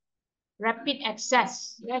rapid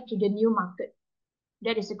access, yeah, to the new market.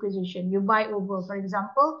 That is acquisition. You buy over, for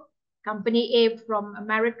example, company A from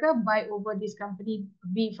America buy over this company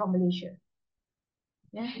B from Malaysia.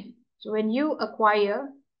 Yeah. So when you acquire,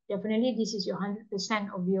 definitely this is your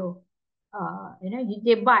 100% of your, you know,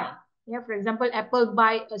 they buy. Yeah. For example, Apple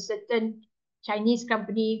buy a certain Chinese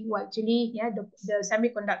company who actually, yeah, the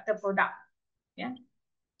semiconductor product. Yeah.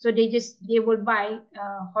 So they will buy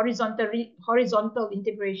horizontal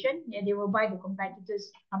integration. Yeah. They will buy the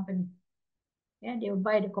competitors company. Yeah. They will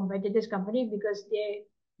buy the competitors company because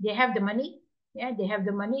they have the money. Yeah. They have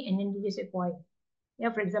the money, and then they just acquire.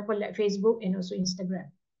 Yeah. For example, like Facebook and also Instagram.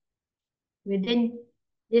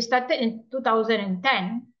 They started in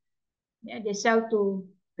 2010. Yeah, they sell to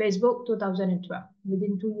Facebook 2012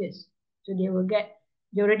 within 2 years. So they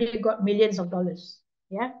already got millions of dollars.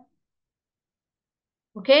 Yeah.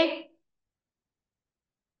 Okay.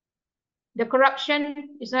 The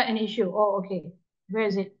corruption is not an issue. Oh, okay. Where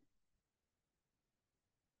is it?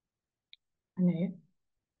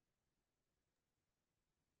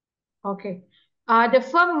 Okay. The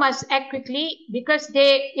firm must act quickly because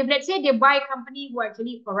if let's say they buy a company who are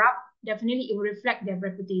actually corrupt, definitely it will reflect their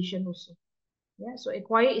reputation also. Yeah. So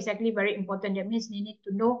acquire is actually very important. That means they need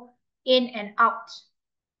to know in and out.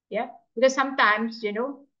 Yeah. Because sometimes, you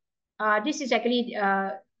know, this is actually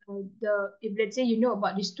if let's say you know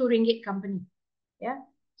about this 2 ringgit company. Yeah.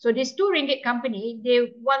 So this 2 ringgit company,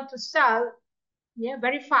 they want to sell, yeah,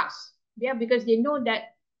 very fast. Yeah, because they know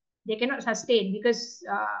that they cannot sustain because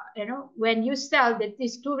you know, when you sell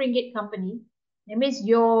this 2 ringgit company, that means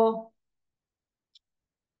you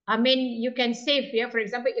can save, yeah. For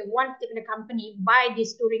example, if one particular company buy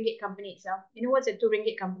this 2 ringgit company itself, you know what's a 2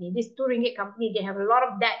 ringgit company? This 2 ringgit company, they have a lot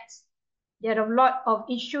of debts. There are a lot of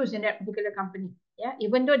issues in that particular company. Yeah,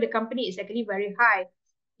 even though the company is actually very high,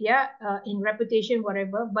 yeah, in reputation,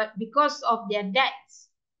 whatever, but because of their debts,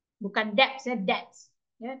 bukan debts, debts,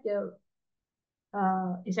 yeah,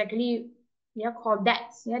 it's actually, yeah, called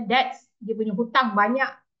debts, yeah, debts, dia punya hutang banyak,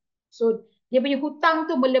 so dia punya hutang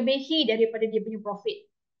tu melebihi daripada dia punya profit,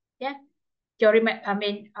 yeah.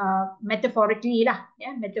 Metaphorically lah,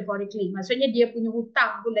 ya, metaphorically. Maksudnya dia punya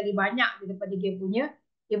hutang pun lagi banyak daripada dia punya,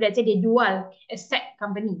 if let's say dia jual asset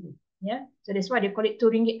company tu, ya. So that's why they call it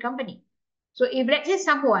 2 ringgit company. So if let's say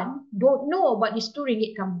someone don't know about this 2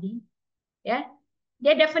 ringgit company, yeah,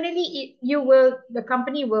 they definitely the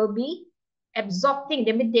company will be absorbing.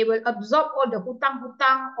 They will absorb all the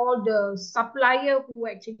hutang-hutang, all the supplier who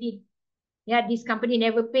actually, yeah, this company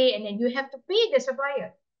never pay, and then you have to pay the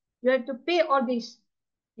supplier. You have to pay all this,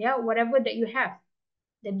 yeah, whatever that you have,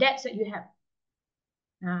 the debts that you have.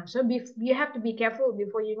 So you have to be careful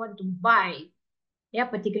before you want to buy, yeah,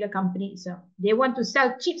 particular company itself. They want to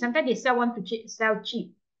sell cheap. Sometimes they want to sell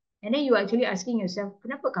cheap, and then you are actually asking yourself,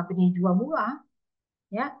 kenapa company jual murah?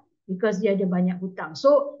 Yeah, because dia ada banyak hutang.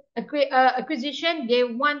 So acquisition, they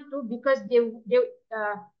want to, because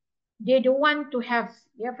they don't want to have,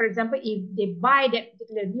 yeah, for example, if they buy that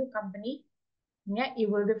particular new company, yeah, it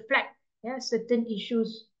will reflect, yeah, certain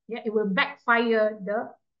issues, yeah, it will backfire the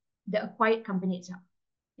acquired company itself,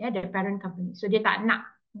 yeah, the parent company. So dia tak nak,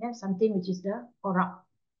 yeah, something which is the corrupt,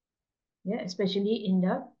 yeah, especially in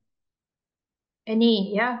the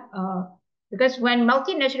any, yeah, because when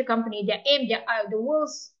multinational company, they aim, the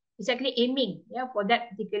world's is actually aiming, yeah, for that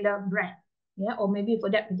particular brand, yeah, or maybe for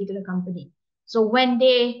that particular company. So when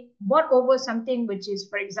they bought over something which is,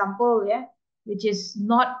 for example, yeah, which is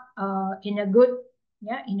not in a good,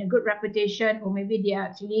 yeah, in a good reputation, or maybe they are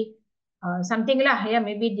actually something lah, yeah,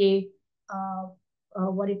 maybe they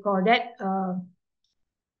what do you call that,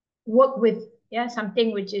 work with, yeah,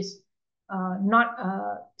 something which is not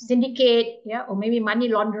syndicate, yeah, or maybe money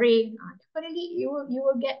laundering, definitely you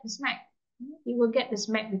will get the smack. You will get the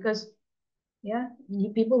smack because, yeah,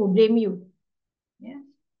 people will blame you. Yeah.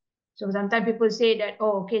 So sometimes people say that,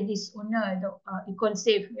 oh, okay, this owner, the Econ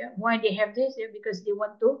Safe, yeah, why they have this? Yeah, because they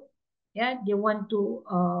want to, yeah, they want to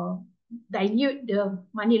dilute the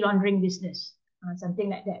money laundering business, something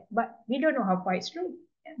like that. But we don't know how far it's true,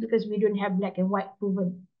 yeah, because we don't have black and white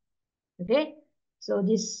proven. Okay, so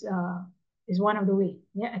this is one of the way,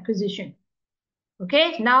 yeah, acquisition.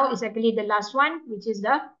 Okay, now it's actually the last one, which is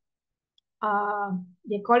the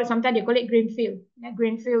they call it, sometimes they call it greenfield, yeah,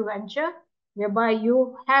 greenfield venture, whereby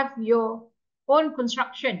you have your own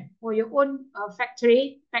construction or your own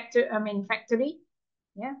factory,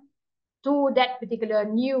 yeah, to that particular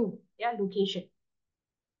new, yeah, location.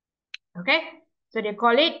 Okay, so they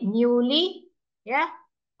call it newly, yeah,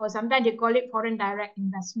 or sometimes they call it foreign direct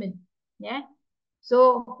investment, yeah.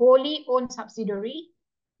 So wholly owned subsidiary,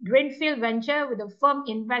 greenfield venture with the firm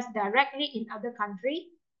invest directly in other country,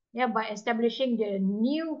 yeah, by establishing the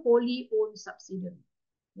new wholly owned subsidiary.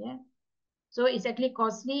 Yeah. So it's actually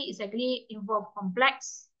costly, it's actually involve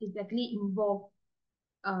complex, it's actually involve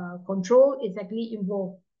control, it's actually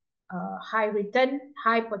involve high return,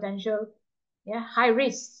 high potential, yeah, high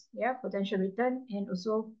risk, yeah, potential return, and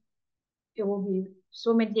also it will be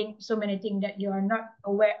so many things that you are not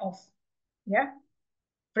aware of. Yeah.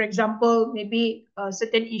 For example, maybe a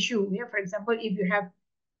certain issue, yeah, for example, if you have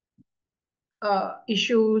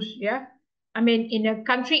issues, yeah, I mean, in a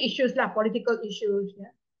country issues lah, political issues,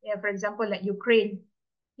 yeah, yeah, for example, like Ukraine,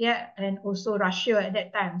 yeah, and also Russia at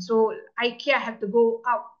that time. So IKEA have to go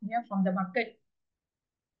out, yeah, from the market,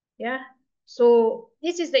 yeah. So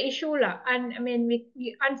this is the issue lah, and I mean,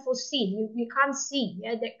 we unforeseen, we can't see,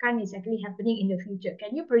 yeah, that kind is actually happening in the future.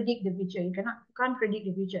 Can you predict the future? You can't predict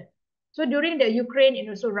the future. So during the Ukraine and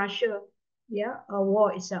also Russia, yeah,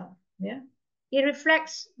 war itself, yeah, it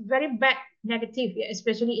reflects very bad negative, yeah,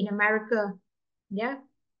 especially in America, yeah,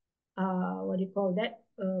 what do you call that,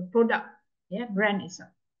 product, yeah, brand itself.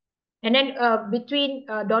 And then between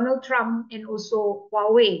Donald Trump and also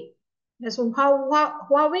Huawei. So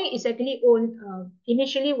Huawei is actually owned,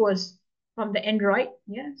 initially was from the Android,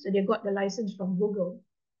 yeah, so they got the license from Google.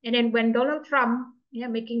 And then when Donald Trump, yeah,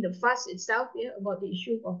 making the fuss itself, yeah, about the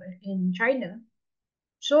issue of in China,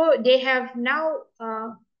 so they have now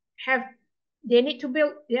they need to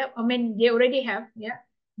build, yeah, I mean, they already have, yeah,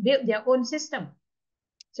 built their own system.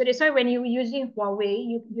 So that's why when you're using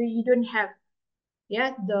Huawei, you don't have,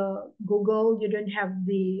 yeah, the Google, you don't have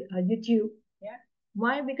the YouTube, yeah.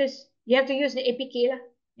 Why? Because you have to use the APK lah,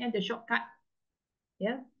 yeah, the shortcut,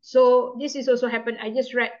 yeah. So this is also happened. I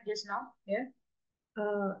just read just now, yeah.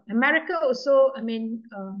 America also, I mean,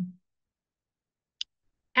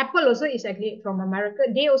 Apple also is actually from America.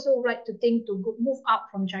 They also like to think to move out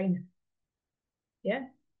from China, yeah.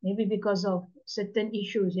 Maybe because of certain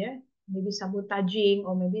issues, yeah. Maybe sabotaging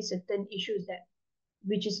or maybe certain issues that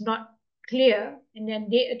which is not clear, and then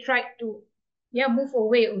they try to, yeah, move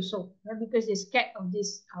away also, yeah, because they're scared of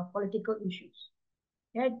these political issues.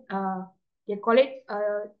 Yeah, they call it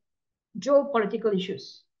geopolitical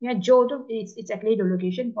issues. Yeah, geo it's actually the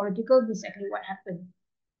location. Political is actually what happened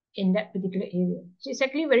in that particular area. So it's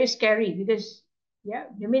actually very scary because, yeah,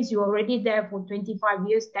 that means you're already there for 25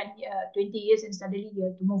 years, 20 years, and suddenly you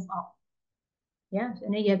have to move out. Yeah,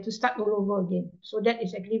 and then you have to start all over again. So that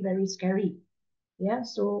is actually very scary. Yeah,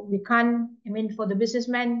 so we can't, I mean, for the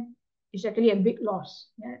businessman, it's actually a big loss,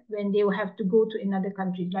 yeah, when they will have to go to another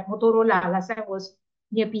country. Like Motorola, last time was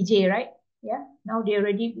near PJ, right? Yeah, now they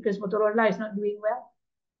already, because Motorola is not doing well.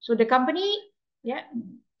 So the company, yeah,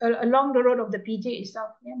 along the road of the PJ itself,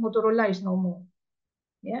 yeah, Motorola is no more.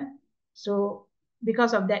 Yeah, so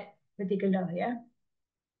because of that particular, yeah,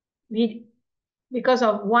 because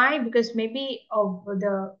of why? Because maybe of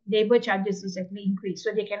the labor charges is actually increased,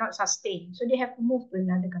 so they cannot sustain. So they have to move to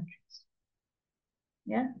another countries.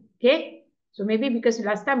 Yeah. Okay. So maybe because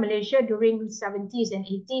last time Malaysia during 70s and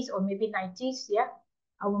 80s or maybe 90s, yeah,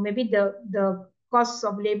 or maybe the cost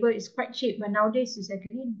of labor is quite cheap, but nowadays it's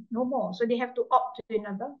actually no more. So they have to opt to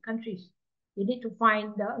another countries. They need to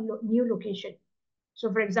find the new location.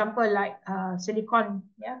 So for example, like Silicon,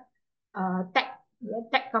 yeah,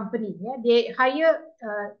 tech company, yeah, they hire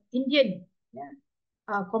Indian, yeah,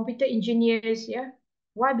 computer engineers, yeah.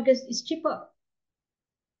 Why? Because it's cheaper.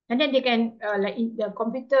 And then they can like the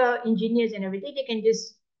computer engineers and everything, they can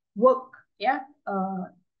just work, yeah,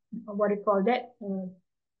 what do you call that,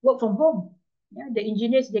 work from home. Yeah, the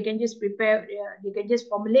engineers, they can just prepare, they can just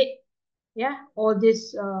formulate, yeah, all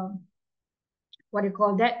this, what do you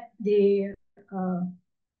call that, uh,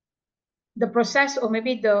 the process, or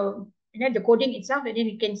maybe the coding itself, and then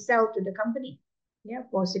you can sell to the company, yeah,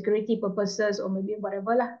 for security purposes or maybe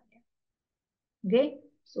whatever lah. Okay,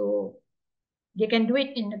 so they can do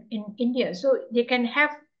it in India. So they can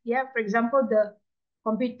have, yeah, for example, the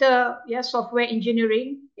computer, yeah, software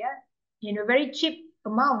engineering, yeah, in a very cheap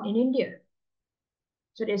amount in India.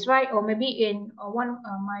 So that's why, or maybe in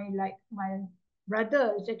my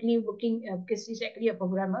brother is actually working because he's actually a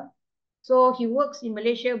programmer. So he works in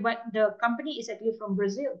Malaysia, but the company is actually from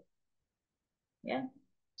Brazil. Yeah.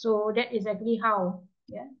 So that is actually how,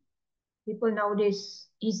 yeah, people nowadays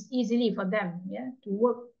is easily for them, yeah, to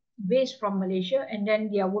work based from Malaysia, and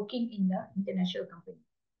then they are working in the international company.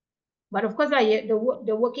 But of course,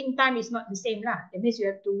 the working time is not the same lah. That means you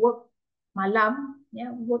have to work malam,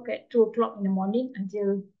 yeah, work at 2 o'clock in the morning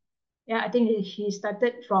until, yeah, I think he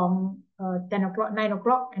started from 10 o'clock, 9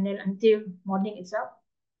 o'clock, and then until morning itself.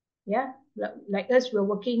 Yeah, like us, we're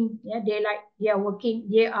working, yeah, daylight. They are working,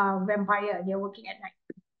 they are vampire, they are working at night.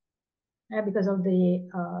 Because of the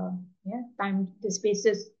time, the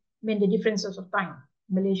spaces, I mean the differences of time,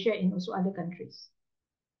 Malaysia and also other countries.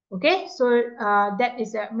 Okay, so that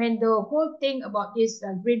is, I mean, the whole thing about this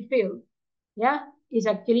greenfield, yeah, is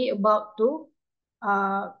actually about to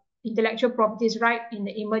intellectual properties right in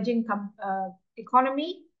the emerging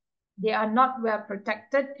economy. They are not well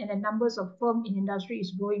protected, and the numbers of firms in industry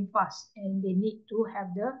is growing fast, and they need to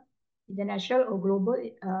have the international or global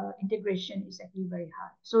integration is actually very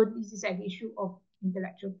hard. So this is an issue of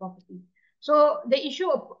intellectual property. So the issue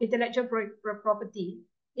of intellectual property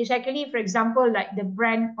is actually, for example, like the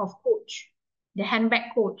brand of Coach, the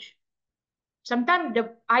handbag Coach. Sometimes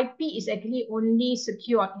the IP is actually only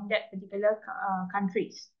secured in that particular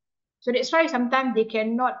countries. So that's why sometimes they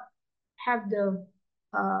cannot have the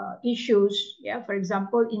issues, yeah, for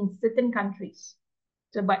example, in certain countries.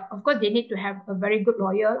 So, but of course, they need to have a very good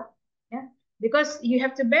lawyer, yeah, because you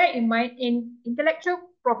have to bear in mind in intellectual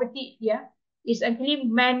property, yeah, is actually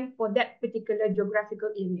meant for that particular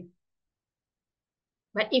geographical area.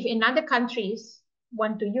 But if in other countries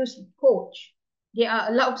want to use Coach, they are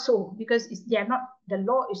allowed so, because they are not, the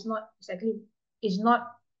law is not exactly, is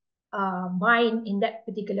not bind in that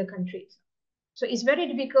particular country. So it's very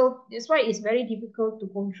difficult. That's why it's very difficult to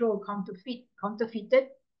control counterfeited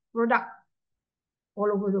product all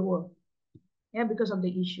over the world. Yeah, because of the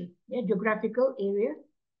issue. Yeah, geographical area,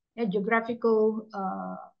 yeah, geographical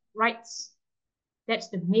rights. That's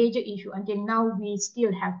the major issue. Until now, we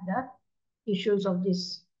still have the issues of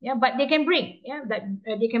this. Yeah, but they can bring, yeah, that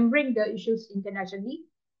they can bring the issues internationally.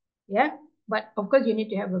 Yeah, but of course, you need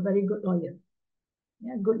to have a very good lawyer.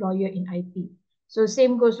 Yeah, good lawyer in IP. So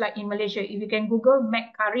same goes like in Malaysia. If you can Google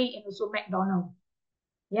McCurry and also McDonald.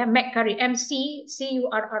 Yeah, McCurry,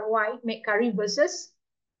 McCurry, McCurry versus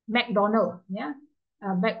McDonald. Yeah,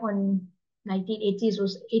 back on 1980s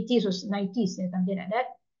was 80s was 90s and something like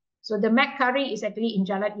that. So the McCurry is actually in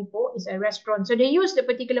Jalan Ipoh. It's a restaurant. So they use the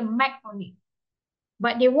particular Mac only,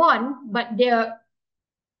 but they won. But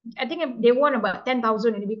I think they won about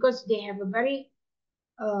 10,000 because they have a very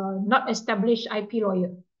not established IP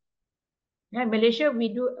lawyer. Yeah, in Malaysia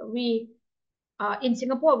in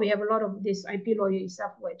Singapore we have a lot of this IP lawyer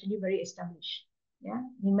itself who are actually very established. Yeah,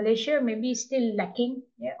 in Malaysia maybe still lacking,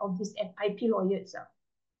 yeah, of this IP lawyer itself.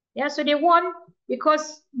 Yeah, so they won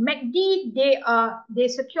because MACD they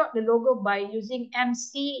secured the logo by using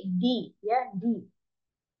MCD. Yeah, D.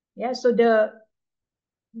 Yeah, so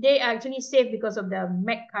they are actually safe because of the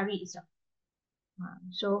McCurry itself.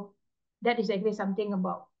 So that is actually something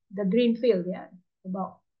about the green field. Yeah,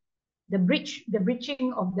 about the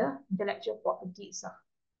breaching of the intellectual property itself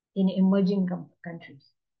in emerging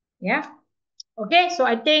countries. Yeah. Okay. So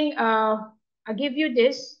I think I give you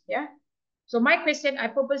this. Yeah. So my question,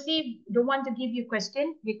 I purposely don't want to give you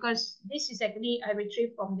question because this is actually I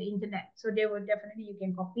retrieved from the internet. So they will definitely you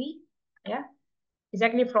can copy. Yeah.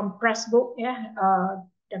 Exactly from Pressbook. Yeah.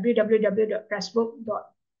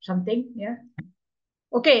 www.pressbook.something. Yeah.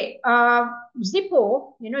 Okay,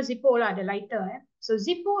 Zippo, you know Zippo lah, the lighter. So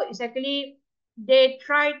Zippo is actually, they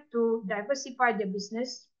try to diversify their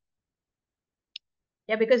business.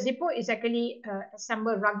 Yeah, because Zippo is actually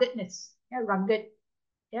assemble ruggedness, rugged,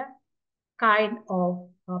 kind of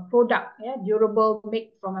product, durable,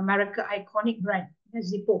 made from America, iconic brand,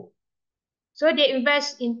 Zippo. So they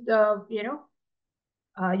invest in, you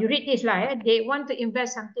read this lah, they want to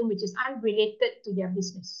invest something which is unrelated to their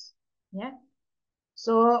business. Yeah.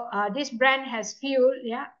 So this brand has fueled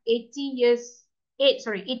 80 years,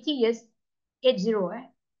 80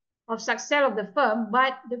 of success of the firm,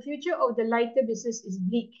 but the future of the lighter business is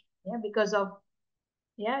bleak. Because of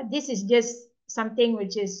this is just something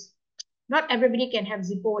which is not everybody can have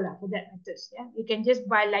Zippo lah, for that matters. You can just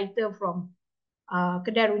buy lighter from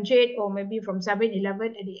Kedai Runcit or maybe from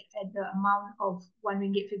 7-Eleven at the amount of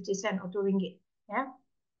RM1.50 or RM2. Yeah.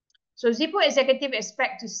 So Zippo executive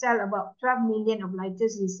expect to sell about 12 million of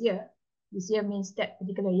lighters this year. This year means that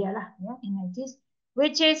particular year lah, in 90s,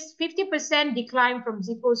 which is 50% decline from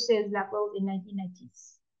Zippo's sales level in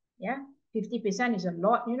 1990s. 50% is a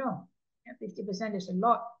lot, 50% is a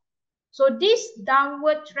lot. So this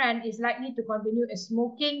downward trend is likely to continue as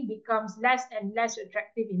smoking becomes less and less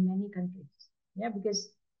attractive in many countries. Because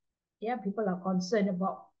people are concerned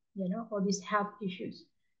about all these health issues.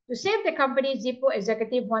 To save the company, Zippo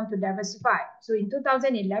executive want to diversify. So in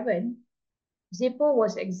 2011, Zippo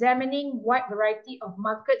was examining wide variety of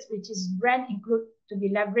markets which its brand include to be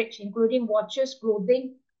leveraged, including watches,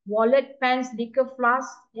 clothing, wallet, pens, liquor,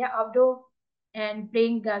 flasks, outdoor, and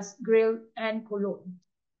playing gas, grill, and cologne.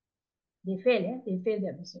 They fail, they fail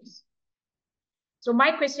their business. So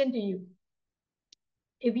my question to you,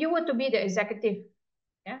 if you were to be the executive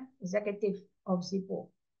of Zippo,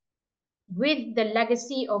 with the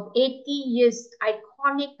legacy of 80 years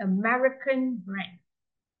iconic American brand,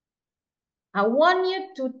 I want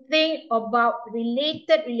you to think about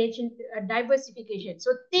related diversification.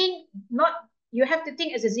 So you have to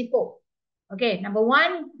think as a Zippo. Okay, number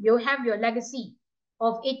one, you have your legacy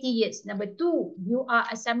of 80 years. Number two, you are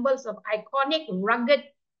assembles of iconic, rugged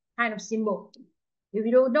kind of symbol. If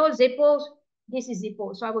you don't know Zippo, this is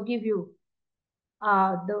Zippo. So I will give you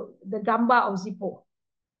the gambar of Zippo.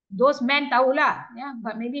 Those men tahulah,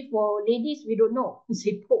 but maybe for ladies, we don't know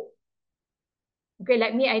Zippo. Okay,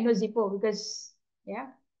 like me, I know Zippo because,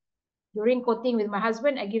 during courting with my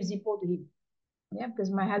husband, I give Zippo to him.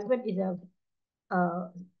 Because my husband is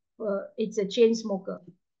it's a chain smoker.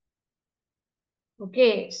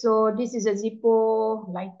 Okay, so this is a Zippo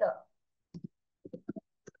lighter.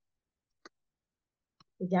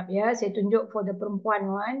 Sekejap saya tunjuk for the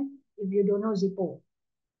perempuan one, if you don't know Zippo.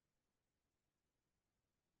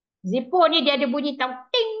 Zippo ni dia ada bunyi tau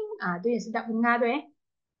ting. Tu yang sedap dengar tu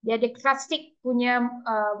Dia ada classic punya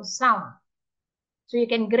sound. So you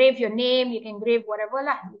can grave your name, you can grave whatever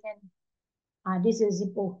lah. You can. This is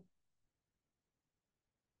Zippo.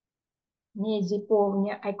 Ni Zippo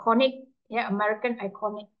punya iconic, American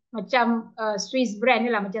iconic. Macam Swiss brand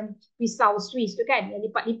ni lah, macam pisau Swiss tu kan, yang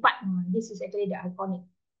lipat-lipat. This is actually the iconic.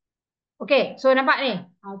 Okay, so nampak ni.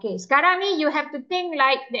 Okay, sekarang ni you have to think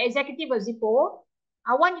like the executive of Zippo.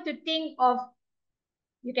 I want you to think of,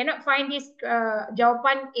 you cannot find this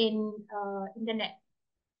jawapan in internet.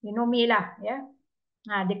 You know me lah,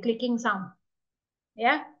 the clicking sound.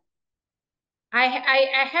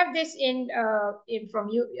 I have this in from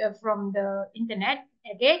the internet,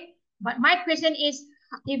 okay? But my question is,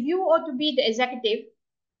 if you ought to be the executive,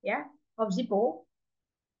 of Zippo,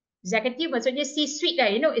 executive maksudnya C-suite lah,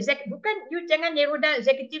 bukan you jangan narrow down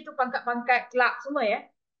executive tu pangkat-pangkat clerk semua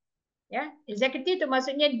executive tu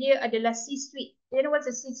maksudnya dia adalah C-suite. You know what's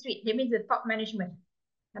a C-suite? That means the top management.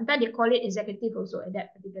 Sometimes they call it executive also at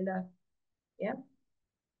that particular,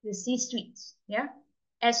 the C-suites,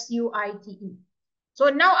 S-U-I-T-E.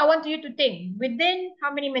 So now I want you to think, within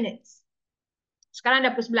how many minutes? Sekarang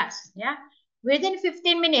dah pukul 11, Within 15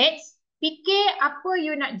 minutes, fikir apa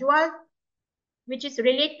you nak jual which is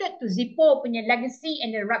related to Zippo punya legacy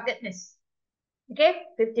and the ruggedness.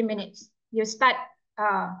 Okay, 15 minutes. You start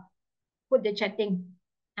put the chatting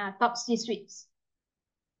top C-suites.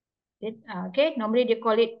 Okay, normally they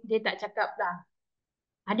call it, dia tak cakap lah.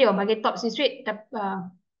 Ada orang bagi top C-suite,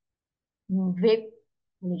 vape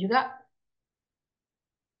boleh juga.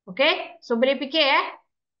 Okay, so boleh fikir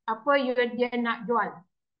apa dia nak jual.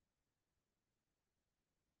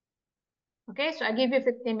 Okay, so I give you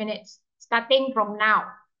 15 minutes starting from now.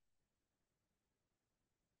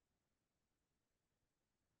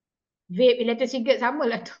 Vape, electric cigarette sama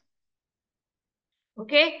lah tu.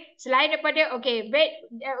 Okay, selain daripada, okay, vape,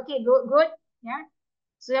 okay, good,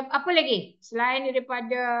 So apa lagi? Selain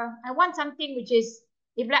daripada, I want something which is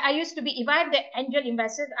If like I used to be, if I have the angel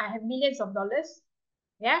investors, I have millions of dollars.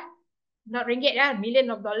 Yeah, not ringgit, yeah,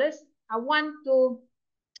 million of dollars. I want to,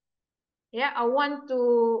 yeah, I want to,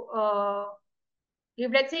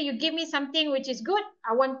 if let's say you give me something which is good,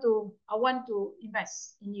 I want to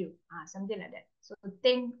invest in you. Something like that. So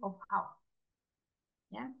think of how.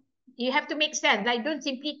 Yeah. You have to make sense. Like don't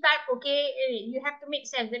simply type, okay, you have to make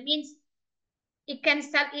sense. That means it can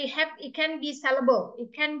sell, it can be sellable.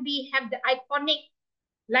 It can be have the iconic,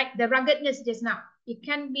 like the ruggedness just now. It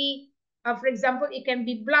can be, for example, it can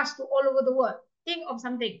be blast to all over the world. Think of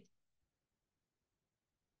something.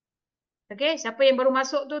 Okay, siapa yang baru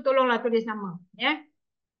masuk tu tolonglah tulis nama. Ya.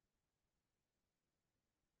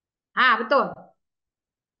 Betul.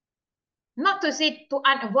 Not to say to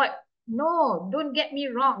unavoid. No, don't get me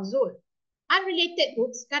wrong, Zul. Unrelated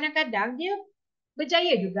tu kadang-kadang dia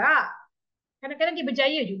berjaya juga. Kadang-kadang dia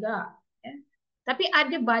berjaya juga. Ya. Tapi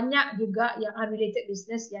ada banyak juga yang unrelated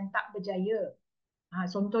business yang tak berjaya.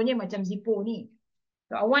 Contohnya macam Zippo ni.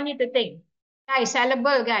 So I want you to think. Guys,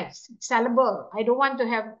 sellable guys. Sellable. I don't want to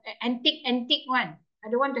have antique one. I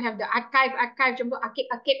don't want to have the archive macam tu.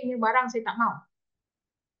 Akib-akib punya barang saya tak mau.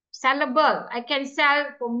 Sellable. I can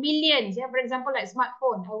sell for millions. Yeah? For example, like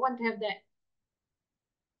smartphone. I want to have that.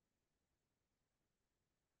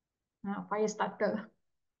 Fire starter.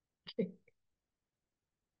 Okay.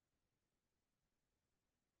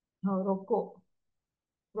 Rokok.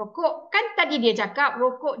 Rokok. Kan tadi dia cakap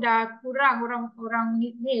rokok dah kurang orang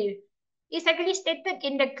ni. It's actually stated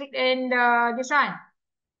in the this one.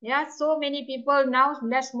 Yeah, so many people now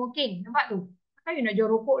less smoking. Nampak tu? Kan you nak jual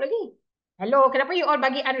rokok lagi? Hello, kenapa you all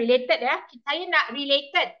bagi unrelated ya? Saya nak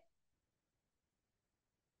related.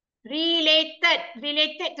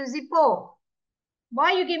 Related to Zippo.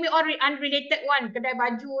 Why you give me all unrelated one? Kedai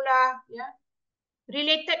baju lah, ya.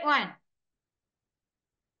 Related one.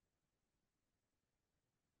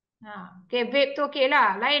 Okay, vape tu okay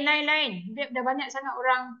lah. Lain. Vape dah banyak sangat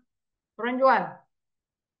orang jual.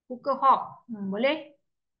 Hookah hop, boleh.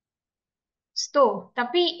 Stove,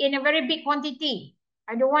 tapi in a very big quantity.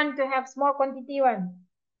 I don't want to have small quantity one.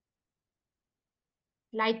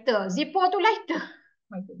 Lighter, Zippo tu lighter.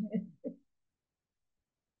 My goodness.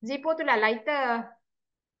 Zippo tu lah lighter.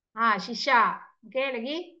 Shisha. Okay,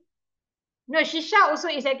 lagi. No, shisha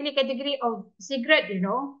also is actually category of cigarette, you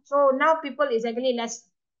know. So now people is actually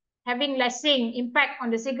having lessing impact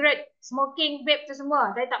on the cigarette, smoking, vape tu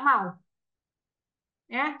semua. Saya tak mau.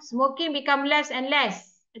 Yeah, smoking become less and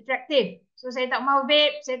less attractive. So saya tak mau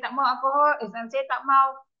vape, saya tak mau alcohol, saya tak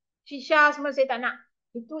mau shisha semua saya tak nak.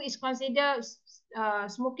 Itu is considered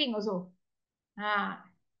smoking also.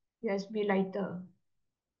 USB lighter.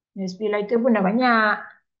 USB lighter pun dah banyak.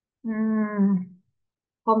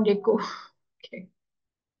 Home decor. Okay.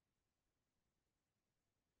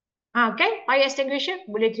 Okay, fire extinguisher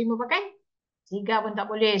boleh terima pakai. Cigar pun tak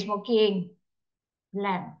boleh, smoking.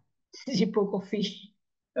 Lamp. Zippo coffee.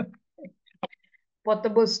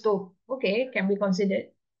 Portable stove. Okay, can be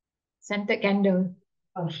considered. Scented candle.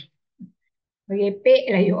 Merepek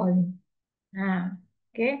lah you all ni.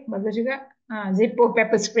 Okay, bagus juga. Zippo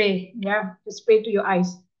pepper spray. Yeah, to spray to your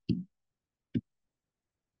eyes.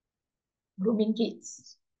 Grooming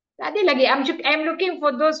kits. Tak ada lagi. I'm looking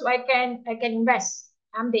for those who I can invest.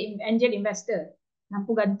 I'm the angel investor.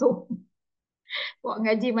 Lampu gantung. Buat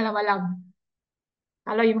ngaji malam-malam.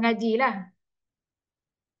 Kalau you mengaji lah.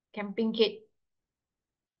 Camping kit.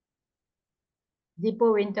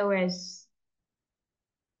 Zippo winter wears.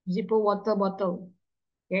 Zippo water bottle.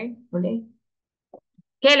 Okay, boleh.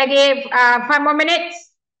 Okay, lagi 5 more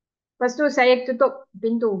minutes. Lepas tu saya tutup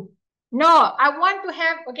pintu. No, I want to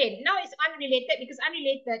have, okay, now it's unrelated because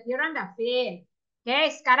unrelated, diorang dah fail.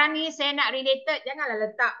 Okay, sekarang ni saya nak related, janganlah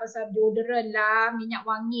letak pasal deodorant lah, minyak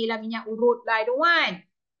wangi lah, minyak urut lah, I don't want.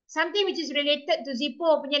 Something which is related to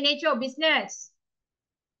Zippo punya nature of business.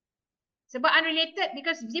 Sebab unrelated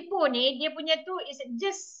because Zippo ni, dia punya tu is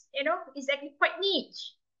just, you know, is actually quite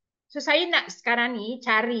niche. So saya nak sekarang ni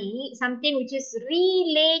cari something which is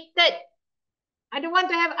related. I don't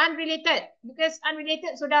want to have unrelated because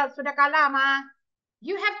unrelated sudah kalah mah.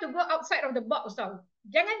 You have to go outside of the box tau.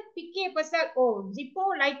 Jangan fikir pasal Zippo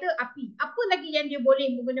lighter api. Apa lagi yang dia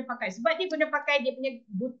boleh guna pakai? Sebab dia guna pakai dia punya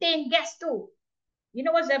butane gas tu. You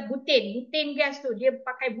know what's the butane? Butane gas tu. Dia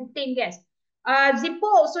pakai butane gas.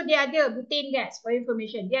 Zippo also dia ada butane gas for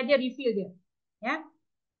information. Dia ada refill dia. Ya.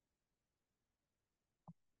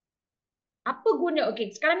 Apa guna?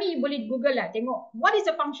 Okay, sekarang ni you boleh Google lah. Tengok. What is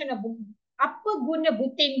the function of apa guna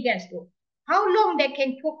butane gas tu? How long they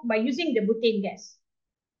can cook by using the butane gas?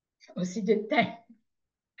 Oxygen tank.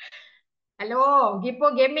 Hello,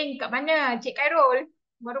 Gipo Gaming kat mana? Cik Khairul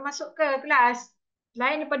baru masuk ke kelas?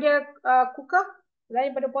 Lain daripada cooker,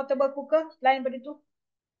 lain daripada portable cooker, lain daripada tu.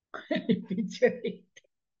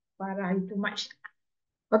 Parah, itu much.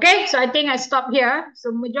 Okay, so I think I stop here.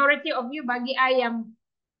 So majority of you bagi I yang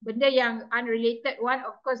benda yang unrelated one,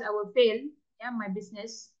 of course I will fail. Yeah, my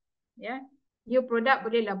business. Yeah, you product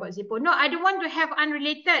boleh lah buat Zippo. No, I don't want to have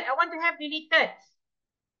unrelated. I want to have related.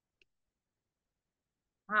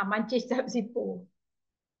 Mancis tak Zippo.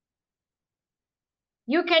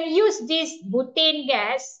 You can use this butane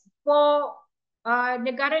gas for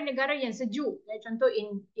negara-negara yang sejuk. Contoh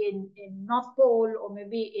in North Pole or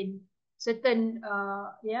maybe in certain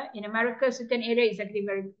in America, certain area is actually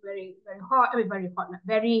very hot. I mean very hot,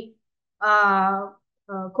 very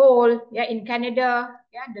cold. In Canada,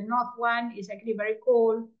 the North one is actually very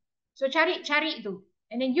cold. So cari tu,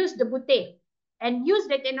 and then use the butane and use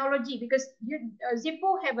the technology because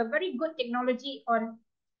Zippo have a very good technology on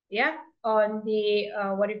on the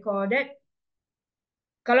what do you call that?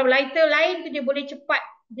 Kalau lighter lain tu dia boleh cepat,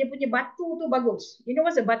 dia punya batu tu bagus. You know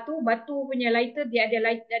what's a batu? Batu punya lighter dia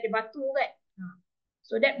ada batu kan?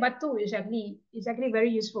 So that batu is actually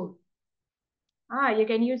very useful. You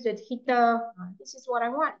can use that heater. This is what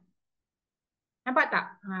I want. Nampak tak?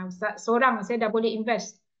 Seorang saya dah boleh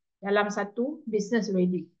invest dalam satu business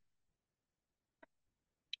already.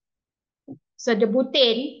 So the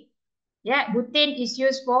butane, butane is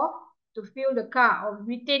used for to fuel the car, or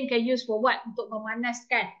butane can use for what? Untuk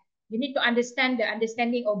memanaskan. You need to understand the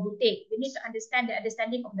understanding of butane. You need to understand the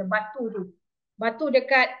understanding of the batu tu. Batu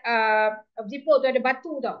dekat Zippo tu ada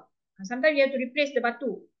batu tau. Sometimes you have to replace the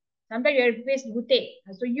batu. Sometimes you have to replace the butane.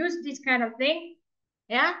 So use this kind of thing,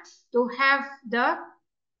 to have the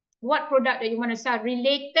what product that you want to sell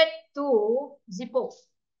related to Zippo.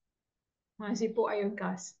 Zippo ion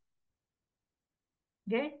gas.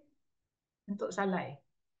 Okay. Untuk salai.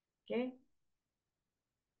 Okay.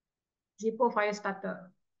 Zippo fire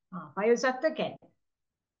starter. Fire starter can.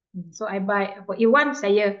 So I buy for Iwan,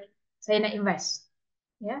 saya nak invest.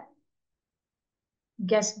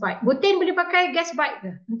 Gas bike. Butane boleh pakai gas bike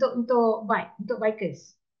ke? Untuk bike, untuk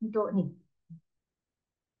bikers. Untuk ni.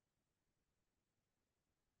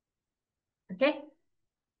 Okay.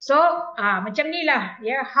 So macam ni lah,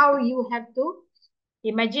 how you have to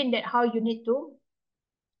imagine that how you need to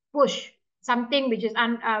push something which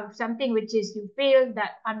is you feel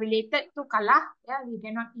that unrelated to kalah, you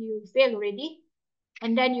fail already,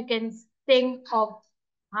 and then you can think of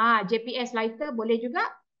JPS lighter boleh juga,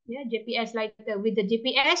 JPS lighter with the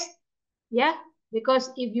GPS, because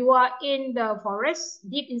if you are in the forest,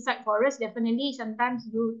 deep inside forest, definitely sometimes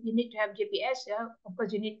you need to have GPS, of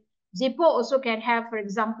course you need. Zippo also can have, for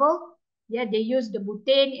example, they use the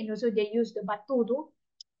butane and also they use the batu tu,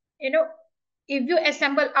 if you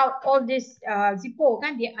assemble out all this Zippo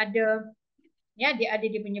kan, dia ada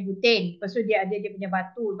dia punya butane, lepas tu dia ada dia punya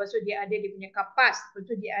batu, lepas tu dia ada dia punya kapas, lepas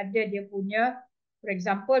tu dia ada dia punya, for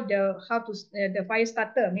example, the fire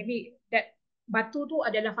starter, maybe that batu tu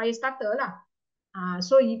adalah fire starter lah.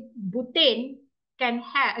 So butane can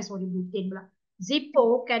have, butane pula,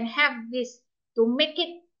 Zippo can have this to make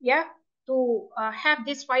it, to have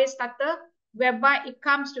this fire starter whereby it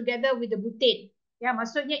comes together with the butane.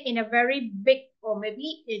 Maksudnya in a very big, or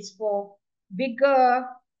maybe it's for bigger,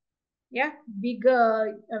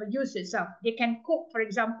 bigger use itself. They can cook, for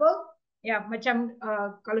example, macam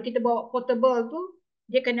kalau kita bawa portable tu,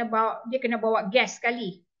 dia kena bawa gas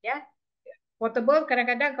sekali, Portable,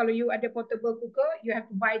 kadang-kadang kalau you ada portable cooker, you have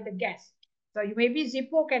to buy the gas. So maybe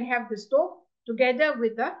Zippo can have the stove together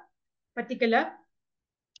with the particular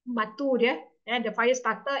batu dia, the fire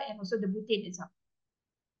starter and also the butane itself.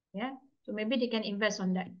 So maybe they can invest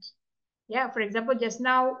on that. For example, just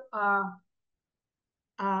now,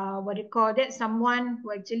 what do you call that? Someone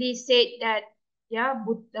who actually said that,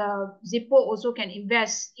 Zippo also can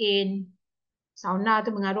invest in sauna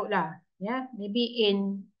tu mengarut lah. Maybe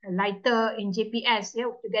in lighter, in JPS,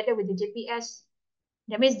 together with the JPS.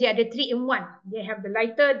 That means they are the 3-in-1. They have the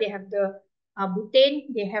lighter, they have the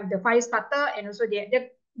butane, they have the fire starter, and also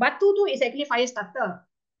the batu tu is actually fire starter.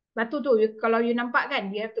 Batu tu, kalau you nampak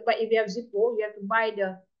kan, you have to buy, if you have Zippo, you have to buy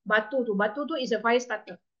the batu tu. Batu tu is a fire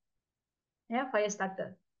starter. Fire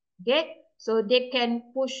starter. Okay, so they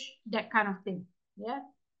can push that kind of thing.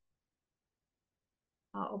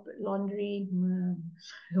 Laundry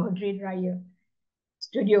dryer,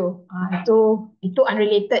 studio. Itu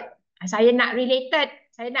unrelated. Saya nak related.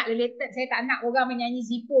 Saya tak nak orang menyanyi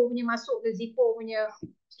Zippo punya masuk ke Zippo punya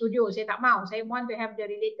studio. Saya tak mau. Saya want to have the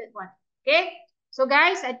related one. Okay. So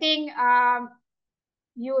guys, I think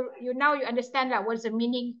you now you understand lah what's the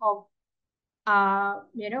meaning of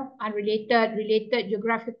unrelated, related,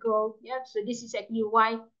 geographical. So this is actually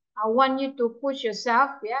why I want you to push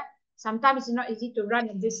yourself. Yeah. Sometimes it's not easy to run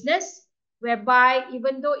a business whereby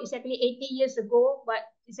even though it's actually 80 years ago, but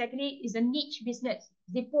it's actually is a niche business.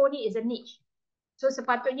 Zippo ni is a niche. So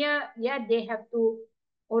sepatutnya, yeah, they have to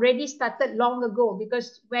already started long ago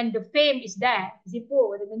because when the fame is there,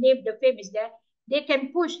 Zippo, the name, the fame is there, they can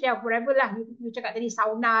push there forever lah. You cakap tadi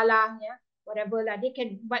sauna lah, yeah, whatever lah. They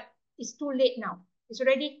can, but it's too late now. It's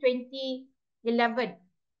already 2011,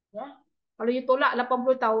 yeah. Kalau you tolak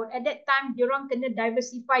 80 tahun, at that time, diorang kena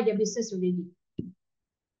diversify their business already.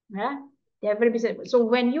 Yeah, business. So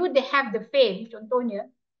when you they have the fame, contohnya,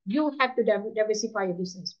 you have to diversify your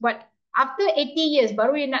business. But after 80 years,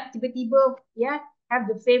 baru you nak tiba-tiba, yeah, have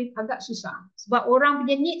the fame, agak susah. Sebab orang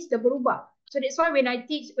punya needs dah berubah. So that's why when I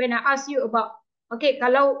ask you about, okay,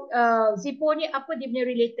 kalau Zippo ni apa dia punya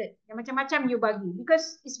related? Yang macam-macam you bagi.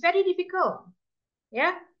 Because it's very difficult.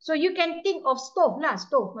 Yeah, so you can think of stove lah,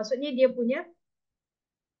 stove. Maksudnya dia punya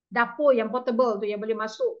dapur yang portable tu, yang boleh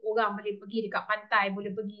masuk, orang boleh pergi dekat pantai,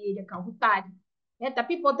 boleh pergi dekat hutan. Ya,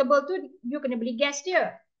 tapi portable tu you kena beli gas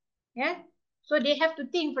dia. Ya. So they have to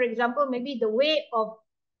think, for example, maybe the way of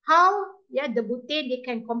how the butane, they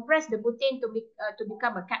can compress the butane to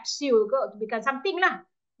become a capsule ke, to become something lah.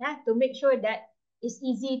 Ya, to make sure that it's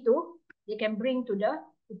easy to they can bring to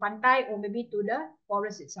pantai or maybe to the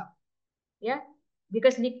forest itself. Ya.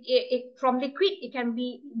 Because from liquid it can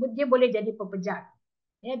be, dia boleh jadi pepejat.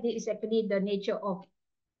 Yeah, this is actually the nature of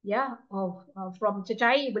from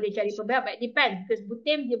cecair boleh cari pepejat, but it depends because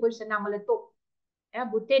butane dia boleh senang meletup.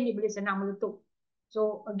 Butane dia boleh senang meletup.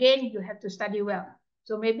 So again, you have to study well.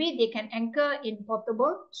 So maybe they can anchor in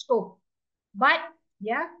portable stove, but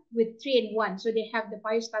with 3 in 1. So they have the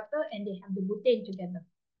fire starter and they have the butane together.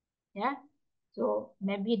 So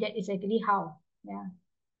maybe that is actually how.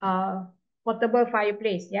 Portable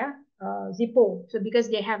fireplace. Zippo. So because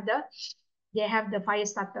they have the fire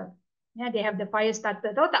starter. They have the fire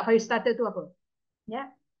starter. Tahu tak fire starter tu apa?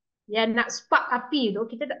 Yang nak spark api tu,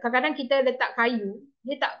 kita kadang-kadang kita letak kayu,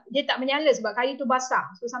 dia tak menyala sebab kayu tu basah.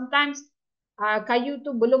 So sometimes kayu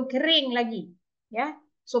tu belum kering lagi.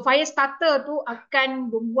 So fire starter tu akan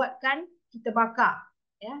membuatkan kita bakar.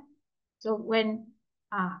 So when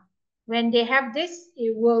they have this,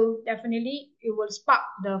 it will spark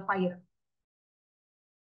the fire.